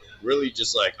bar like, really,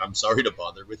 just like, "I'm sorry to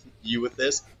bother you with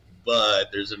this,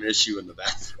 but there's an issue in the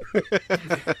bathroom."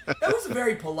 That was a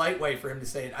very polite way for him to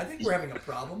say it. I think we're having a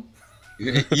problem.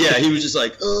 Yeah, he was just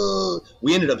like, "Oh."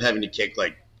 We ended up having to kick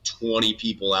like 20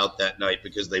 people out that night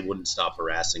because they wouldn't stop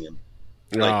harassing him.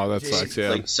 Like, that sucks.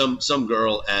 Yeah. Like some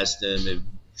girl asked him if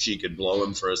she could blow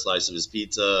him for a slice of his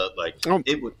pizza. Like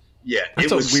it would. Yeah,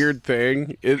 it's a weird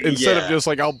thing. Instead of just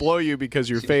like, "I'll blow you because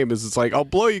you're famous," it's like, "I'll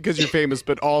blow you because you're famous,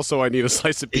 but also I need a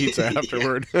slice of pizza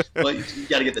afterward." Well, you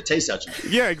got to get the taste out of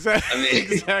you. Yeah, exactly. I mean,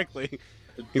 exactly.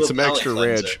 Need some extra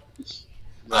ranch.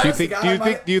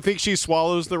 Do you think she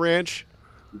swallows the ranch?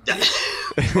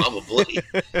 Probably.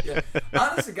 Yeah.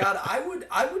 Honest to God, I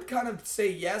would kind of say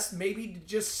yes, maybe to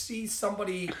just see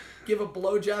somebody give a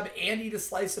blowjob and eat a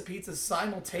slice of pizza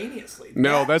simultaneously.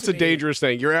 No, That, that's to a me- dangerous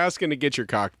thing. You're asking to get your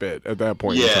cockpit at that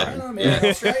point in Yeah. I time. don't know, man.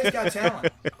 Australia's got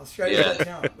talent. Australia's got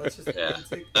talent. Let's just. Yeah. let's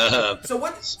take- Uh, So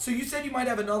what? So you said you might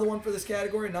have another one for this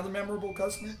category, another memorable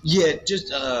customer. Yeah,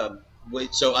 just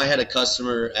wait. So I had a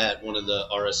customer at one of the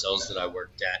RSLs that I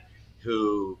worked at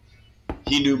who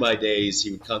he knew my days.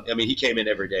 He would come. I mean, he came in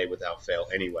every day without fail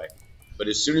anyway. But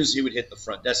as soon as he would hit the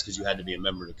front desk, because you had to be a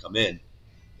member to come in,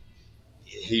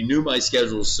 he knew my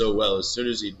schedule so well. As soon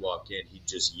as he'd walk in, he'd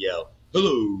just yell,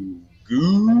 "Hello,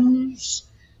 Goose!"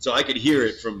 So I could hear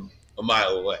it from a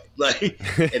mile away. Like,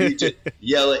 and he'd just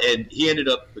yell it. And he ended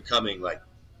up becoming like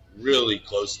really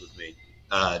close with me.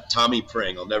 Tommy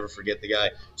Pring, I'll never forget the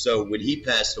guy. So when he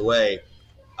passed away,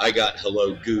 I got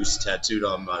 "Hello Goose" tattooed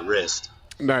on my wrist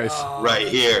Nice. right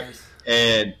that's here. nice.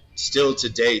 And still to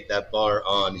date, that bar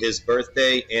on his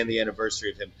birthday and the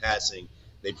anniversary of him passing,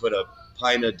 they put a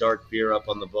pint of dark beer up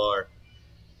on the bar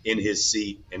in his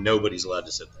seat, and nobody's allowed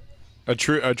to sit there. A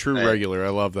true Right. regular. I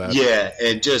love that. Yeah,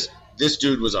 and just this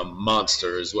dude was a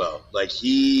monster as well. Like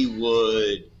he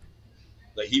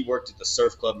worked at the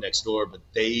surf club next door, but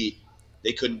they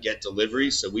couldn't get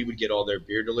deliveries, so we would get all their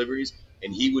beer deliveries,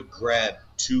 and he would grab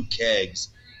 2 kegs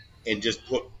and just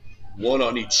put one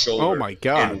on each shoulder. Oh, my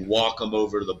God. And walk them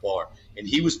over to the bar. And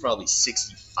he was probably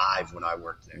 65 when I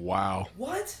worked there. Wow.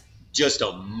 What? Just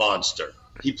a monster.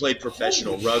 He played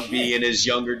professional Holy rugby shit. in his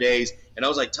younger days, and I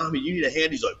was like, "Tommy, you need a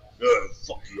hand?" He's like,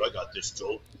 "Fuck you, I got this,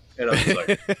 Joe." And I was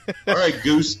like, "All right,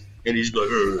 Goose." And he's like,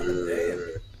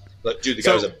 "But dude, the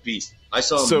guy was a beast." I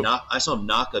saw him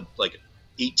knock a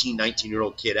 18,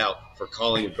 19-year-old kid out for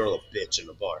calling a girl a bitch in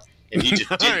the bar, and he just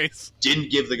Nice. didn't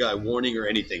give the guy warning or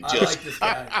anything. I Just like this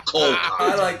guy. cold I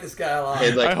contact. like this guy a lot.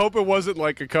 And, like, I hope it wasn't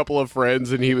like a couple of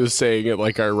friends and he was saying it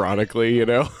like ironically, you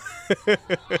know? doesn't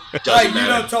Hey, you matter.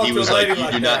 don't talk He to a was lady "You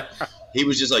like do that." not." He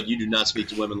was just like, "You do not speak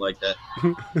to women like that,"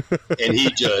 and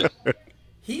he just.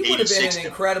 He would have been 86. an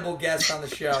incredible guest on the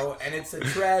show, and it's a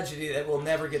tragedy that we'll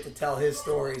never get to tell his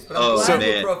stories. But I'm Oh, glad so- we're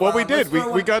man. profiling. Well, we Let's did. We throw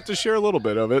we one- got to share a little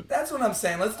bit of it. That's what I'm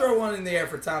saying. Let's throw one in the air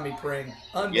for Tommy Pring.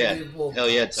 Yeah, Unbelievable. hell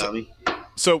yeah, Tommy.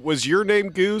 So was your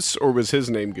name Goose or was his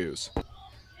name Goose?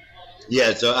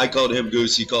 Yeah, so I called him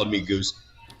Goose. He called me Goose.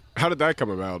 How did that come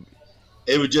about?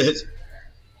 It was just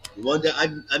one day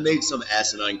I made some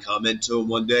asinine comment to him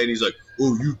one day, and he's like,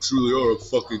 "Oh, you truly are a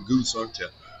fucking goose, aren't you?"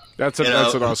 That's You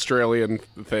that's know- an Australian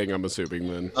thing, I'm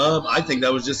assuming then. I think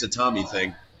that was just a Tommy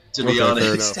thing, to be Okay,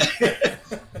 fair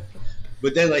honest.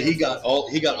 But then, like, he got all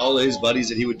of his buddies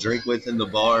that he would drink with in the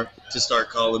bar to start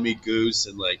calling me Goose,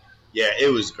 and like, yeah,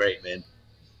 it was great, man.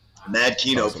 Mad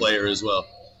Keno Awesome. player as well,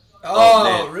 Oh,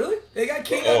 man. really? They got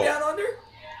Keno Oh. down under?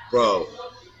 bro.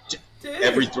 Dude.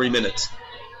 Every 3 minutes.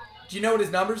 Do you know what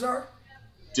his numbers are?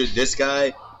 Dude, this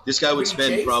guy would Would he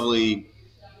spend chase? probably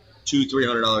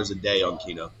 $200-300 a day on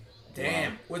Keno.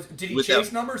 Damn. Did he Without-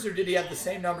 chase numbers, or did he have the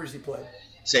same numbers he played?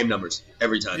 Same numbers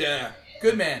every time. Yeah.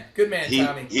 Good man. Good man,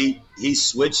 Tommy. He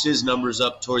switched his numbers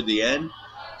up toward the end,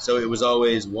 so it was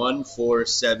always 1, 4,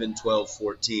 7, 12,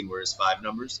 14 were his 5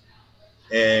 numbers,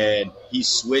 and he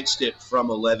switched it from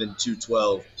 11 to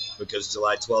 12 because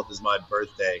July 12th is my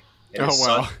birthday, and Oh, his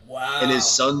wow. son, Wow. and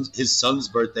his son's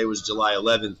birthday was July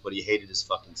 11th, but he hated his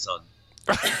fucking son.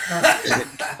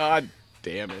 God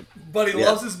damn it. But he Yeah.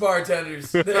 loves his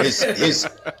bartenders.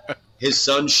 His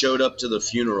son showed up to the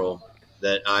funeral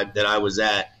that I was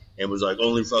at and was like,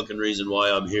 "Only fucking reason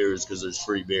why I'm here is because there's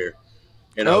free beer."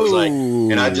 And I was like,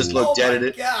 and I just Oh looked my at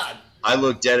it. God. I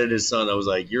looked at his son. I was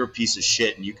like, "You're a piece of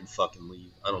shit, and you can fucking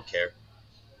leave. I don't care."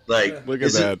 Like, Look at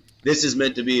this that. This is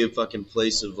meant to be a fucking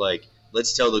place of like,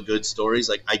 let's tell the good stories.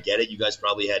 Like, I get it. You guys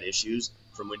probably had issues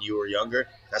from when you were younger.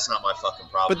 That's not my fucking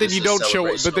problem. But then This you is a don't show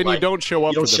celebration but then of you life. don't show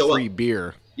up You don't for the show free up.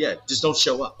 beer. Yeah, just don't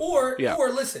show up. Or Yeah.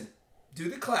 listen, do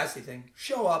the classy thing.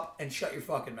 Show up and shut your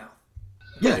fucking mouth.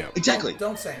 Yeah, Yeah. exactly.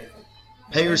 Don't say anything.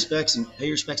 Pay your respects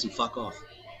and fuck off.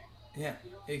 Yeah,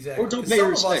 exactly. Or don't 'Cause pay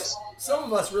your some of us- respects. Some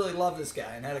of us really love this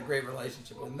guy and had a great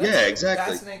relationship with him. Yeah,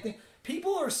 exactly. Fascinating thing.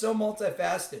 People are so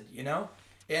multifaceted,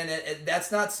 and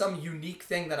that's not some unique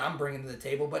thing that I'm bringing to the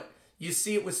table. But you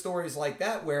see it with stories like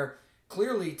that where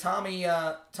clearly Tommy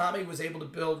was able to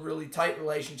build really tight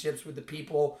relationships with the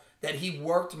people that he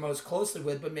worked most closely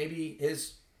with, but maybe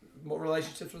his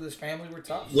relationships with his family were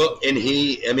tough. Well, and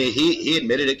he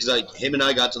admitted it because like him and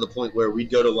I got to the point where we'd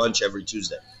go to lunch every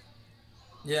Tuesday.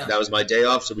 Yeah, That was my day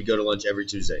off, so we go to lunch every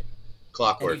Tuesday. and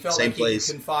Clockwork, he felt same like he place.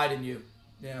 could confide in you.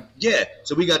 Yeah. Yeah,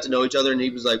 so we got to know each other, and he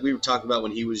was like, we were talking about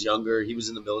when he was younger. He was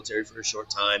in the military for a short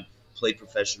time, played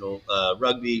professional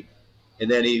rugby,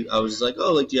 And then I was like,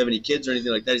 oh, like, do you have any kids or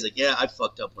anything like that? He's like, yeah, I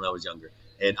fucked up when I was younger,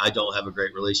 and I don't have a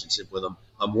great relationship with them.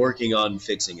 I'm working on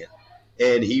fixing it.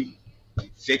 And he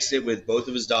fixed it with both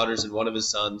of his daughters and one of his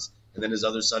sons, and then his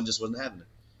other son just wasn't having it.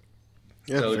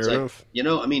 Yeah, so it's fair like,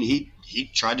 enough. I mean, he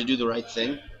tried to do the right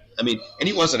thing. I mean, and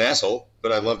he was an asshole,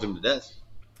 but I loved him to death.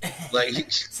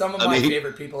 Like, Some of my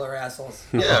favorite people are assholes.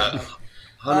 Yeah,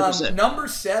 100%. Number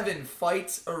 7,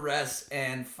 fights, arrests,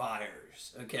 and fires.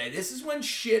 Okay, this is when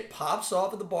shit pops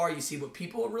off at the bar. You see what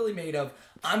people are really made of.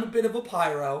 I'm a bit of a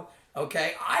pyro.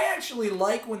 Okay, I actually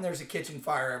like when there's a kitchen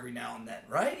fire every now and then,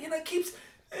 right? It keeps,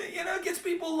 gets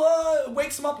people,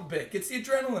 wakes them up a bit, gets the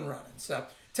adrenaline running. So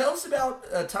tell us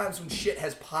about times when shit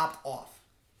has popped off.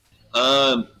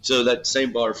 So that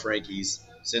same bar, Frankie's,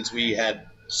 since we had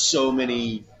so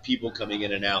many people coming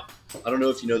in and out, I don't know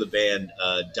if you know the band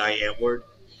Die Antwoord.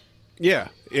 Yeah,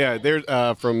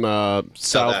 they're from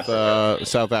South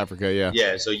Africa. Yeah.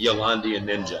 Yeah, so Yolandi and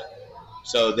Ninja.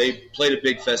 So they played a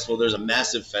big festival. There's a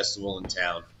massive festival in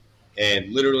town,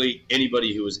 and literally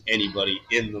anybody who is anybody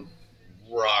in the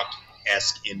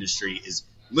rock-esque industry is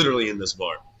literally in this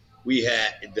bar.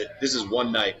 This is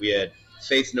one night. We had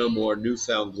Faith No More,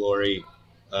 Newfound Glory,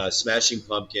 Smashing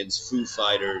Pumpkins, Foo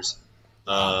Fighters,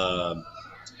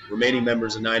 remaining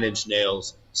members of Nine Inch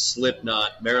Nails,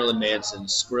 Slipknot, Marilyn Manson,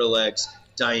 Skrillex,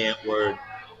 Die Antwoord.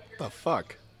 The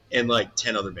fuck? And like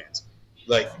 10 other bands.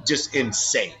 Like, just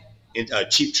insane.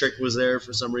 Cheap Trick was there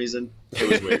for some reason. It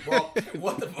was weird. Well,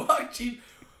 what the fuck, Cheap?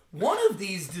 One of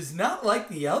these does not like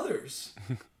the others.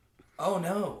 Oh,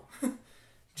 no.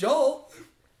 Joel?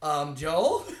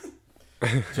 Joel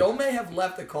may have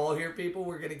left the call here, people.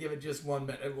 We're going to give it just 1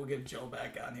 minute. We'll get Joel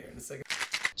back on here in a second.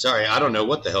 Sorry, I don't know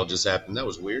what the hell just happened. That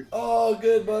was weird. Oh,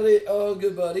 good buddy.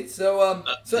 So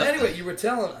anyway, you were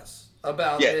telling us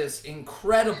about this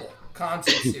incredible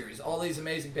concert series, all these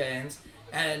amazing bands,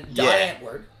 and Die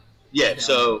Antwoord. Yeah,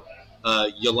 so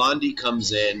Yolandi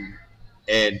comes in,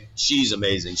 and she's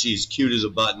amazing. She's cute as a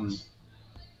button.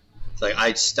 It's like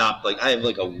I have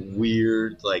like a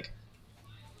weird like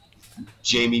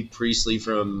Jamie Priestley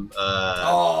from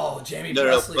Jamie no,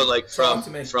 Priestley. but like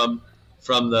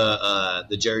from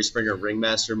the Jerry Springer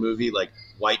Ringmaster movie, like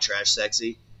white trash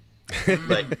sexy.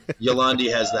 Like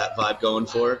Yolandi has that vibe going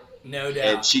for her. No doubt.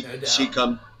 And she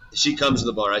comes to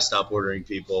the bar. I stop ordering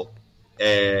people,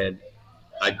 and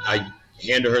I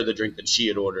hand her the drink that she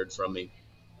had ordered from me,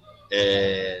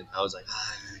 and I was like,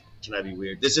 can I be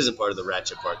weird? This isn't part of the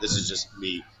ratchet part. This is just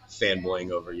me fanboying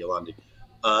over Yolandi.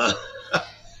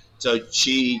 So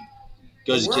she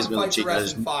goes to kiss me on the cheek.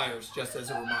 And fires, just as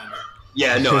a reminder.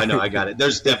 Yeah, no, I know, I got it.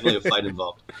 There's definitely a fight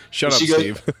involved. Shut up,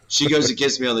 Steve. She goes to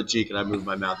kiss me on the cheek, and I move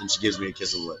my mouth, and she gives me a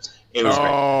kiss on the lips. It was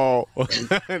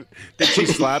great. Did she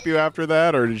slap you after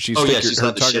that, or did she? She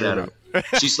slapped the shit out of me.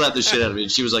 She slapped the shit out of me,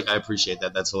 and she was like, "I appreciate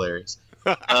that. That's hilarious."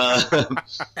 And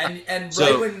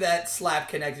right when that slap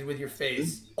connected with your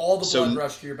face, all the blood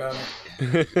rushed to your bone.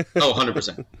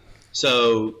 100%.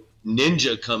 So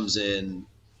Ninja comes in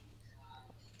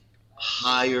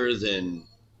higher than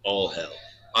all hell.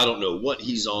 I don't know what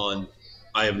he's on.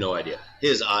 I have no idea.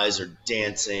 His eyes are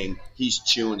dancing. He's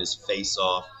chewing his face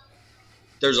off.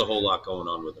 There's a whole lot going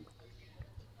on with him.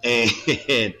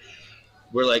 And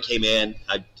we're like, hey, man,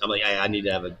 I'm like, I need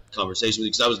to have a conversation with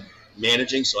you because I was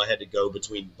managing, so I had to go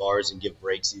between bars and give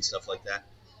breaks and stuff like that.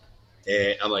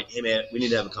 And I'm like, hey, man, we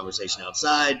need to have a conversation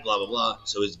outside, blah, blah, blah.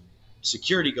 So his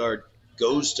security guard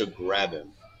goes to grab him,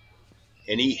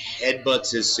 and he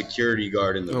headbutts his security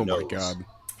guard in the nose. Oh, my God.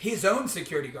 His own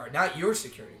security guard, not your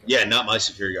security guard. Yeah, not my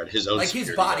security guard. His own like security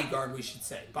his bodyguard, we should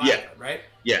say. Bodyguard, right?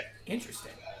 Yeah.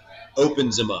 Interesting.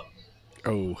 Opens him up.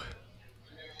 Oh.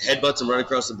 Headbutts him right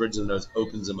across the bridge of the nose,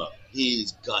 opens him up.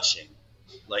 He's gushing.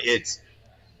 Like, it's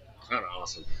kind of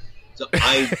awesome. So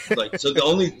the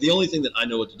only thing that I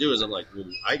know what to do is I'm like, well,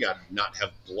 I got to not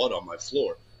have blood on my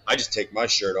floor. I just take my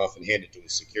shirt off and hand it to a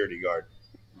security guard.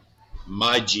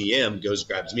 My GM goes,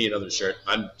 grabs me another shirt.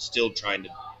 I'm still trying to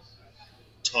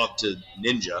talk to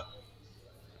Ninja,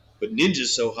 but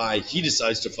Ninja's so high, he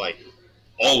decides to fight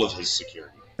all of his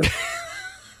security.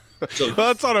 So well,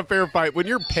 that's not a fair fight. When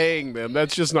you're paying them,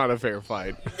 that's just not a fair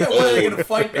fight. Yeah, what, are they going to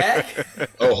fight back?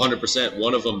 100%.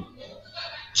 One of them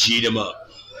G'd him up.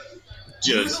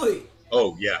 Really?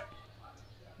 Oh, yeah.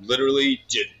 Literally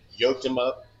just yoked him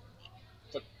up,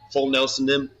 full Nelson'd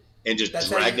him, and just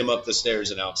dragged him up the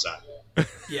stairs and outside.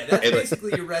 Yeah, that's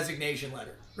basically your resignation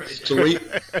letter. Right Three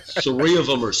of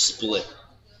them are split.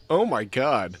 Oh, my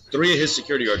God. 3 of his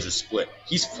security guards are split.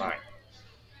 He's fine.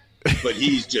 But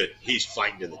he's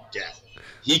fighting to the death.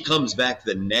 He comes back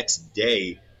the next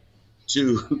day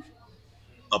to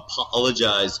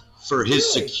apologize for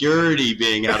his security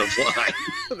being out of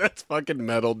line. That's fucking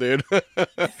metal, dude.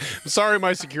 Sorry,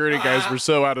 my security guys were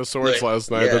so out of sorts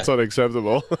last night. That's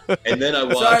unacceptable. And then I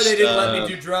watched. Sorry they didn't let me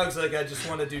do drugs like I just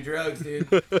want to do drugs, dude.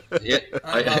 Yeah,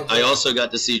 I also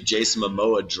got to see Jason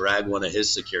Momoa drag one of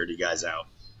his security guys out.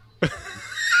 Now,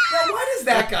 why does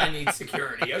that guy need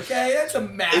security? Okay, that's a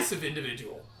massive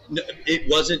individual. No, it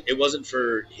wasn't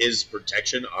for his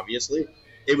protection, obviously.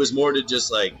 It was more to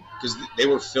just like, because they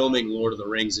were filming Lord of the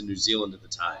Rings in New Zealand at the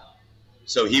time.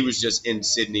 So he was just in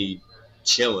Sydney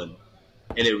chilling.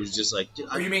 And it was just like...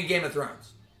 Or you mean Game of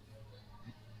Thrones?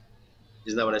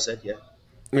 Isn't that what I said? Yeah.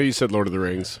 No, you said Lord of the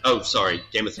Rings. Oh, sorry.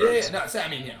 Game of Thrones. Yeah, no, I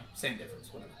mean, same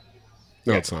difference. Whatever.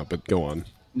 No, it's not, but go on.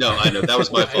 No, I know. That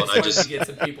was my fault. I just wanted to get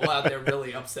some people out there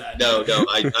really upset. No,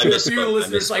 I misspoke. A few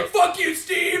listeners like, fuck you,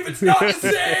 Steve! It's not the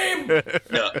same!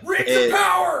 No. Rings of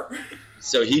power!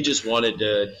 So he just wanted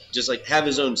to just like have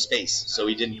his own space, so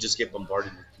he didn't just get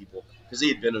bombarded with people because he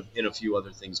had been in a few other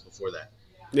things before that.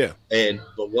 Yeah.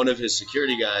 But one of his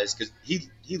security guys, because he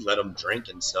let him drink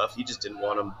and stuff, he just didn't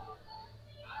want him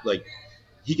like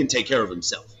he can take care of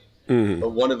himself. Mm-hmm.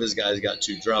 But one of his guys got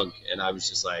too drunk, and I was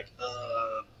just like,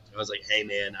 hey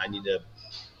man, I need to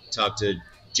talk to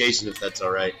Jason if that's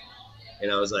all right.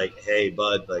 And I was like, hey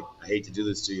bud, like I hate to do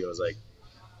this to you. I was like,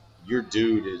 your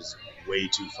dude is way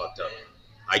too fucked up.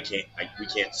 We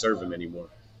can't serve him anymore.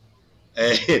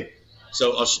 And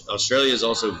so Australia is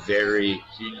also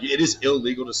it is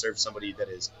illegal to serve somebody that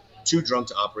is too drunk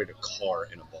to operate a car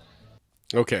in a bar.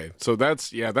 Okay, so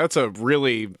that's a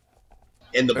really...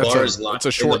 And the bar is liable. It's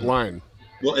a short line.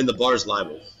 Well, and the bar is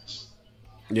liable.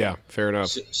 Yeah, fair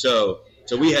enough. So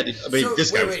we had to... I mean,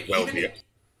 this guy was well here.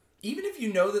 Even if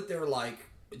you know that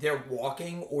they're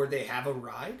walking or they have a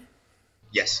ride?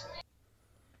 Yes.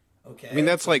 Okay. I mean,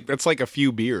 that's like a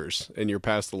few beers and you're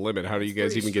past the limit. How do you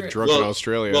guys even get drunk in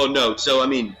Australia? Well, no. So, I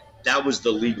mean, that was the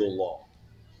legal law.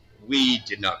 We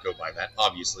did not go by that.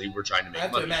 Obviously, we're trying to make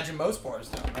money. I have to imagine most bars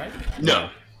don't, right? No.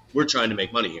 We're trying to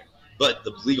make money here. But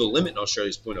the legal limit in Australia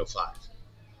is 0.05.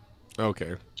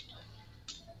 Okay.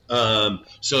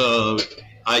 So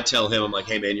I tell him, I'm like,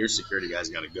 hey, man, your security guy's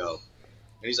got to go.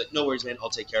 And he's like, no worries, man. I'll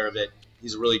take care of it.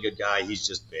 He's a really good guy. He's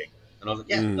just big. And I was like,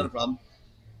 yeah, not a problem.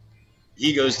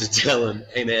 He goes to tell him,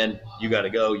 hey, man, you got to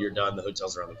go. You're done. The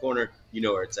hotel's around the corner. You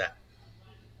know where it's at.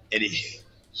 And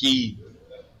he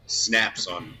snaps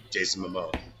on Jason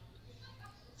Momoa.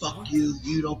 Fuck you.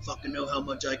 You don't fucking know how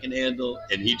much I can handle.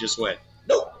 And he just went,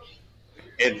 nope.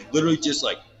 And literally just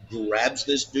like grabs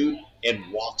this dude and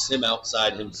walks him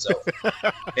outside himself.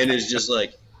 And is just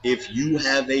like, if you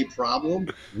have a problem,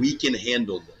 we can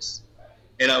handle this.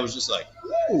 And I was just like,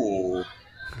 ooh.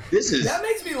 That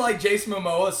makes me like Jason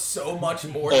Momoa so much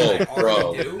more than I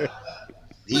already do.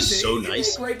 He's so nice.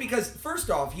 It's great because, first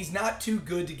off, he's not too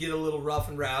good to get a little rough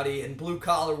and rowdy and blue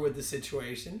collar with the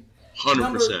situation.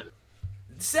 100%.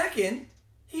 Second,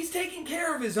 he's taking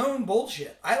care of his own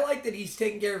bullshit. I like that he's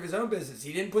taking care of his own business.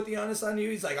 He didn't put the onus on you.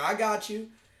 He's like, I got you.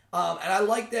 And I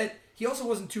like that he also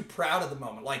wasn't too proud of the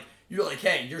moment. Like, you're like,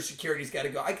 hey, your security's got to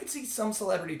go. I could see some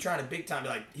celebrity trying to big time be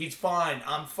like, he's fine.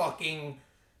 I'm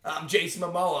Jason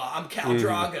Momoa. I'm Khal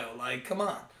Drago. Like, come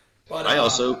on. But I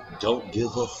also don't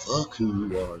give a fuck who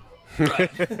you are.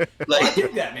 Right. I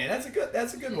dig that, man. That's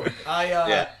a good one.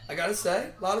 I gotta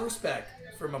say, a lot of respect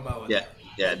for Momoa. Yeah,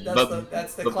 yeah.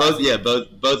 That's the but classic.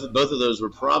 both of those were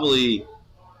probably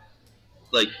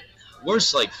like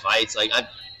worse like fights. Like I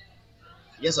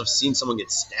guess I've seen someone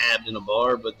get stabbed in a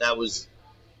bar, but that was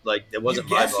like it wasn't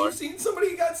my bar. You've seen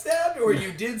somebody get stabbed, or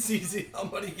you did see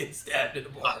somebody get stabbed in a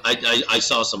bar? I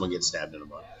saw someone get stabbed in a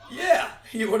bar. Yeah,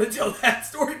 you want to tell that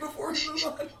story before we move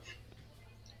on?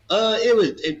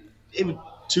 It was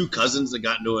two cousins that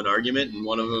got into an argument, and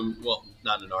one of them, well,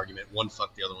 not an argument, one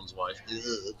fucked the other one's wife.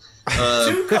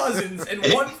 Two cousins and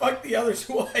one fucked the other's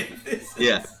wife.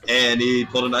 Yeah, and he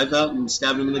pulled a knife out and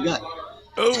stabbed him in the gut.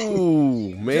 Oh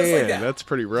man, that's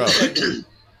pretty rough.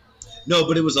 No,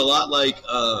 but it was a lot like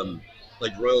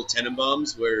Royal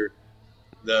Tenenbaums, where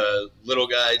the little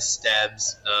guy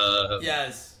stabs.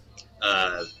 Yes.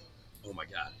 Oh my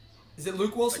god. Is it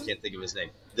Luke Wilson? I can't think of his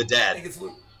name. The dad. I think it's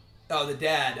Luke. Oh, the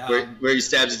dad. Where he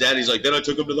stabs his dad. He's like, then I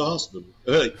took him to the hospital.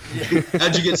 Like,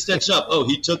 how'd you get stitched up? Oh,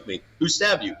 he took me. Who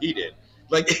stabbed you? He did.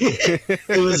 Like, it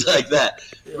was like that.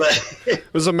 Yeah. But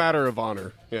it was a matter of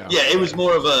honor. Yeah. Yeah, it was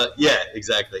more of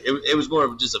exactly. It was more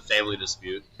of just a family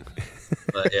dispute.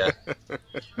 But yeah.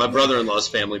 My brother-in-law's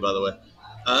family, by the way.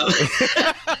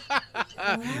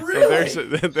 Really?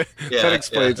 That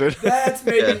explains it. That's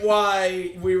maybe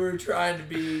why we were trying to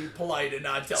be polite and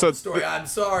not tell the story. I'm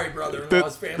sorry,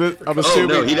 brother-in-law's family. I'm Oh, assuming,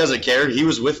 no, he doesn't care. He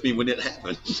was with me when it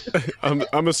happened.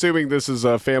 I'm assuming this is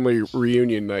a family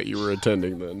reunion that you were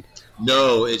attending then.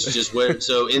 No, it's just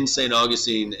so in St.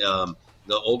 Augustine, the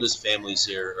oldest families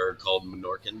here are called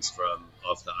Menorcans from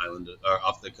off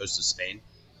the coast of Spain.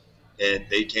 And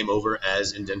they came over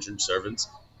as indentured servants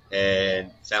and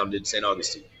founded St.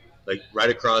 Augustine. Like right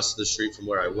across the street from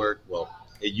where I work. Well,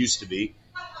 it used to be.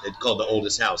 It's called the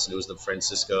oldest house, and it was the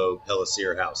Francisco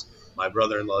Pellissier house. My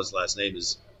brother-in-law's last name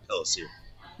is Pellissier.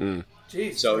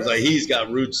 Jeez, so it's like he's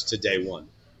got roots to day one.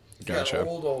 Gotcha.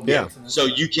 Old yeah. So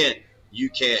you can't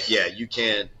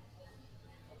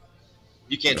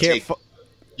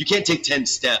take 10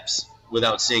 steps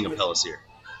without seeing a Pellissier.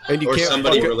 And you or can't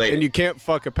somebody fuck related. And you can't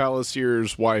fuck a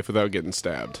Pallissier's wife without getting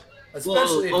stabbed.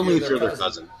 Especially only if you're their their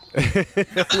cousin.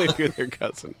 Only if you're their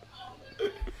cousin.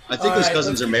 I think those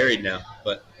cousins are married now,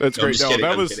 but that's no, great.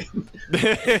 I'm kidding.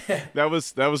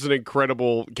 that was an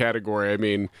incredible category. I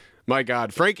mean, my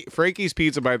God, Frankie's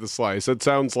Pizza by the Slice. That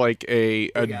sounds like a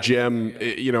gem,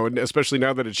 you know, especially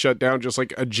now that it's shut down, just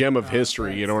like a gem of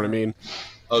history. You know what I mean?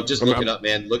 Oh, just look it up,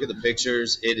 man. Look at the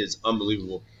pictures. It is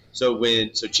unbelievable. So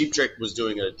Cheap Trick was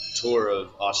doing a tour of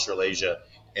Australasia,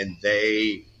 and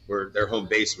their home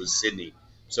base was Sydney.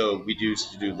 So we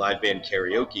used to do live band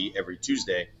karaoke every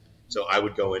Tuesday. So I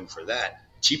would go in for that.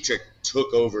 Cheap Trick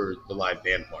took over the live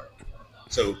band part.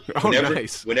 So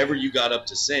whenever you got up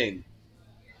to sing,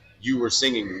 you were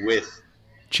singing with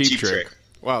Cheap Trick.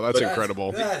 Wow, that's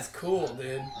incredible. That's cool,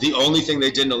 dude. The only thing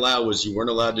they didn't allow was you weren't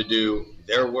allowed to do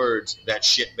their words, that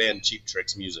shit band Cheap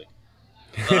Trick's music.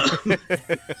 Yeah.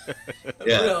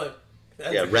 Really?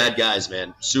 Yeah, rad guys,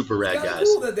 man. Super rad guys.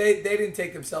 It's cool that they didn't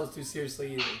take themselves too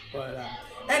seriously either. But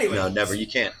anyway. No, never. You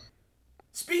can't.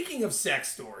 Speaking of sex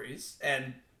stories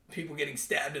and people getting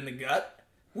stabbed in the gut,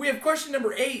 we have question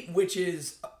number 8, which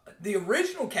is the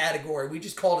original category. We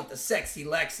just called it the Sexy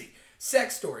Lexi.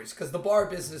 Sex stories, because the bar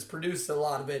business produced a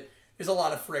lot of it. There's a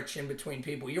lot of friction between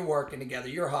people. You're working together,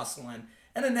 you're hustling,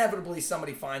 and inevitably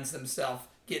somebody finds themselves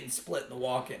getting split in the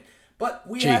walk-in. But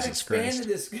we have expanded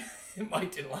this.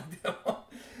 Mike didn't like that one.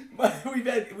 But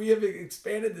we have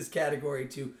expanded this category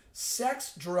to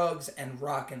sex, drugs, and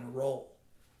rock and roll.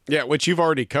 Yeah, which you've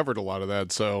already covered a lot of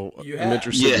that, so I'm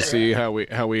interested to see how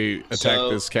we attack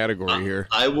this category here.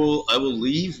 I will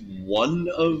leave one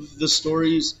of the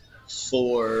stories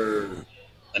for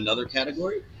another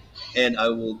category, and I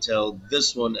will tell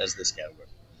this one as this category.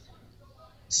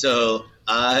 So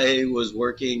I was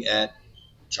working at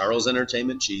Charles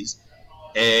Entertainment Cheese,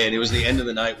 and it was the end of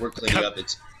the night. We're cleaning up.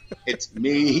 It's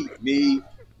me, the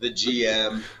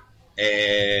GM,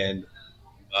 and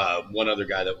one other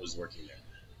guy that was working there,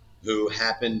 who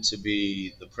happened to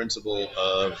be the principal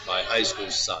of my high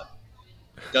school's son.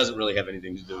 Doesn't really have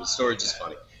anything to do with the story, just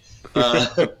funny.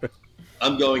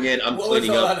 I'm going in. I'm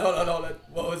cleaning up. Hold on.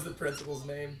 What was the principal's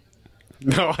name?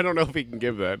 No, I don't know if he can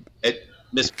give that.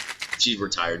 Miss, she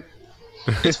retired.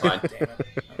 It's fine. Damn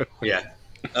it.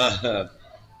 Yeah.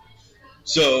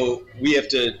 So we have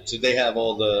to. So they have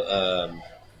all the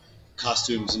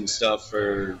costumes and stuff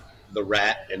for the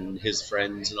rat and his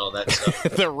friends and all that stuff.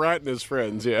 The rat and his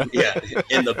friends, yeah. Yeah,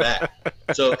 in the back.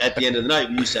 So at the end of the night,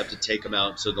 we used to have to take them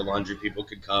out so the laundry people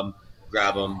could come,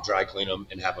 grab them, dry clean them,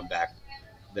 and have them back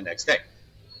the next day.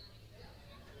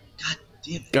 God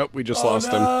damn it. Yep, we just lost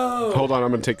him. Hold on, I'm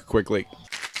going to take a quick leak.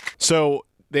 So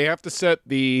they have to set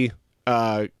the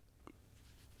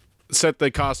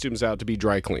costumes out to be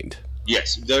dry cleaned.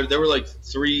 Yes, there were like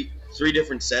three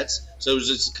different sets, so it was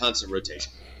just a constant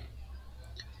rotation.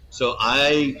 So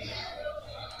I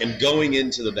am going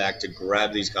into the back to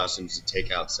grab these costumes to take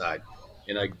outside,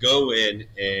 and I go in,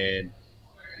 and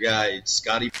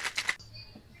Scotty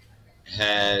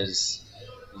has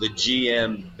the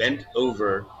GM bent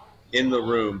over in the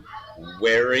room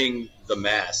wearing the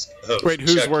mask. Wait,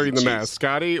 who's wearing the mask?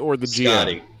 Scotty or the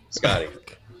GM? Scotty.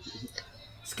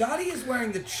 Scotty is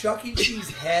wearing the Chuck E. Cheese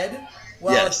head.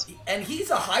 Well, yes. And he's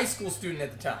a high school student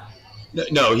at the time.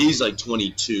 No, he's like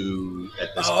 22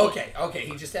 at this point. Okay.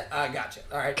 He just gotcha.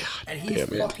 All right. God, and he's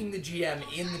fucking the GM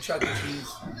in the Chuck E.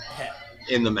 Cheese head.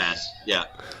 In the mask, yeah.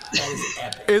 That is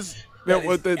epic.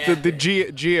 The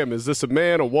GM, is this a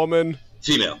man, a woman?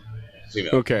 Female.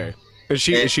 Okay. Is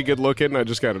she good looking? I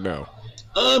just got to know.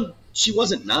 She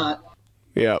wasn't not.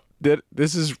 Yeah.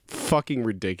 This is fucking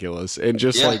ridiculous. And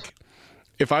just like,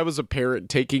 if I was a parent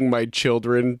taking my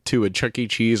children to a Chuck E.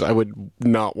 Cheese, I would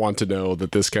not want to know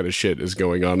that this kind of shit is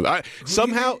going on.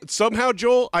 Somehow,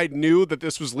 Joel, I knew that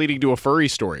this was leading to a furry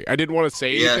story. I didn't want to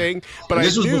say anything, but I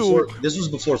knew. This was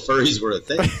before furries were a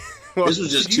thing. This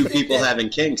was just two people having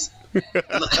kinks. Do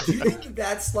you think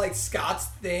that's like Scott's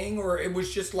thing, or it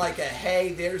was just like a,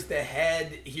 hey, there's the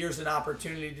head, here's an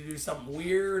opportunity to do something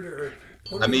weird, or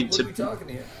what are we talking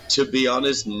here? To be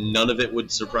honest, none of it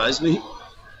would surprise me.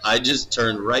 I just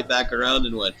turned right back around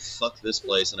and went, fuck this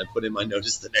place, and I put in my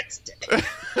notice the next day.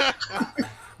 I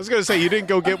was going to say, you didn't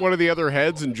go get one of the other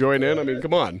heads and join in? I mean,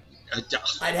 come on.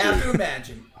 I'd have to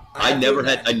imagine. I never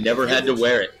had to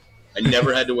wear it. I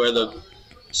never had to wear the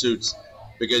suits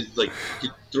because, like,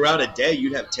 throughout a day,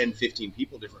 you'd have 10, 15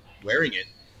 people different wearing it.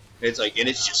 It's like, and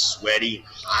it's just sweaty and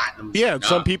hot. And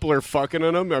some people are fucking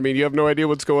in them. I mean, you have no idea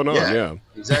what's going on. Yeah.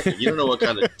 Exactly. You don't know what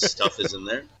kind of stuff is in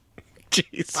there.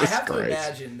 Jesus I have Christ. to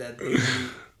imagine that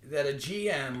that a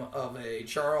GM of a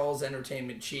Charles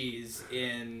Entertainment Cheese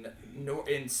in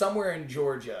somewhere in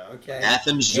Georgia, okay,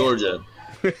 Athens, Georgia,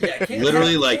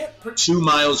 literally 2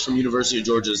 miles from University of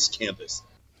Georgia's campus.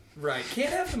 Right,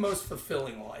 can't have the most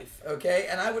fulfilling life, okay,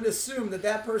 and I would assume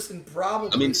that person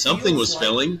probably. I mean, something was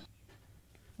filling.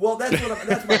 Well, that's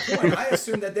my point. I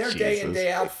assume that their day in,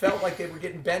 day out felt like they were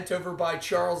getting bent over by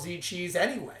Charles E. Cheese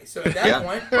anyway. So at that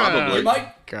point, probably.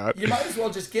 you might as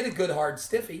well just get a good hard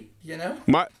stiffy, you know?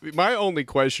 My only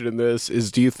question in this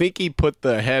is, do you think he put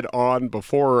the head on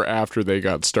before or after they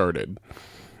got started?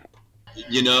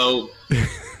 You know,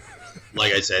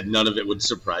 like I said, none of it would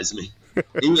surprise me.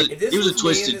 He was a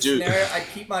twisted dude. I'd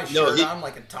keep my shirt on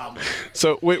like a toddler. He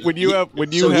So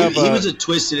was a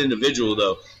twisted individual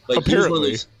though. Like apparently. He was one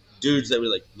of those dudes that were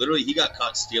like, literally, he got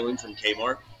caught stealing from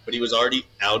Kmart, but he was already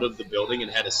out of the building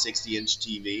and had a 60-inch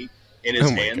TV in his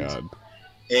hand. God.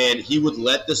 And he would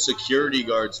let the security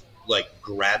guards like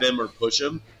grab him or push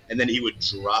him, and then he would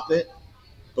drop it.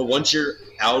 But once you're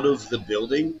out of the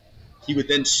building, he would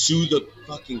then sue the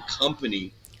fucking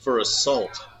company for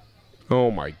assault. Oh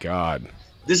my God!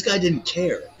 This guy didn't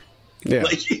care. Yeah,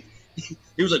 like he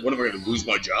was like, "What am I going to lose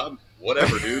my job?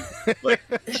 Whatever, dude." Like,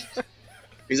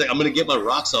 he's like, "I'm going to get my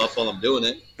rocks off while I'm doing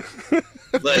it."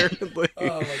 Like,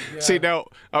 oh my God. See, now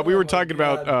we were talking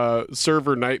about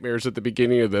server nightmares at the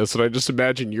beginning of this, and I just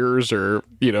imagine yours are,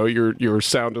 you know, you're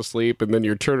sound asleep, and then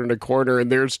you're turning a corner,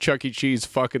 and there's Chuck E. Cheese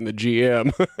fucking the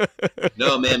GM.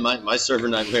 No, man, my server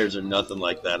nightmares are nothing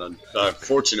like that.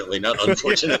 Fortunately, not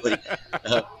unfortunately.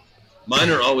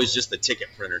 Mine are always just the ticket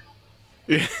printer.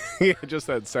 Yeah, just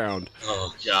that sound.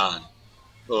 Oh God.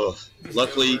 Oh,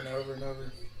 luckily. Over and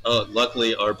over.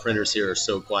 Luckily, our printers here are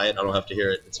so quiet. I don't have to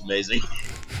hear it. It's amazing.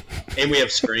 And we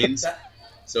have screens,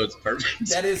 so it's perfect.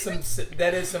 That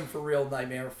is some for real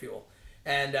nightmare fuel.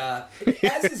 And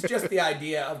as is just the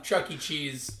idea of Chuck E.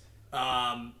 Cheese,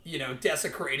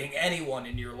 desecrating anyone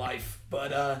in your life.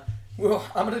 But well,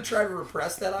 I'm going to try to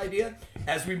repress that idea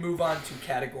as we move on to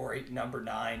category number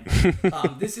 9.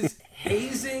 This is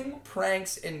hazing,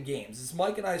 pranks, and games. It's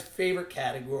Mike and I's favorite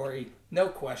category, no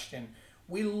question.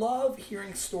 We love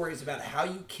hearing stories about how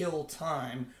you kill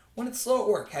time when it's slow at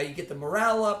work, how you get the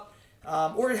morale up,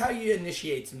 or how you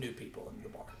initiate some new people into the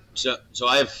bar. So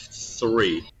I have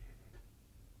 3.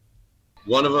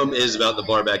 One of them is about the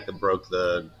barback that broke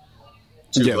the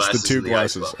two glasses. The 2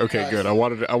 glasses. Okay, good. I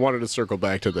wanted to circle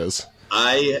back to this.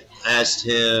 I asked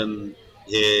him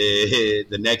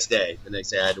the next day.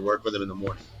 I had to work with him in the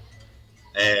morning.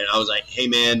 And I was like, hey,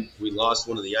 man, we lost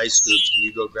one of the ice scoops. Can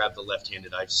you go grab the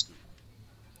left-handed ice scoop?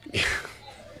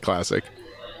 Classic.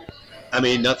 I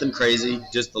mean, nothing crazy,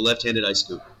 just the left-handed ice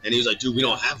scoop. And he was like, dude, we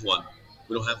don't have one.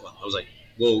 I was like,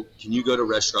 well, can you go to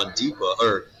Restaurant Depot?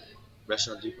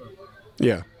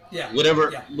 Yeah. Yeah.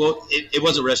 Whatever. Yeah. Well, it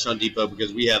was a Restaurant Depot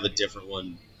because we have a different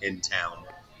one in town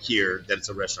here that it's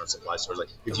a restaurant supply store. Like,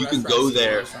 if you can go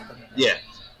there,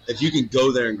 if you can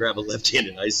go there and grab a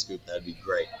left-handed ice scoop, that'd be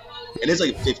great. And it's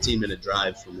like a 15-minute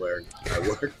drive from where I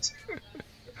worked.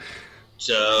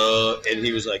 So, and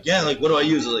he was like, yeah, like, what do I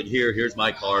use? I was like, here's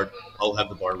my card. I'll have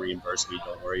the bar reimburse me.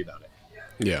 Don't worry about it.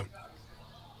 Yeah.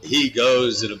 He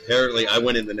goes, and apparently I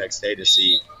went in the next day to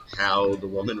see how the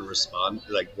woman responded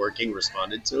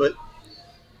to it.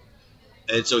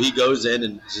 And so he goes in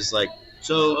and just like,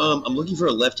 so I'm looking for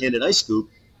a left-handed ice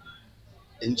scoop.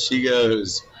 And she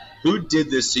goes, who did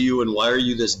this to you and why are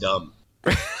you this dumb?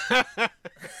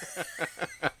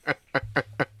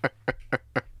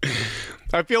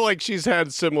 I feel like she's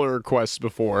had similar requests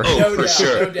before. Oh, for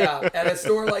sure. No doubt. At a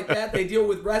store like that, they deal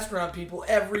with restaurant people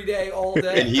every day, all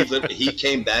day. And he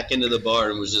came back into the bar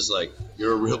and was just like,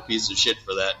 you're a real piece of shit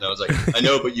for that. And I was like, I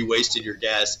know, but you wasted your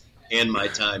gas and my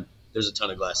time. there's a ton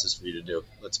of glasses for you to do.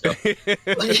 Let's go.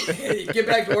 Get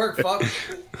back to work, fuck.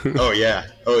 Oh yeah.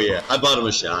 I bought him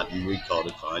a shot, and we called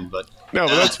it fine. But no,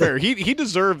 but that's fair. He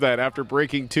deserved that after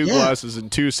breaking 2 glasses in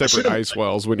 2 separate ice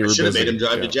wells when you were busy. Should have made him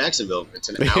drive to Jacksonville. It's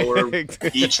an hour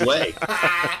each way.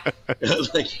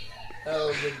 Like,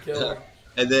 oh, good killer.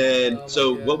 And then,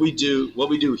 what we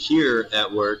do here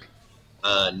at work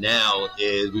now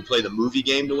is we play the movie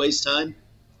game to waste time.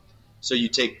 So you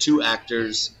take 2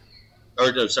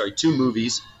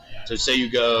 movies. So say you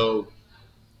go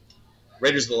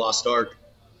Raiders of the Lost Ark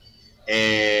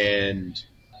and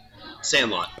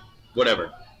Sandlot,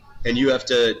 whatever. And you have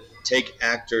to take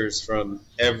actors from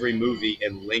every movie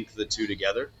and link the 2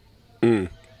 together.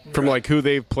 From like who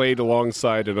they've played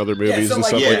alongside in other movies so and like,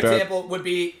 stuff like that. example would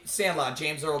be Sandlot.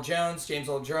 James Earl Jones. James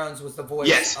Earl Jones was the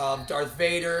voice of Darth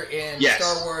Vader in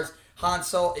Star Wars. Han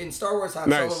Solo Solo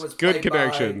was good played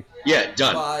connection.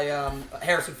 by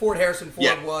Harrison Ford. Harrison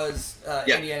Ford was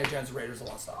Indiana Jones and Raiders of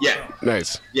the Lost Ark.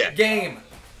 Nice. Game.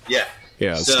 Yeah,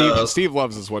 So, Steve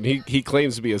loves this one. He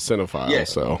claims to be a cinephile. Yeah.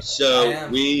 So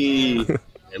we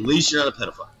at least you're not a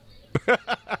pedophile.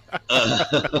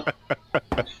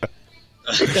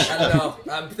 I don't know.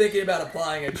 I'm thinking about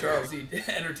applying a Charles E.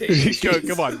 Entertainment.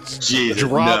 Come on, Jesus,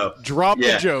 drop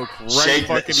the joke right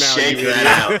fucking now. Shake that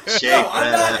out.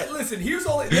 I'm not. Listen, here's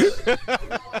all. He's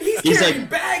carrying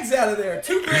bags out of there.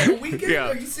 $2,000 a weekend. Yeah.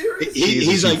 Are you serious?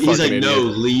 He's like, idiot. No,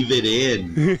 leave it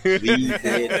in. Leave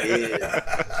it in.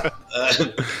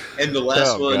 And the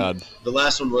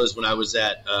last one was when I was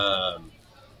at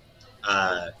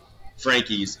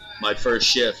Frankie's, my first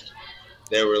shift.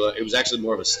 They were like, it was actually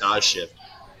more of a stage shift,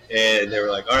 and they were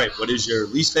like, "All right, what is your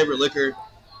least favorite liquor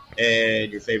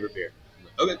and your favorite beer?"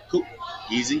 I'm like, okay, cool,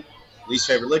 easy. Least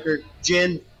favorite liquor,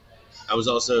 gin. I was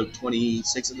also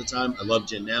 26 at the time. I love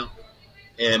gin now,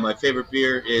 and my favorite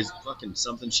beer is fucking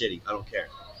something shitty. I don't care.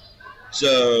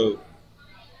 So,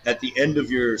 at the end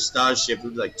of your stage shift, it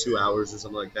would be like 2 hours or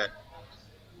something like that,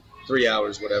 3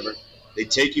 hours, whatever. They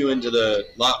take you into the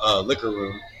liquor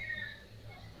room.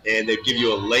 And they'd give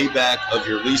you a layback of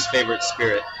your least favorite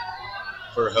spirit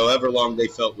for however long they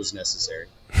felt was necessary.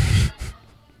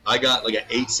 I got like an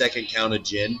 8-second count of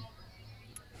gin.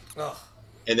 Ugh.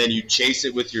 And then you chase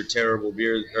it with your terrible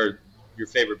beer or your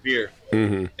favorite beer.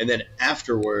 Mm-hmm. And then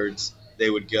afterwards,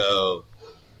 they would go,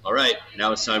 all right,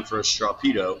 now it's time for a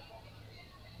strawpedo.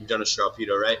 You've done a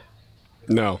strawpedo, right?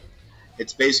 No.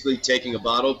 It's basically taking a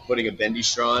bottle, putting a bendy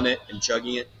straw in it, and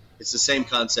chugging it. It's the same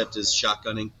concept as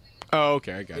shotgunning. Oh,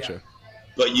 okay, I gotcha. Yeah.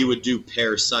 But you would do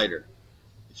pear cider.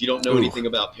 If you don't know anything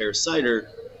about pear cider,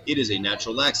 it is a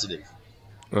natural laxative.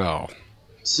 Oh.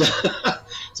 So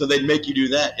they'd make you do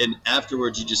that, and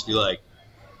afterwards you'd just be like,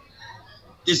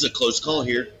 this is a close call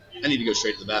here. I need to go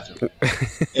straight to the bathroom.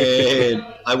 And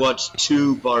I watched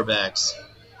 2 barbacks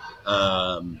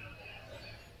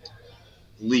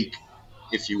leak,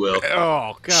 if you will.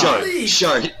 Oh, God.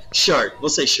 Shart. We'll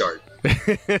say shart.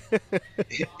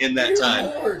 In that time.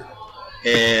 Lord.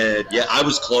 And yeah, I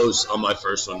was close on my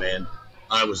first one, man.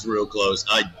 I was real close.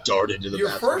 I darted to the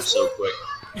bathroom so quick.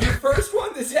 Your first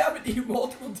one? This happened to you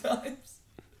multiple times?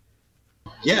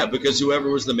 Yeah, because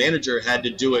whoever was the manager had to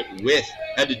do the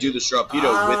strawpedo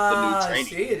with the new training. I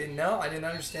see. I didn't know. I didn't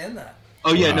understand that.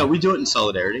 Oh yeah, no, we do it in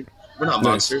solidarity. We're not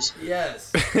monsters.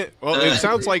 Yes. Well, it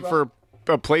sounds like for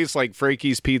a place like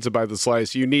Frankie's Pizza by the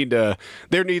Slice,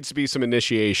 there needs to be some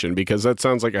initiation, because that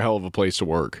sounds like a hell of a place to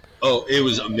work. Oh, it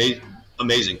was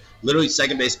amazing. Literally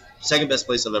second best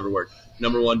place I've ever worked.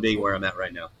 Number 1 being where I'm at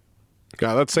right now.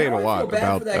 God, that's saying a lot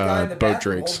about boat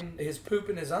drinks. Holding his poop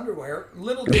in his underwear.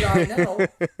 Little did I know,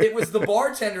 it was the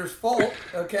bartender's fault.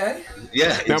 Okay.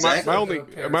 Yeah. Now, Exactly.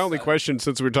 my only question,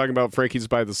 since we're talking about Frankie's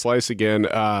by the Slice again,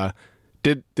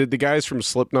 did the guys from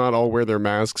Slipknot all wear their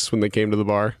masks when they came to the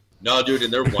bar? No, dude,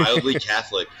 and they're wildly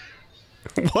Catholic.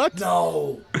 What?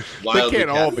 No. Wildly they can't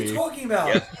all What are be. you talking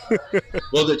about? Yeah.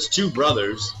 Well, there's 2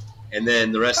 brothers, and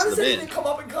then the rest How of does the that band. even come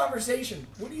up in conversation?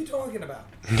 What are you talking about?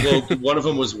 Well, one of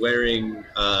them was wearing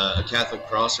a Catholic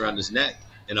cross around his neck,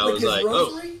 and I was like,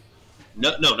 rosary?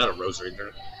 no, not a rosary.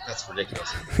 That's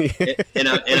ridiculous. and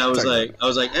I was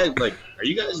like, hey, like, are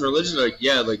you guys religious? They're like,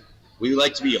 yeah, like, we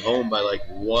like to be home by like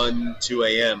 1, 2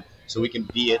 a.m. so we can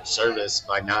be at service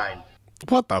by 9.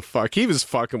 What the fuck? He was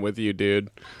fucking with you, dude.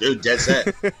 Dude, dead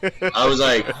set. I was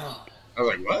like,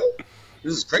 what?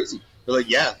 This is crazy. They're like,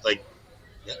 yeah.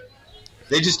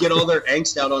 They just get all their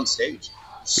angst out on stage.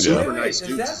 Super nice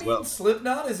dudes as well. Does that mean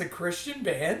Slipknot is a Christian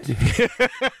band?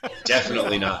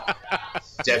 Definitely not. What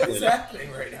Definitely is not.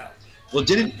 happening right now? Well,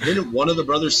 didn't one of the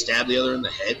brothers stab the other in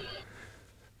the head?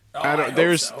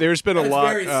 There's been a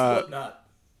lot. Very Slipknot.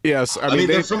 Yes, I mean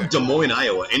they're from Des Moines,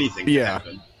 Iowa. Anything can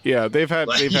happen. Yeah, they've had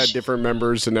different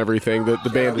members and everything. The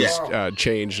band has Yeah.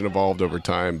 changed and evolved over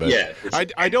time. But Yeah, for sure.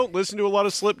 I don't listen to a lot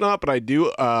of Slipknot, but I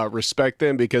do respect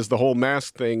them because the whole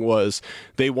mask thing was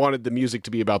they wanted the music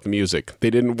to be about the music. They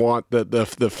didn't want the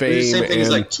fame. The same thing and as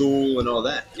like Tool and all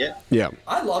that. Yeah. yeah.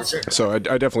 I love sure. it. So I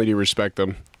definitely do respect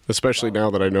them, especially now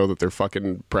that I know that they're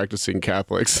fucking practicing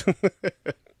Catholics.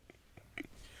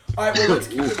 All right, well, let's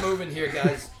keep it moving here,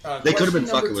 guys. They could have been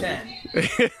Question fucking number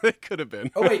with 10. They could have been.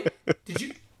 Oh, wait. Did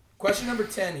you... Question number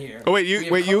 10 here. Oh We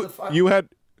have covered the five-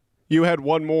 you had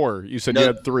one more. You said you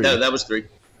had 3. No, that was 3.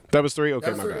 That was 3. Okay,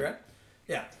 That was my three, bad. right?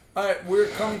 Yeah. All right, we're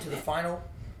coming to the final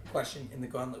question in the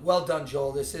gauntlet. Well done,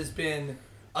 Joel. This has been,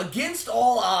 against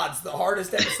all odds, the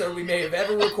hardest episode we may have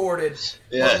ever recorded.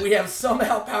 Yeah. But we have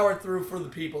somehow powered through for the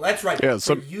people. That's right. Yeah,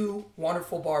 for you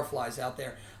wonderful barflies out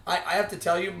there. I have to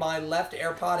tell you, my left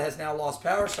AirPod has now lost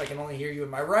power, so I can only hear you in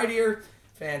my right ear.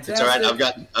 Fantastic. It's all right.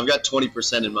 I've got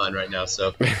 20% in mine right now.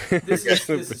 So This is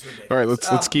ridiculous. All right,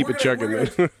 let's keep it chugging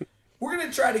then. We're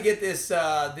gonna try to get this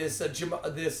what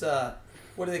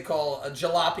do they call a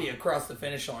jalopy across the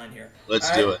finish line here. Let's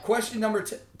All do right, it. Question number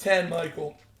 10,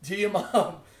 Michael. To your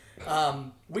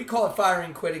mom. We call it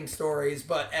firing quitting stories,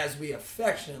 but as we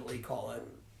affectionately call it.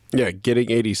 Yeah, getting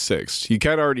 86. You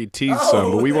kind of already teased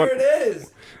some, but we there want it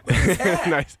is. Look at that.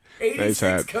 nice 86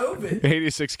 hat. COVID.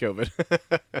 86 COVID.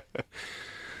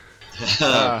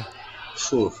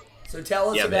 Phew. So tell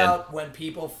us Yeah, about when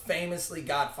people famously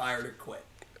got fired or quit.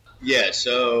 Yeah,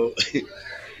 so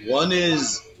one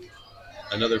is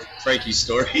another Frankie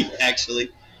story,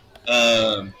 actually.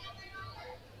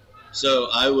 So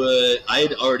I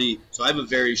have a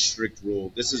very strict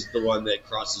rule. This is the one that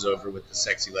crosses over with the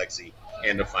Sexy Lexi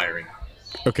and the firing.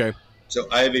 Okay. So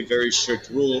I have a very strict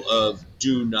rule of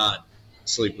do not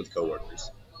sleep with coworkers.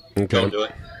 Okay. Don't do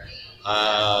it.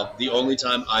 The only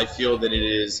time I feel that it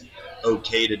is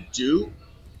okay to do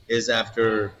is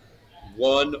after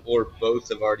one or both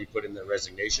have already put in their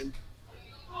resignation,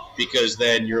 because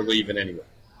then you're leaving anyway.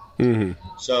 Mm-hmm.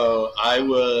 So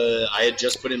I had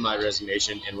just put in my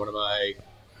resignation, and one of my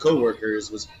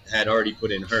coworkers had already put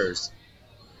in hers,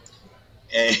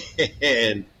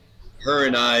 and her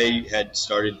and I had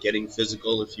started getting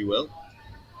physical, if you will,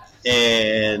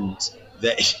 and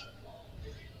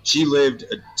she lived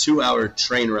a 2-hour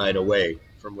train ride away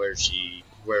from where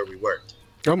we worked.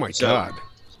 Oh my God.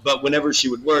 But whenever she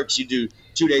would work, she'd do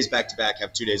 2 days back to back,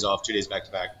 have 2 days off, 2 days back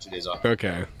to back, 2 days off.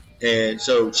 Okay. And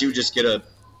so she would just get a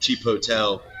cheap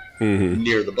hotel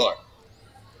near the bar.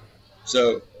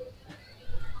 So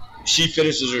she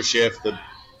finishes her shift.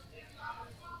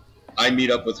 I meet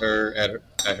up with her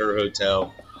at her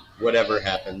hotel. Whatever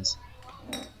happens,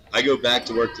 I go back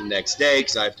to work the next day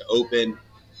because I have to open.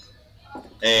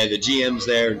 And the GM's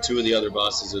there, and 2 of the other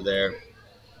bosses are there.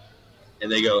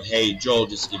 And they go, "Hey, Joel,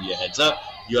 just to give you a heads up,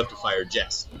 you have to fire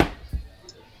Jess."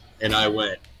 And I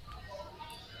went,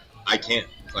 "I can't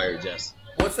fire Jess."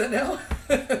 What's that now?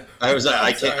 I was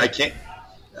like, I can't.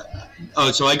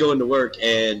 Oh, so I go into work,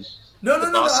 and No,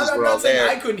 the no. bosses I'm were all not saying there.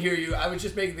 I couldn't hear you. I was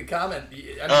just making the comment. I mean,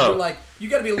 Oh. you're like, you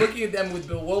got to be looking at them with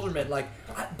bewilderment, like,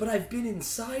 but I've been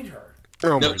inside her.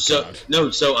 Oh my No,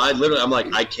 God. so I'm like,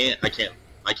 I can't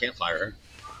fire her.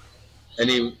 And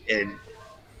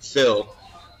Phil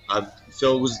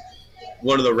was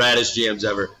one of the raddest GMs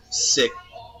ever. Sick,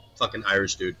 fucking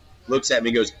Irish dude. Looks at me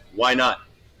and goes, "Why not?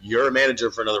 You're a manager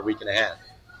for another week and a half."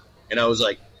 And I was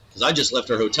like, "Because I just left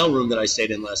her hotel room that I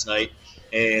stayed in last night,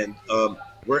 and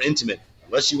we're intimate.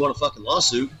 Unless you want a fucking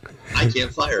lawsuit, I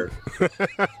can't fire her."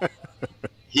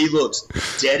 He looks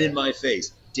dead in my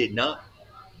face. Didn't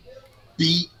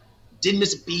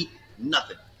miss a beat,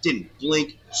 nothing. Didn't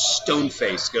blink, stone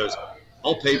face. Goes,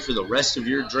 "I'll pay for the rest of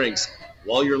your drinks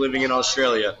while you're living in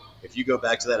Australia if you go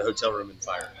back to that hotel room and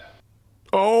fire her."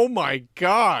 Oh my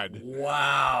God.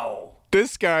 Wow.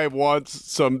 This guy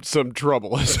wants some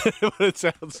trouble. Is what it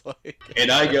sounds like. And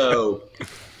I go,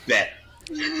 "Bet."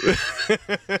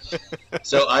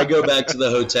 So I go back to the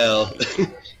hotel,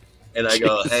 and I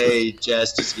go, "Hey,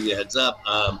 Jess, just to give you a heads up.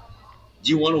 Do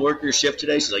you want to work your shift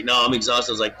today?" She's like, "No, I'm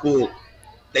exhausted." I was like, "Cool.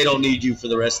 They don't need you for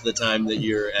the rest of the time that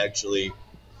you're actually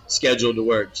scheduled to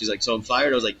work." She's like, "So I'm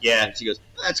fired?" I was like, "Yeah." She goes,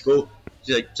 "That's cool."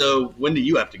 She's like, "So when do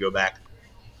you have to go back?"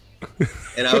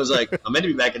 And I was like, "I'm meant to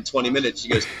be back in 20 minutes." She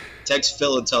goes, "Text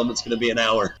Phil and tell him it's going to be an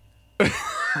hour."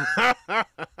 I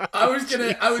was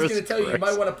gonna tell you Christ.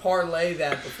 might want to parlay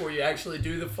that before you actually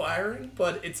do the firing,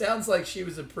 but it sounds like she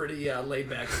was a pretty laid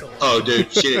back soul. Oh, dude,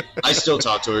 I still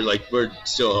talk to her. Like, we're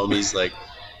still homies. Like,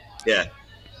 yeah.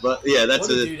 But, yeah, that's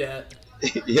what a dudette.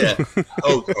 Yeah.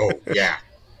 Oh, yeah.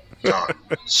 God.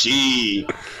 She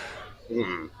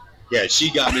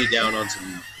got me down on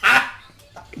some.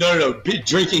 No.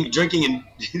 Drinking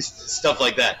and stuff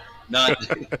like that. Not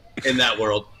in that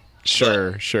world.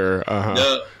 Sure.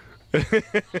 No,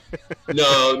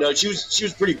 no. She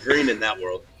was pretty green in that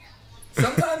world.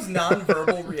 Sometimes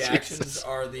nonverbal reactions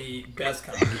are the best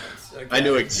compliments. Okay? I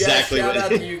know exactly. Shout out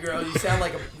to you, girl. You sound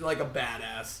like a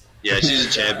badass. Yeah, she's a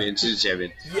champion.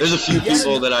 There's a few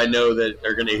people that I know that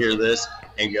are going to hear this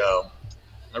and go,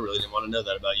 I really didn't want to know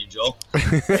that about you, Joel.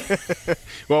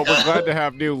 Well, we're glad to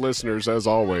have new listeners, as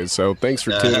always, so thanks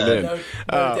for tuning in. No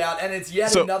doubt. And it's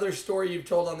yet another story you've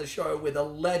told on the show with a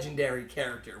legendary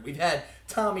character. We've had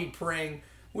Tommy Pring.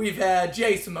 We've had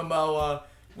Jason Momoa.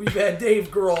 We've had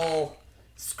Dave Grohl.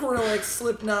 Skrillex,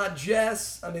 Slipknot,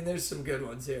 Jess. I mean, there's some good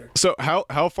ones here. So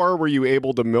how far were you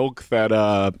able to milk that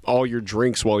all your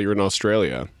drinks while you're in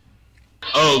Australia?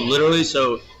 Oh, literally,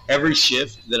 so every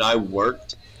shift that I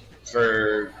worked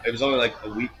it was only like a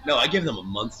week. No, I gave them a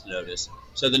month's notice.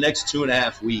 So the next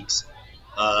 2.5 weeks,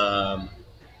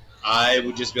 I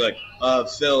would just be like,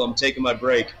 Phil, I'm taking my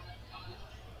break.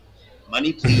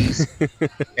 Money, please.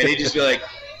 And he'd just be like,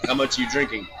 how much are you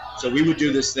drinking? So we would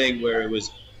do this thing where it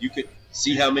was, you could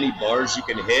see how many bars you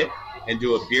can hit and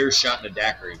do a beer shot and a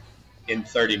daiquiri in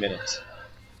 30 minutes.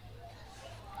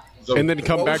 So, and then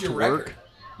come back to work? Record?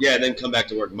 Yeah, then come back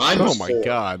to work. Mine was 4. Oh, my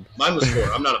God. Mine was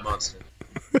 4. I'm not a monster.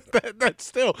 That's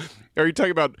still... Are you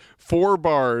talking about 4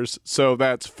 bars, so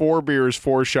that's 4 beers,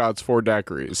 4 shots, 4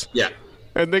 daiquiris? Yeah.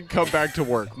 And then come back to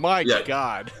work. My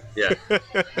God. Yeah.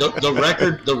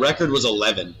 The record was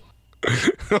 11.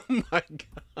 Oh, my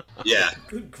God. Yeah.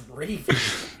 Good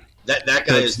grief. That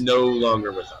guy is no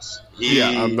longer with us.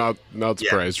 I'm not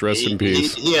surprised. Rest in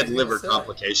peace. He had liver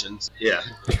complications. Yeah.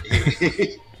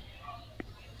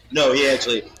 No,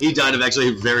 he died of actually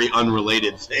a very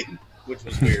unrelated thing, which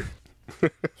was weird.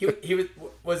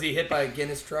 Was he hit by a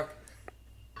Guinness truck?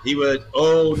 He would.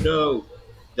 Oh no!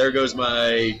 There goes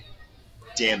my.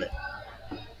 Damn it!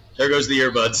 There goes the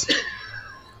earbuds.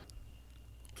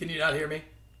 Can you not hear me?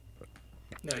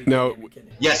 No. You No. Can't hear me, can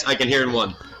you? Yes, I can hear in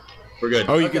one. We're good.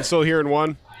 Oh, you can still hear in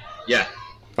one? Yeah.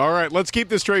 All right, let's keep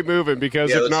this straight moving because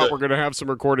if not, we're going to have some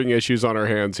recording issues on our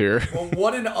hands here. Well,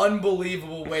 what an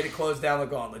unbelievable way to close down the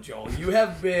gauntlet, Joel. You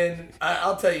have been,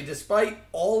 I'll tell you, despite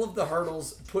all of the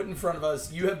hurdles put in front of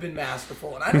us, you have been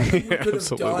masterful. And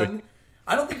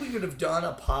I don't think we could have done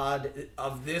a pod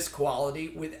of this quality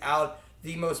without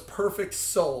the most perfect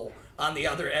soul on the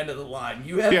other end of the line.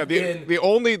 You have been... The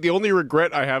only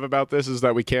regret I have about this is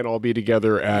that we can't all be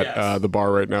together at the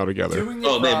bar right now together. Doing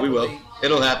it man, we will.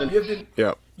 It'll happen.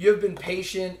 You have been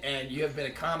patient and you have been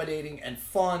accommodating and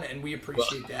fun, and we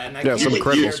appreciate that. And some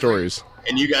incredible stories.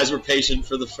 And you guys were patient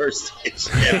for the first stage.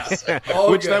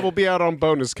 Which that will be out on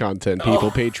bonus content,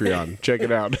 people. Patreon. Check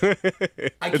it out.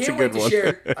 It's a good one.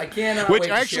 I cannot wait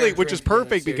to share which is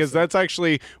perfect because that's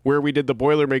actually where we did the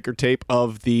Boilermaker tape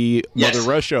of the Mother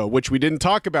Rush show, which we didn't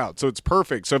talk about. So it's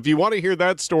perfect. So if you want to hear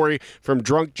that story from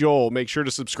Drunk Joel, make sure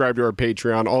to subscribe to our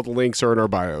Patreon. All the links are in our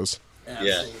bios.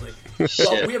 Absolutely.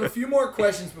 Well, we have a few more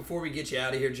questions before we get you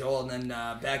out of here, Joel, and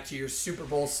then back to your Super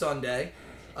Bowl Sunday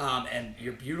and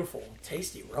your beautiful,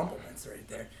 tasty rumplements right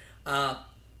there.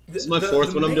 This is my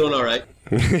 4th one. I'm doing all right.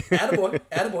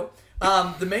 Attaboy.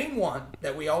 The main one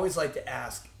that we always like to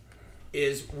ask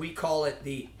is we call it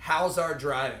the How's Our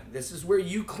Driving? This is where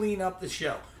you clean up the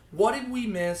show. What did we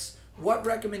miss? What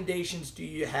recommendations do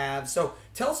you have? So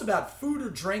tell us about food or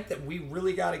drink that we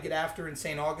really got to get after in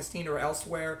St. Augustine or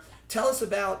elsewhere. Tell us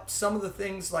about some of the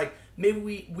things like maybe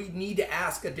we need to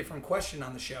ask a different question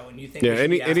on the show, and you think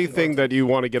anything that you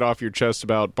want to get off your chest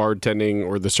about bartending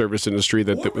or the service industry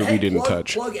that we didn't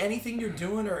touch. Plug anything you're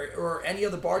doing or any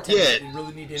other bartenders that we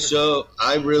really need to interview. So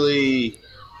I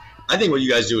think what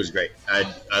you guys do is great.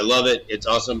 I love it. It's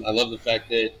awesome. I love the fact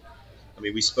that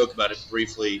we spoke about it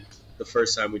briefly the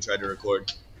first time we tried to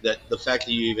record, that the fact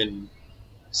that you even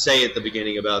say at the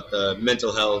beginning about the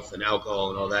mental health and alcohol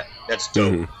and all that, that's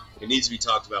dope. Mm-hmm. It needs to be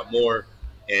talked about more,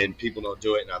 and people don't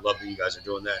do it, and I love that you guys are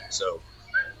doing that. So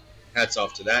hats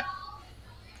off to that.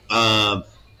 I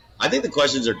think the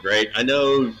questions are great. I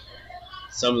know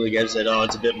some of the guys said,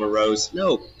 it's a bit morose.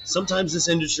 No, sometimes this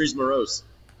industry's morose.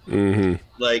 Mm-hmm.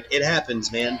 Like, it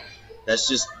happens, man. That's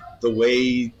just the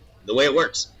way it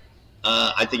works.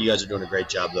 I think you guys are doing a great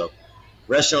job, though.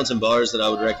 Restaurants and bars that I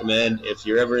would recommend, if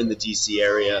you're ever in the D.C.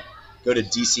 area, go to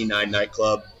DC9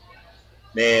 Nightclub.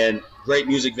 Man, great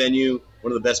music venue,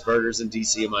 one of the best burgers in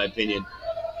D.C. in my opinion.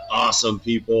 Awesome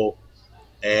people.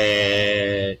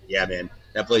 And, yeah, man,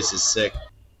 that place is sick.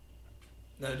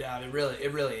 No doubt. It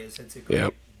really is. It's a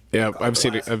great... Yeah, I've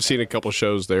seen a couple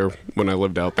shows there when I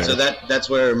lived out there. So that's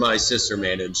where my sister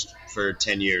managed for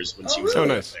 10 years when she was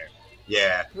nice. there.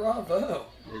 Yeah. Bravo.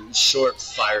 Short,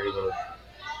 fiery little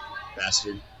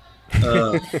bastard.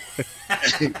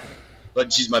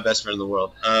 But she's my best friend in the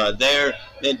world.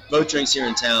 Boat Drinks here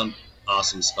in town,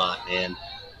 awesome spot, man.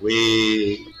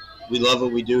 We love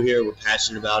what we do here. We're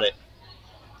passionate about it.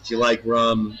 If you like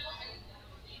rum,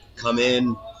 come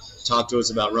in, talk to us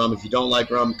about rum. If you don't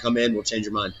like rum, come in, we'll change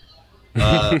your mind.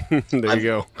 There you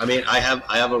go. I mean, I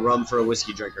have a rum for a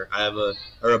whiskey drinker. I have a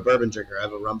bourbon drinker. I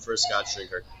have a rum for a Scotch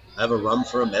drinker. I have a rum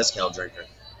for a mezcal drinker.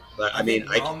 But I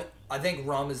think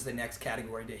rum is the next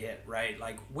category to hit, right?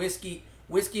 Like whiskey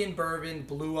and bourbon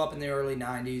blew up in the early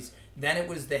 90s. Then it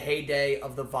was the heyday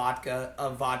of the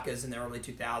vodkas in the early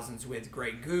 2000s with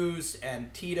Grey Goose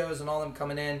and Tito's and all them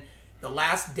coming in. The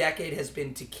last decade has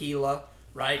been tequila,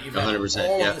 right? You've had 100%,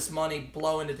 all of this money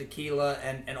blow into tequila,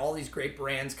 and all these great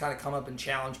brands kind of come up and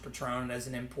challenge Patron as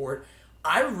an import.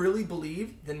 I really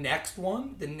believe the next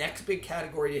big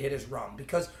category to hit is rum,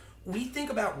 because we think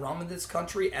about rum in this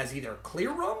country as either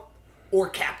clear rum or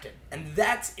Captain, and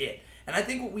that's it. And I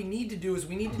think what we need to do is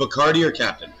Bacardi or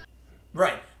Captain.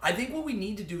 Right. I think what we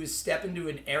need to do is step into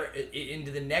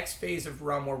into the next phase of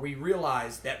rum where we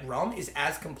realize that rum is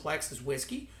as complex as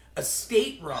whiskey. A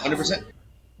state rum, 100%.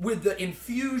 With the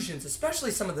infusions,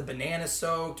 especially some of the banana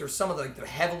soaked or some of the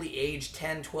heavily aged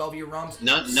 10, 12-year rums.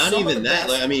 Not even that.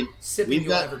 Like, I mean, we've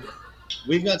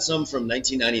got some from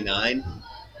 1999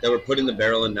 that were put in the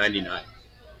barrel in 99.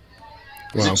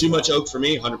 Is it too much oak for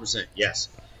me? 100%, yes.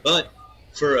 But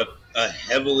for a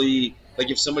heavily, like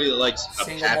if somebody that likes a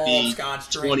Pappy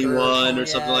 21 or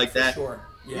something like that, sure.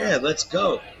 Yeah, let's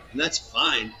go. And that's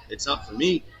fine. It's not for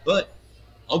me, but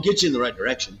I'll get you in the right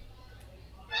direction.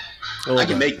 I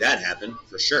can make that happen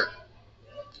for sure.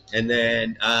 And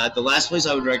then the last place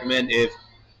I would recommend, if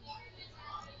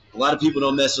a lot of people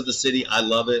don't mess with the city, I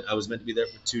love it. I was meant to be there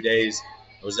for 2 days.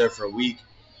 I was there for a week.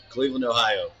 Cleveland,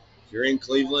 Ohio. If you're in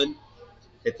Cleveland,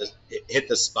 hit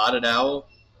the Spotted Owl,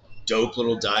 dope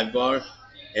little dive bar,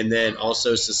 and then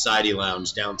also Society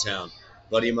Lounge downtown.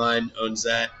 Buddy of mine owns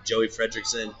that, Joey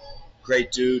Fredrickson.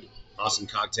 Great dude, awesome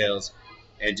cocktails,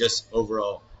 and just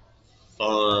overall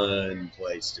fun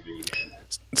place to be, man.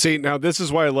 See, now this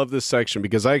is why I love this section,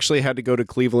 because I actually had to go to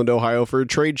Cleveland, Ohio for a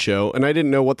trade show, and I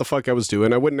didn't know what the fuck I was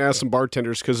doing. I wouldn't ask some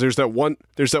bartenders because there's that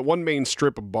one main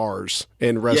strip of bars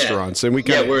and restaurants, and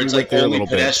where it's like only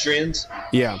pedestrians.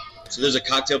 Yeah. So there's a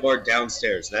cocktail bar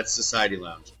downstairs. That's Society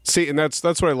Lounge. See, and that's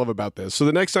what I love about this. So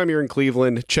the next time you're in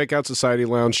Cleveland, check out Society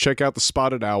Lounge, check out the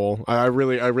Spotted Owl. I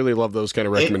really love those kind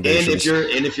of recommendations.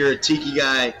 And if you're a tiki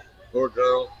guy or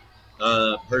girl,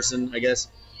 person, I guess,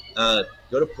 go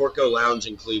to Porco Lounge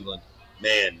in Cleveland.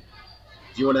 Man,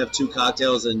 if you want to have 2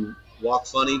 cocktails and walk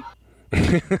funny,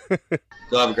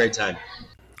 go have a great time.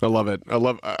 I love it. I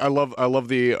love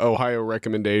the Ohio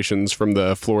recommendations from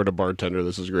the Florida bartender.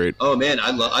 This is great. Oh man,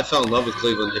 I fell in love with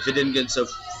Cleveland. If it didn't get so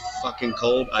fucking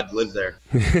cold, I'd live there.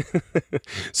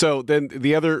 So then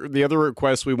the other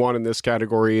request we want in this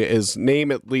category is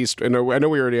name at least, and I know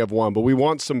we already have one, but we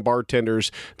want some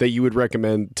bartenders that you would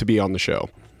recommend to be on the show.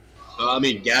 I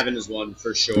mean, Gavin is one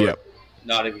for sure. Yep.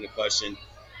 Not even a question.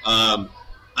 I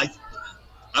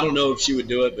don't know if she would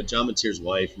do it, but John Mateer's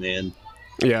wife, man.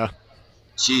 Yeah.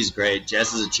 She's great.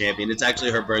 Jess is a champion. It's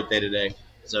actually her birthday today.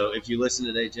 So if you listen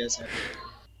today, Jess, happy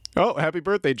birthday. Happy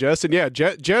birthday, Jess. And yeah,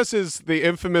 Jess is the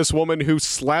infamous woman who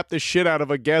slapped the shit out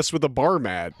of a guest with a bar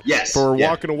mat. Yes. For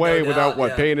walking away without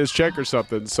paying his check or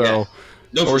something. So yeah.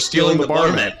 No, for stealing the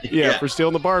bar mat. Yeah, for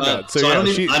stealing the bar mat. So I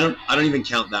don't even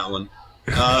count that one.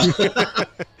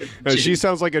 No, she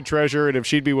sounds like a treasure, and if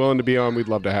she'd be willing to be on, we'd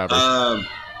love to have her.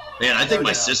 Man, I think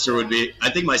my sister would be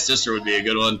a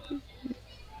good one.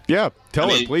 Yeah, tell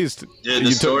her, please. Dude,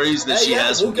 the stories that she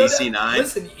has from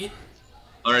DC9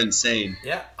 are insane.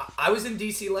 Yeah, I was in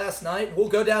DC last night. We'll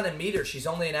go down and meet her. She's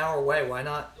only an hour away. Why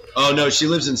not? Oh, no, she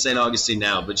lives in St. Augustine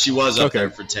now, but she was up there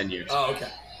for 10 years. Oh, okay.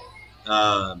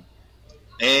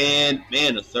 And,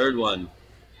 man, a third one.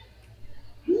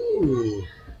 Ooh.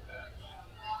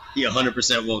 He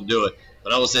 100% won't do it,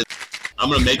 but I will say I'm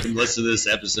going to make him listen to this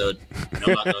episode, and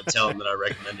I'm not going to tell him that I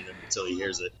recommended him until he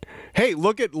hears it. Hey,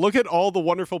 look at all the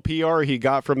wonderful PR he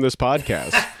got from this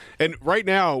podcast. And right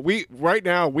now we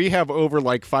have over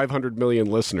like 500 million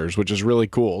listeners, which is really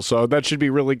cool. So that should be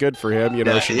really good for him.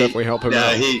 Should definitely help him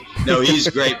out. He's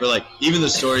great. But like even the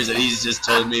stories that he's just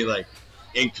told me, like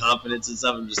in confidence and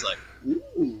stuff, I'm just like,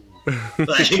 ooh.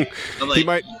 I'm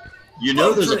like,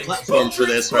 there's a platform for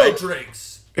this, right? Drinks.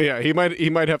 Yeah, he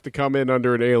might have to come in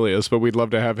under an alias, but we'd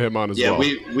love to have him on as well.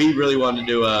 Yeah, we really wanted to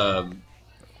do.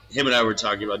 Him and I were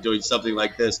talking about doing something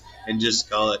like this and just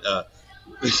call it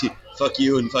 "fuck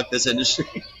you" and "fuck this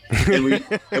industry,"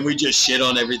 and we just shit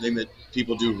on everything that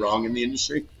people do wrong in the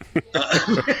industry.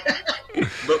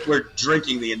 But we're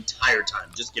drinking the entire time,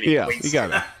 just getting wasted.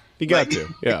 You got to.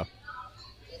 Yeah.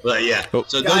 But yeah. Oh.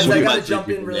 So Guys, those I are my gotta jump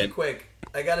three in people, really man. quick.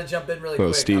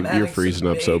 Steve, I'm you're having freezing some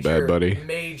up so bad, buddy.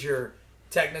 Major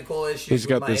technical issues. He's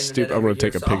got with my this stupid. internet I'm going over to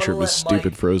take here, a so I'm picture of gonna his let Mike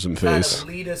stupid frozen kind face. of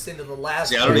lead us into the last.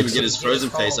 See, I don't even question get his to get us frozen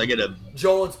face. home. I get a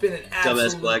Joel, it's been an dumbass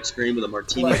absolute black screen with a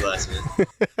martini glass in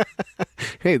it.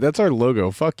 Hey, that's our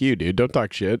logo. Fuck you, dude. Don't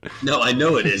talk shit. No, I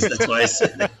know it is. That's why I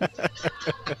said that.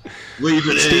 Leave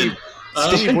it Steve,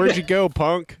 in. Steve, where'd you go,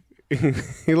 punk?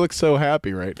 He looks so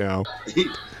happy right now.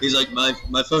 He's like, my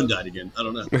phone died again. I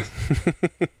don't know.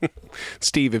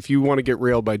 Steve, if you want to get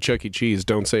railed by Chuck E. Cheese,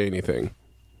 don't say anything.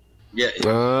 Yeah.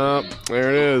 There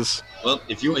it is. Well,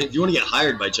 if you want to get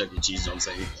hired by Chuck E. Cheese, don't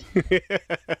say anything.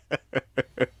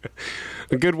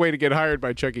 A good way to get hired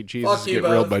by Chuck E. Cheese Fuck is to you get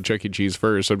railed both. by Chuck E. Cheese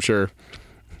first, I'm sure.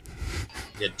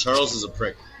 Yeah, Charles is a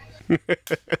prick.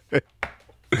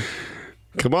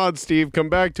 Come on, Steve, come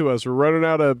back to us. We're running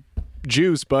out of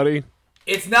juice, buddy.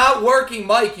 It's not working,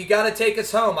 Mike. You got to take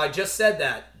us home. I just said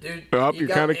that, dude. Oh, you're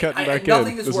kind of cutting back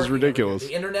nothing in. is This is working over ridiculous. here.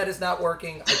 The internet is not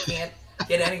working. I can't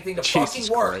get anything to Jesus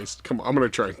fucking work. Christ. Come on, I'm going to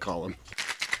try and call him.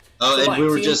 Oh, So, and Mike, we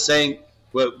were team- just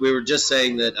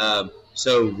saying that.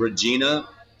 So Regina,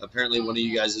 apparently one of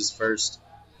you guys' first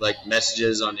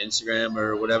messages on Instagram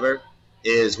or whatever,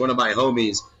 is one of my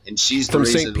homies, and she's the From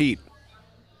reason St. Pete.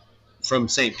 From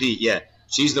St. Pete. Yeah,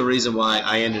 she's the reason why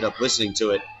I ended up listening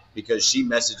to it, because she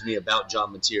messaged me about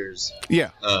John Mateer's.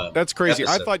 Yeah, that's crazy.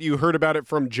 episode. I thought you heard about it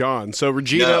from John. So,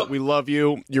 Regina, No. we love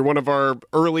you. You're one of our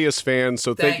earliest fans,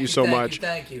 so thank you so much.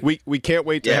 Thank you. We can't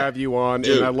wait to Yeah. have you on,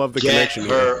 Dude, and I love the get connection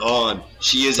her here. on.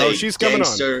 She is She's coming on.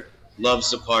 gangster.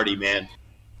 Loves to party, man.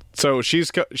 So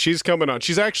she's coming on.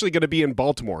 She's actually going to be in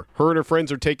Baltimore. Her and her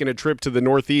friends are taking a trip to the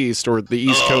Northeast or the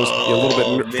East Coast, a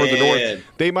little bit further north. man.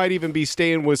 They might even be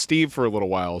staying with Steve for a little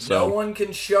while. No So, one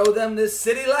can show them this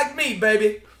city like me,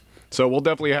 baby. so we'll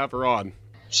definitely have her on.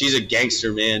 She's a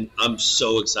gangster, man. I'm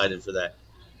so excited for that.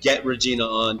 Get Regina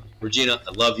on. Regina,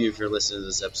 I love you if you're listening to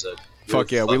this episode. You're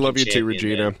Fuck a yeah, we fucking love you too, champion,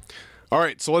 Regina. man. All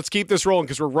right, so let's keep this rolling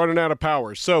because we're running out of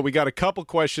power. So we got a couple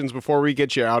questions before we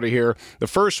get you out of here. The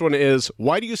first one is,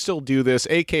 why do you still do this?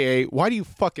 AKA, why do you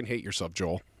fucking hate yourself,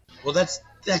 Joel? Well, that's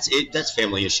it. That's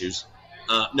family issues.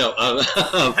 No, no,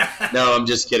 I'm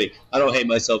just kidding. I don't hate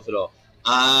myself at all.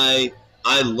 I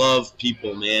love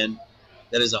people, man.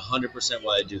 That is 100%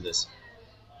 why I do this.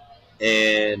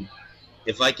 And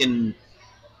if I can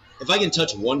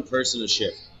touch one person a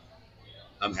shift,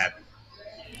 I'm happy.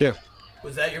 Yeah.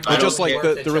 Was that your? I Just don't like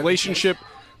care. the relationship.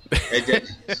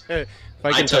 If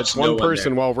I can touch touched no one one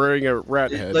person there. while wearing a rat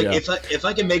head, Like yeah. if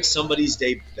I can make somebody's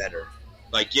day better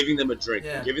by giving them a drink,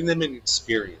 Yeah. giving them an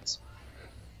experience,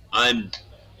 I'm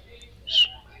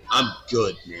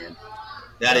good, man.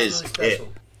 That is That's really it.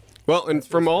 special. Well, and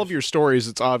from all of your stories,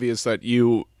 it's obvious that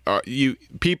you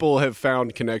people have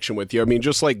found connection with you. I mean,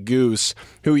 just like Goose,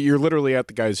 who you're literally at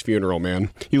the guy's funeral, man.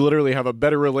 You literally have a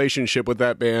better relationship with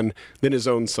that man than his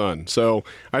own son. So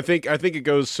I think it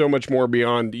goes so much more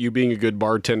beyond you being a good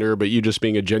bartender, but you just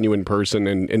being a genuine person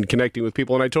and connecting with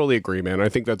people. And I totally agree, man. I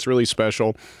think that's really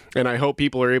special. And I hope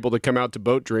people are able to come out to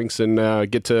boat drinks and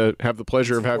get to have the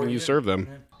pleasure of having you serve them.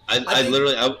 I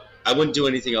literally I wouldn't do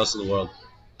anything else in the world.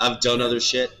 I've done other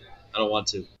shit. I don't want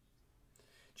to.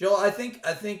 Joel, I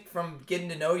think from getting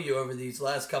to know you over these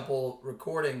last couple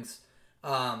recordings,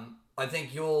 I think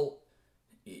one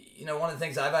of the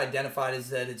things I've identified is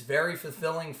that it's very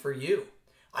fulfilling for you.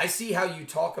 I see how you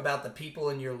talk about the people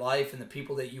in your life and the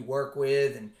people that you work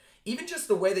with, and even just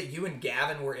the way that you and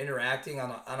Gavin were interacting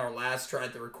on our last try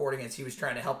at the recording as he was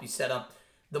trying to help you set up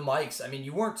the mics. I mean,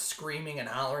 you weren't screaming and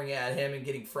hollering at him and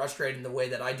getting frustrated in the way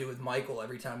that I do with Michael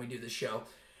every time we do this show.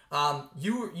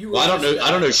 You were Well,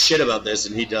 I don't know shit about this,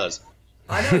 and he does.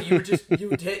 I know you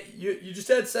just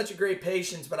had such a great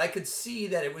patience, but I could see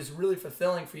that it was really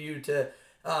fulfilling for you to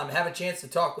have a chance to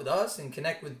talk with us and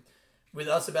connect with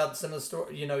us about some of the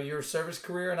story, your service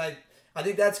career, and I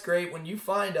think that's great when you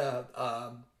find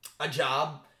a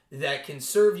job that can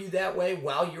serve you that way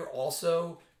while you're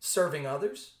also serving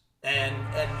others and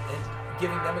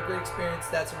giving them a great experience.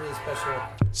 That's a really special.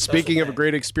 Speaking of a thing.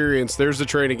 great experience, there's the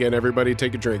train again. Everybody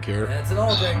take a drink here. And it's an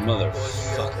all drink,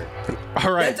 Motherfucker.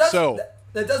 All right,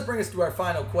 that does bring us to our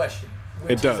final question.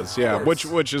 which It is, does, of yeah. course-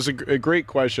 Which is a great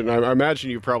question. I imagine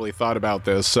you've probably thought about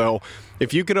this. So,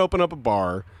 if you could open up a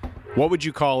bar, what would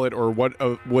you call it, or what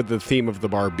would the theme of the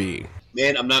bar be?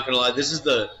 Man, I'm not gonna lie. This is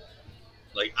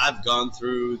I've gone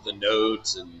through the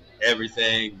notes and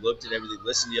everything, looked at everything,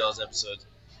 listened to y'all's episodes.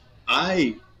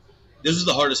 This was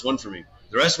the hardest one for me.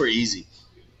 The rest were easy.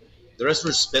 The rest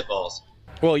were spitballs.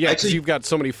 Well, yeah, because Actually- you've got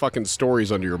so many fucking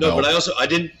stories under your No, belt. but I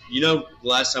didn't. The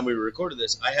last time we recorded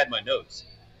this, I had my notes.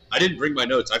 I didn't bring my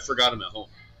notes. I forgot them at home.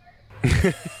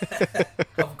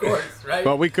 Of course, right?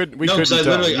 Well, we couldn't 'cause I tell.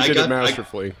 literally- You I did got- it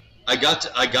masterfully. I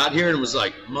got here and was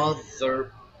like, motherfucker,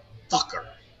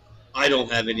 I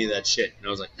don't have any of that shit. And I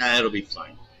was like, it'll be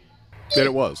fine. Then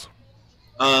it was.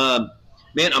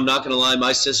 Man, I'm not gonna lie.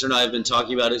 My sister and I have been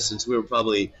talking about it since we were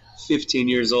probably 15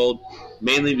 years old.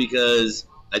 Mainly because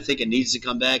I think it needs to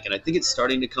come back, and I think it's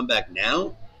starting to come back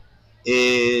now.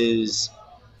 Is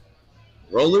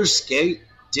roller skate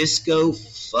disco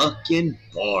fucking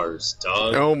bars,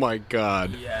 dog. Oh my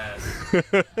god. Yes.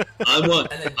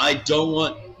 I don't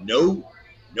want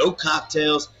no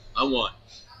cocktails. I want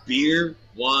beer,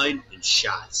 wine, and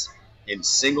shots in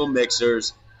single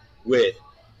mixers with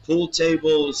pool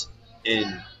tables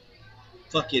and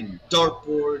fucking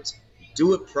dartboards.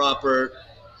 Do it proper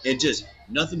and just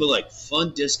nothing but like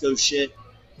fun disco shit.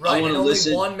 Right, I want and to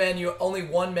listen. only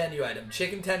one menu item: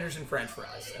 chicken tenders and French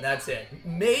fries, and that's it.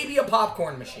 Maybe a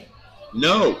popcorn machine.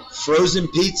 No, frozen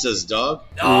pizzas, dog.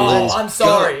 Oh, Let's I'm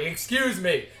sorry. Excuse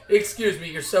me.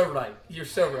 You're so right.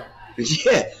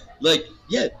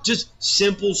 Yeah, just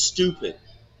simple, stupid.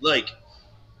 Like,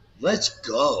 let's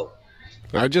go.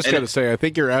 I just And got to say, I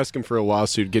think you're asking for a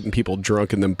lawsuit, getting people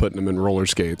drunk and then putting them in roller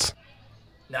skates.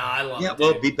 Nah, I love Yeah, it.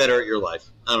 well, dude. be better at your life.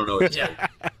 I don't know what to tell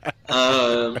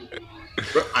Yeah. you.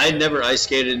 I had never ice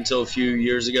skated until a few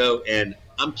years ago, and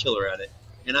I'm killer at it.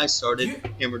 And I started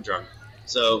hammer drunk.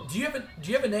 So, Do you have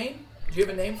a name? Do you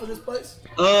have a name for this place?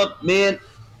 man,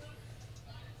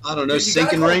 I don't know, Dude, you gotta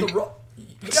sink and call it rink. the Ro- you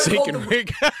gotta Sink call it and the-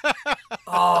 rink.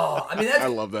 Oh, I mean that's I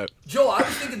love that. Joel. I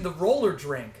was thinking the roller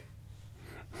drink.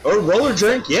 Or roller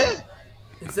drink, yeah.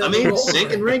 Instead I of the mean, roller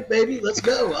sink and drink. rink, baby. Let's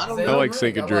go. I don't Sink know. I like and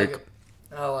sink and I like drink.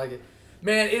 it. I like it.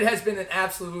 Man, it has been an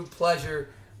absolute pleasure.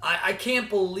 I can't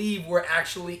believe we're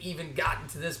actually even gotten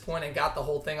to this point and got the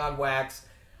whole thing on wax.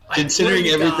 Considering I pray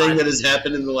to everything God- that has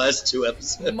happened in the last two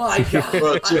episodes. My God.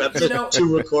 Well, two I- episodes, you know-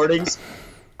 two recordings.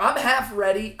 I'm half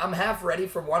ready. I'm half ready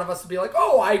for one of us to be like,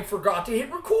 "Oh, I forgot to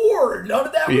hit record." None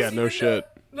of that. Was Yeah, no even- shit.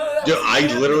 None of that Dude, was I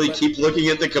even literally happening, keep looking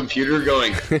at the computer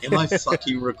going, am I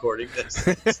fucking recording this?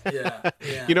 but-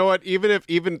 Yeah. You know what?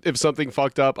 Even if something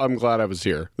fucked up, I'm glad I was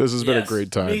here. This has been a Yes, great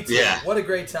time. Me too. Yeah. What a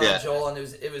great time, Yeah. Joel, and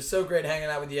it was so great hanging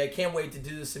out with you. I can't wait to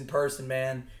do this in person,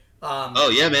 man. Oh,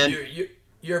 yeah, man.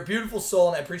 You're a beautiful soul,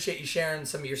 and I appreciate you sharing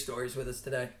some of your stories with us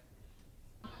today.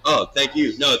 Oh, thank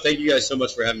you. No, thank you guys so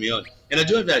much for having me on. And I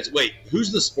do have to ask, wait,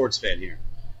 who's the sports fan here?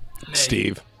 Man,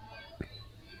 Steve.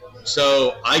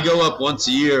 So I go up once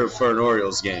a year for an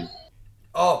Orioles game.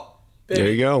 Oh, baby.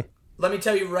 There you go. Let me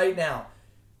tell you right now.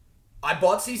 I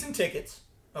bought season tickets.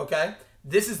 Okay,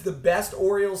 this is the best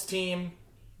Orioles team,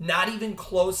 not even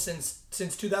close since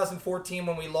 2014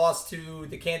 when we lost to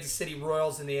the Kansas City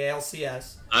Royals in the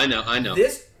ALCS. I know.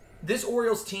 This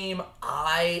Orioles team,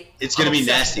 It's gonna I'm be obsessed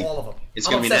nasty. with all of them. It's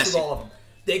I'm gonna be obsessed nasty. with all of them.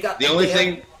 They got The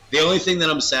only thing that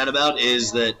I'm sad about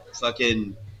is that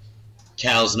fucking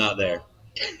Cal's not there.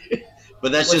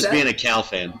 But that's What's just that? being a Cal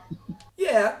fan.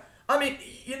 Yeah, I mean,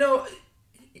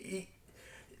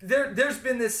 there's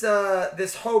been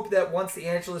this hope that once the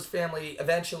Angeles family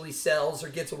eventually sells or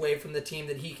gets away from the team,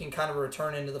 that he can kind of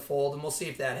return into the fold, and we'll see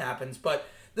if that happens. But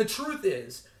the truth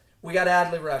is, we got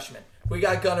Adley Rutschman, we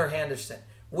got Gunnar Henderson,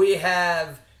 we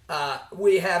have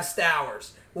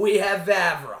Stowers, we have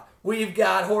Vavra, we've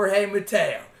got Jorge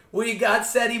Mateo, we got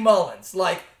Seti Mullins.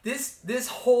 Like this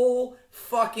whole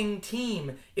fucking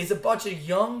team is a bunch of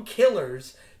young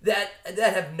killers that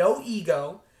have no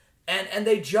ego. And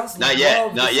they just Not love yet.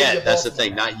 the Not city yet. of That's the Baltimore.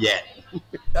 thing. Not yet.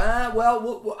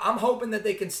 Well, I'm hoping that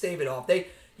they can stave it off.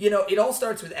 It all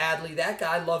starts with Adley. That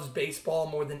guy loves baseball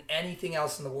more than anything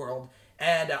else in the world,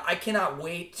 and I cannot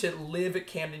wait to live at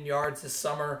Camden Yards this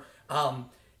summer. And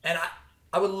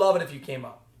I would love it if you came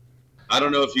up. I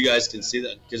don't know if you guys can see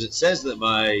that because it says that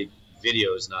my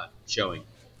video is not showing.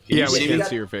 Can Yeah, you we see can't me?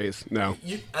 see your face. No.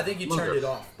 I think you turned it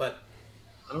off, but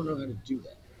I don't know how to do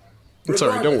that. I'm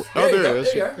sorry. Don't. Oh, There you there go, it is.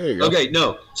 there you are. There you go. Okay,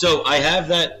 no. So I have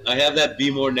that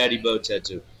Be More Natty Bo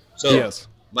tattoo. So Yes.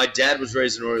 my dad was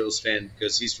raised an Orioles fan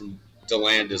because he's from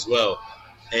DeLand as well,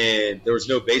 and there was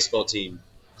no baseball team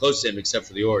close to him except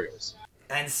for the Orioles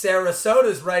and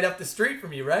Sarasota's right up the street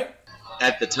from you, right?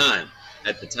 at the time.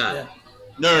 Yeah.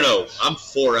 No. I'm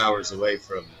 4 hours away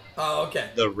from Oh, okay.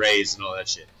 the Rays and all that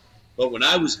shit. But when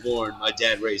I was born, my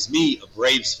dad raised me a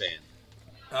Braves fan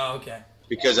Oh, okay.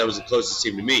 because I was the closest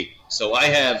team to me. So I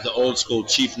have the old school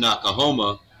Chief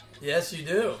Nakahoma Yes, you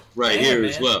do. right Man, here man.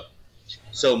 as well.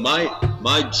 So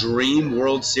my dream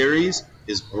World Series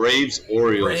is Braves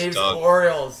Orioles, Braves, dog.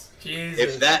 Orioles. Jesus.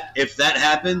 If that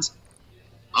happens,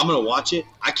 I'm going to watch it.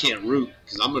 I can't root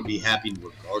because I'm going to be happy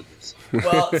regardless.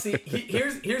 Well, see,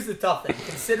 here's the tough thing.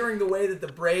 Considering the way that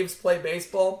the Braves play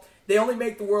baseball, they only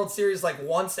make the World Series like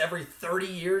once every 30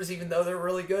 years, even though they're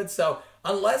really good. So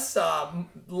unless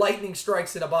lightning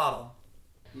strikes in a bottle.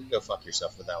 You go fuck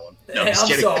yourself with that one. No, I'm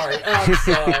sorry.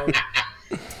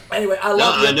 Anyway, I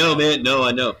love you. I know, man. No,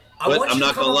 I know. But I'm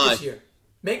not going to lie. This year.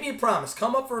 Make me a promise.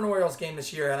 Come up for an Orioles game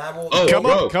this year, and I will.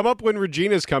 Come up when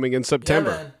Regina's coming in September.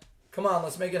 Yeah, man. Come on,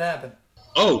 let's make it happen.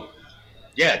 Oh,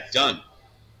 yeah, done.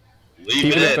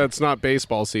 Even if that's not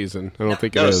baseball season, I don't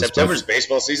think it is. September's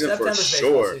baseball season for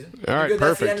sure. All right, perfect.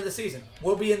 That's the end of the season.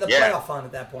 We'll be in the playoff hunt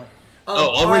at that point.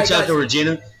 I'll reach out to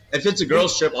Regina. If it's a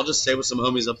girls' trip, I'll just stay with some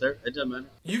homies up there. It doesn't matter.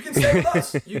 You can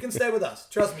stay with us.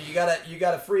 Trust me. You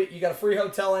got a free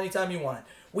hotel anytime you want it.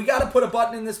 We got to put a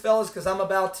button in this, fellas, because I'm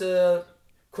about to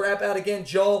crap out again.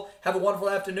 Joel, have a wonderful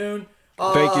afternoon.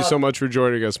 Thank you so much for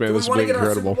joining us, man. This has been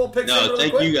incredible. No,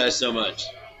 thank you guys so much.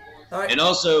 All right. And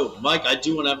also, Mike, I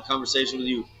do want to have a conversation with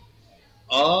you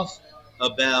off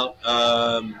about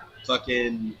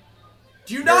fucking.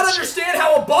 Do you not understand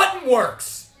how a button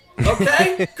works?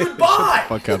 Okay? Goodbye.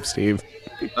 Fuck up, Steve.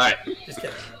 All right. Just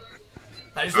kidding.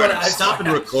 I just All want right, to stop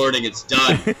recording. It's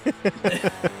done.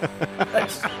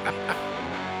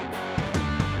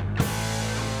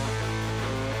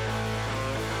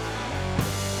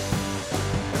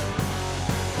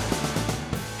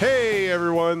 Hey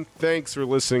everyone, thanks for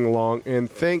listening along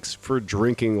and thanks for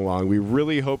drinking along. We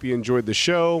really hope you enjoyed the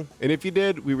show. And if you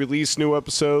did, we release new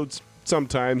episodes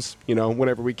sometimes,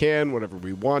 whenever we can, whenever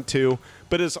we want to.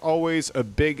 But as always, a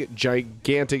big,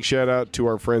 gigantic shout out to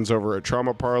our friends over at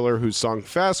Trauma Parlor, whose song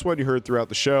Fast One you heard throughout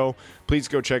the show. Please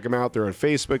go check them out. They're on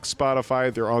Facebook,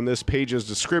 Spotify. They're on this page's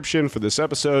description for this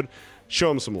episode. Show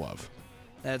them some love.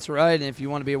 That's right. And if you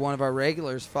want to be one of our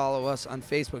regulars, follow us on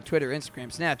Facebook, Twitter,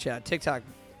 Instagram, Snapchat, TikTok,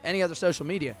 any other social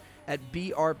media at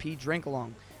BRP Drink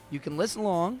Along. You can listen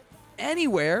along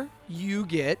anywhere you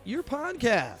get your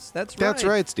podcasts. That's right. That's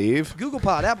right, Steve. Google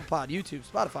Pod, Apple Pod, YouTube,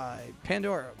 Spotify,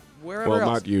 Pandora, wherever else.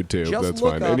 Well, not YouTube. Just that's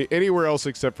fine. Anywhere else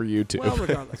except for YouTube. Well,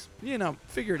 regardless.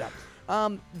 Figure it out.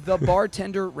 The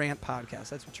Bartender Rant Podcast.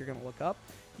 That's what you're going to look up.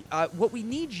 What we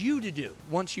need you to do,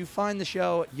 once you find the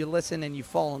show, you listen, and you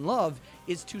fall in love,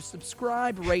 is to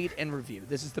subscribe, rate, and review.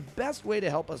 This is the best way to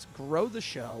help us grow the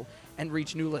show and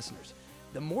reach new listeners.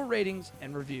 The more ratings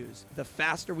and reviews, the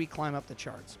faster we climb up the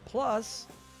charts. Plus,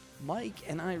 Mike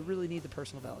and I really need the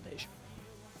personal validation.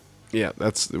 Yeah,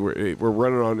 we're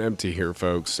running on empty here,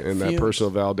 folks, and that personal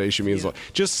validation means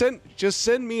just send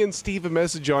me and Steve a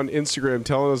message on Instagram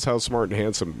telling us how smart and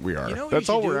handsome we are. That's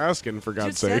all we're asking, for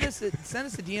God's sake. Send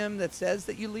us a DM that says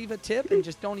that you leave a tip, and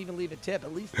just don't even leave a tip.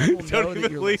 At least we'll know that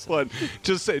you're listening. One.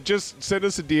 Just send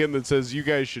us a DM that says you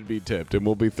guys should be tipped, and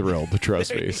we'll be thrilled.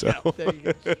 Trust me.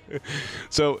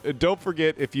 So don't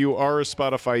forget, if you are a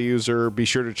Spotify user, be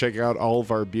sure to check out all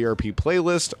of our BRP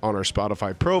playlist on our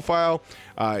Spotify profile.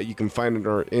 You can find it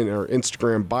in our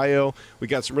Instagram bio. We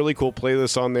got some really cool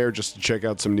playlists on there just to check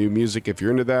out some new music if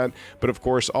you're into that. But of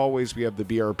course, always we have the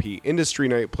BRP Industry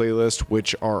Night playlist,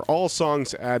 which are all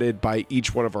songs added by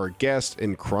each one of our guests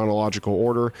in chronological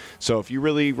order. So if you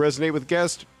really resonate with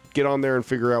guests, get on there and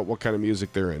figure out what kind of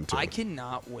music they're into. I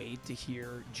cannot wait to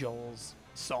hear Joel's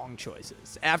song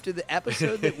choices after the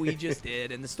episode that we just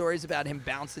did, and the stories about him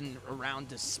bouncing around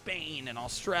to Spain and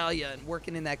Australia and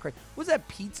working in that what was that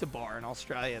pizza bar in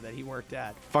Australia that he worked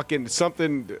at? Fucking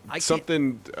something. It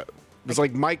was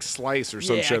like Mike's Slice or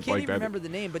some shit like that. I can't even remember the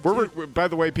name. But by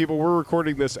the way, people, we're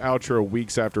recording this outro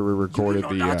weeks after we recorded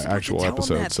the actual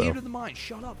episode. Theater of the mind.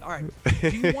 Shut up. All right. Do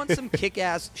you want some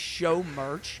kick-ass show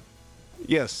merch?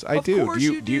 Yes, I do. Of course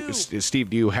you do. Steve,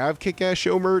 do you have Kick-Ass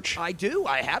Show merch? I do.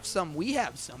 I have some. We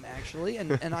have some, actually,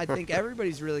 and I think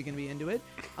everybody's really going to be into it.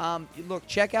 Look,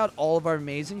 check out all of our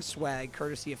amazing swag,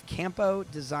 courtesy of Campo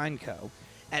Design Co.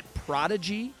 at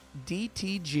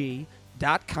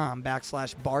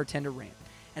prodigydtg.com/bartenderrant.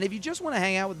 And if you just want to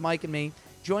hang out with Mike and me,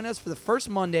 join us for the first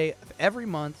Monday of every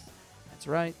month. That's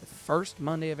right, the first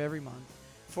Monday of every month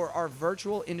for our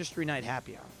virtual Industry Night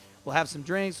Happy Hour. We'll have some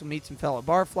drinks, we'll meet some fellow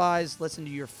barflies, listen to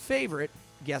your favorite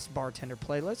guest bartender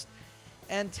playlist,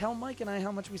 and tell Mike and I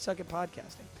how much we suck at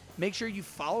podcasting. Make sure you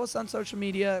follow us on social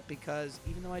media, because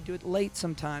even though I do it late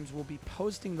sometimes, we'll be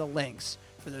posting the links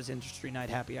for those Industry Night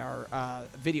Happy Hour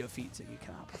video feeds that you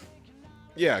can hop on.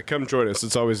 Yeah, come join us.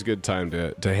 It's always a good time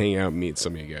to hang out and meet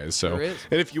some of you guys. So, There is.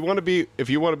 And if you want to be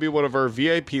one of our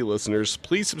VIP listeners,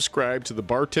 please subscribe to the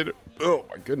Bartender. Oh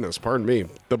my goodness, pardon me.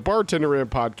 The Bartender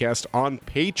Rant podcast on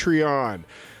Patreon.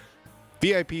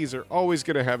 VIPs are always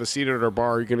going to have a seat at our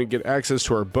bar. You're going to get access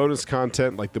to our bonus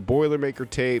content like the Boilermaker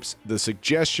tapes, the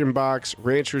suggestion box,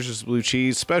 Ranchers vs. Blue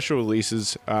Cheese, special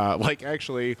releases,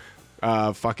 fucking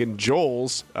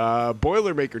Joel's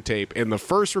Boilermaker tape. And the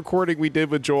first recording we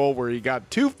did with Joel where he got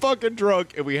too fucking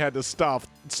drunk and we had to stop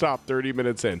 30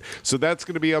 minutes in. So that's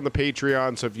going to be on the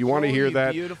Patreon. So if you want to hear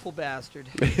that. Beautiful bastard.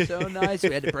 So nice.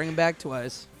 We had to bring him back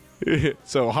twice.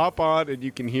 So hop on and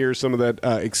you can hear some of that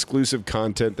exclusive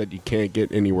content that you can't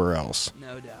get anywhere else.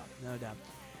 No doubt. No doubt.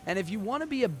 And if you want to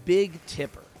be a big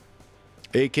tipper,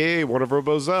 AKA one of our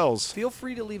Bozels, feel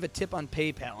free to leave a tip on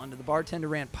PayPal under the Bartender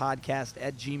Rant Podcast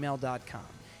at gmail.com.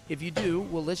 If you do,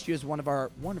 we'll list you as one of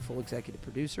our wonderful executive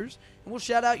producers, and we'll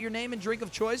shout out your name and drink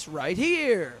of choice right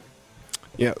here.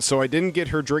 Yeah, so I didn't get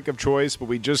her drink of choice, but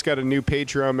we just got a new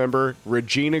Patreon member,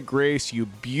 Regina Grace, you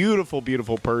beautiful,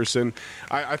 beautiful person.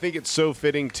 I think it's so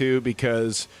fitting, too,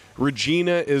 because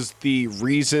Regina is the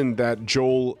reason that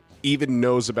Joel even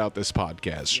knows about this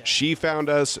podcast. Yeah. She found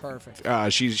us.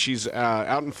 Perfect. She's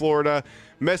out in Florida.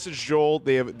 Messaged Joel.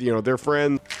 They have, their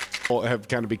friends have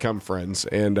kind of become friends.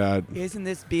 And isn't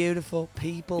this beautiful?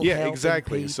 People. Yeah,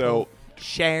 exactly. People. So.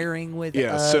 Sharing with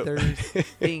others,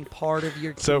 being part of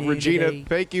your community. So, Regina,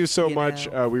 thank you so much.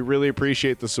 We really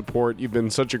appreciate the support. You've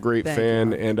been such a great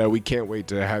fan, and we can't wait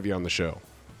to have you on the show.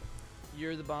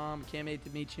 You're the bomb. Can't wait to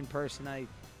meet you in person. I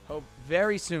hope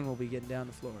very soon we'll be getting down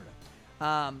to Florida.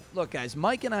 Look, guys,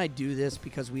 Mike and I do this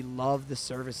because we love the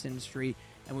service industry,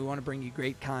 and we want to bring you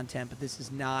great content, but this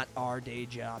is not our day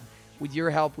job. With your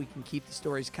help, we can keep the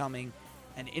stories coming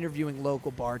and interviewing local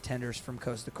bartenders from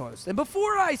coast to coast. And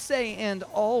before I say and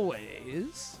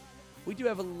always, we do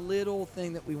have a little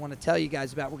thing that we want to tell you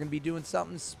guys about. We're going to be doing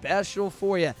something special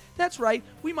for you. That's right.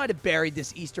 We might have buried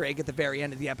this Easter egg at the very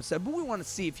end of the episode, but we want to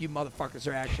see if you motherfuckers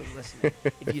are actually listening.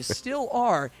 If you still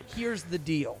are, here's the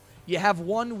deal. You have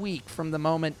 1 week from the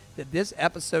moment that this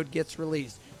episode gets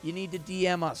released. You need to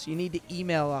DM us. You need to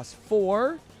email us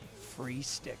for free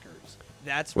stickers.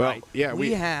 That's right. Yeah,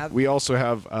 we also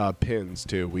have pins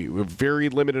too. We have a very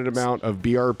limited amount of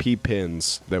BRP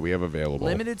pins that we have available.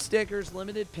 Limited stickers,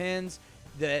 limited pins.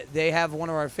 They have one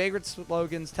of our favorite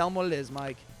slogans. Tell them what it is,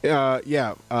 Mike. I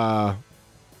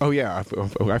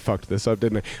fucked this up,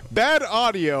 didn't I? Bad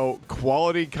audio,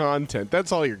 quality content.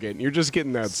 That's all you're getting. You're just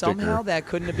getting that sticker. Somehow that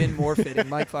couldn't have been more fitting.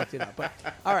 Mike fucked it up. But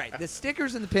all right, the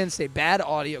stickers and the pins say bad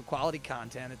audio, quality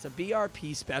content. It's a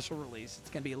BRP special release. It's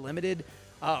going to be a limited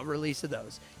release of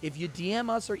those. If you DM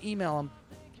us or email them,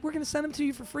 we're going to send them to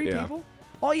you for free, people.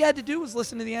 All you had to do was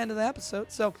listen to the end of the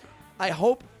episode. So I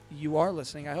hope you are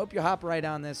listening. I hope you hop right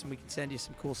on this and we can send you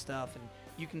some cool stuff and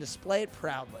you can display it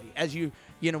proudly. As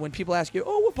when people ask you,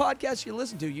 what podcast you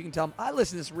listen to, you can tell them, I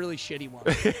listen to this really shitty one.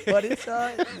 But it's,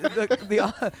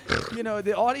 the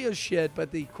audio's shit,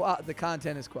 but the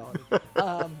content is quality.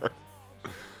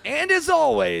 And as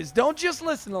always, don't just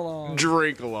listen along.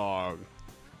 Drink along.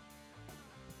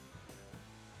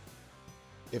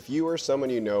 If you or someone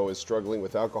you know is struggling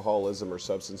with alcoholism or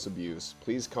substance abuse,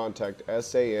 please contact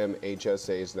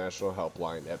SAMHSA's National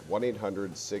Helpline at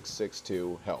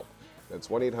 1-800-662-HELP. That's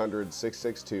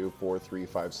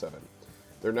 1-800-662-4357.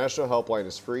 Their national helpline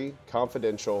is free,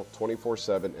 confidential,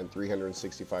 24/7, and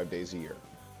 365 days a year.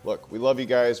 Look, we love you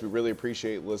guys. We really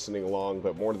appreciate listening along,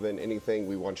 but more than anything,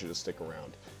 we want you to stick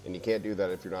around. And you can't do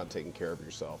that if you're not taking care of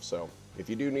yourself. So if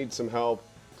you do need some help,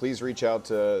 please reach out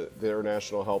to their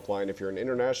national helpline. If you're an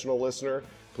international listener,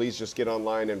 please just get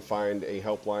online and find a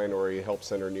helpline or a help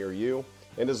center near you.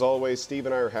 And as always, Steve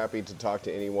and I are happy to talk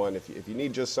to anyone. If you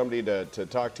need just somebody to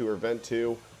talk to or vent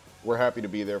to, we're happy to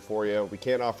be there for you. We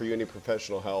can't offer you any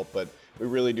professional help, but we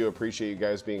really do appreciate you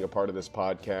guys being a part of this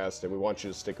podcast, and we want you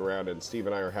to stick around, and Steve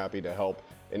and I are happy to help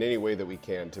in any way that we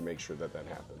can to make sure that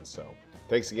happens. So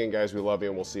thanks again, guys. We love you,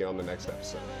 and we'll see you on the next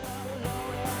episode.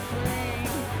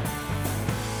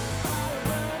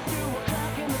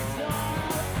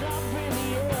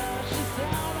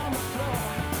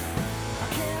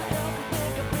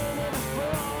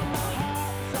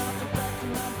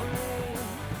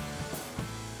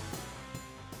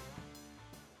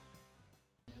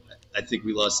 I think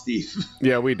we lost Steve.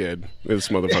 Yeah, we did. This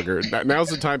motherfucker. Now's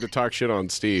the time to talk shit on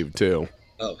Steve, too.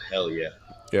 Oh, hell yeah.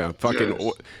 Yeah,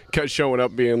 fucking showing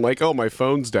up being like, my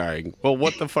phone's dying. Well,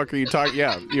 what the fuck are you talking?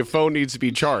 Yeah, your phone needs to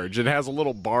be charged. It has a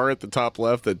little bar at the top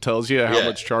left that tells you how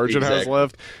much charge it has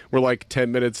left. We're like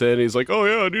 10 minutes in. He's like,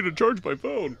 I need to charge my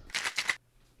phone.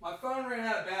 My phone ran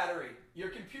out of battery. Your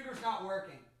computer's not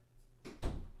working.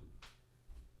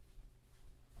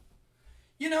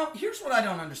 Here's what I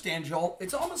don't understand, Joel.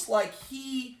 It's almost like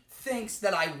he thinks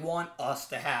that I want us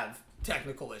to have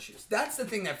technical issues. That's the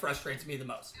thing that frustrates me the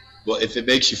most. Well, if it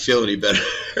makes you feel any better,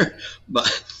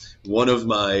 one of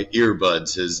my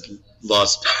earbuds has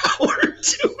lost power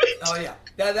to it. Oh yeah,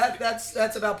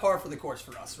 that's about par for the course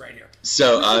for us right here.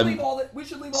 So we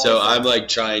should leave all. So I'm like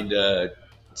trying to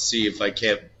see if I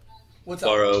can't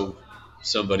borrow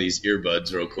somebody's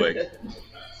earbuds real quick.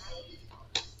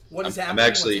 What is I'm happening?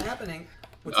 actually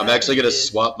What's I'm actually gonna is-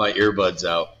 swap my earbuds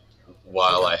out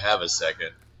while I have a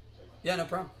second. Yeah, no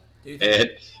problem. And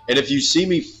if you see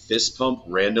me fist pump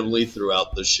randomly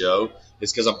throughout the show,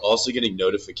 it's because I'm also getting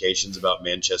notifications about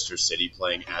Manchester City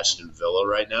playing Aston Villa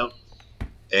right now,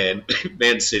 and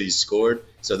Man City scored,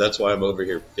 so that's why I'm over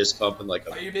here fist pumping like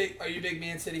a. Are you a big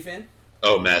Man City fan?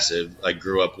 Oh, massive! I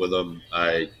grew up with them.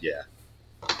 Yeah.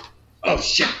 Oh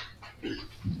shit!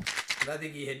 I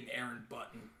think he hit an errand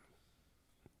button.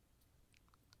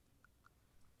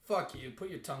 Fuck you! Put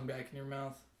your tongue back in your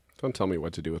mouth. Don't tell me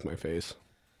what to do with my face.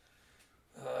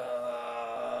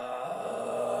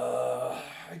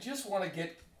 I just want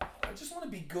to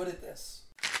be good at this.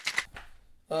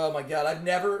 Oh my god, I've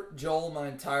never, Joel, my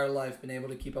entire life been able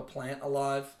to keep a plant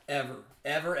alive. Ever.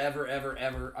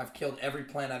 I've killed every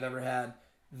plant I've ever had.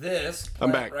 This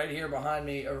plant back. right here behind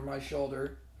me over my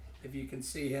shoulder, if you can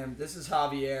see him, this is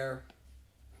Javier.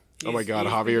 Oh my god,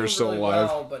 he's Javier's doing still really alive.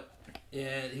 well, but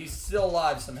yeah, he's still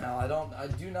alive somehow. I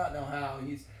do not know how.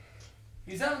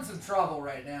 He's having some trouble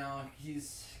right now.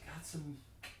 He's got some.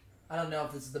 I don't know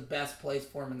if this is the best place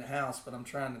for him in the house, but I'm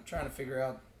trying to figure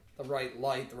out the right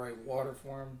light, the right water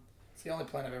for him. It's the only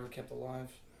plant I've ever kept alive.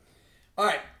 All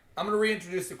right, I'm gonna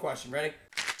reintroduce the question. Ready?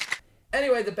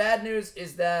 Anyway, the bad news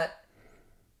is that.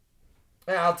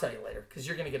 I'll tell you later because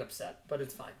you're gonna get upset, but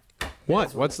it's fine.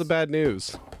 What? What's the bad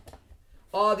news?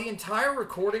 The entire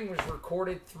recording was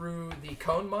recorded through the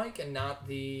cone mic and not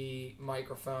the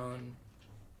microphone.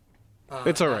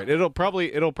 It's all right. It'll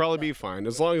probably be fine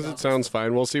as long as it sounds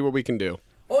fine. We'll see what we can do.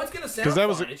 Oh, it's gonna sound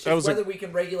fine. It's just whether we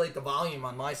can regulate the volume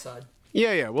on my side.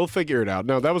 Yeah, we'll figure it out.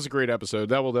 No, that was a great episode.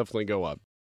 That will definitely go up.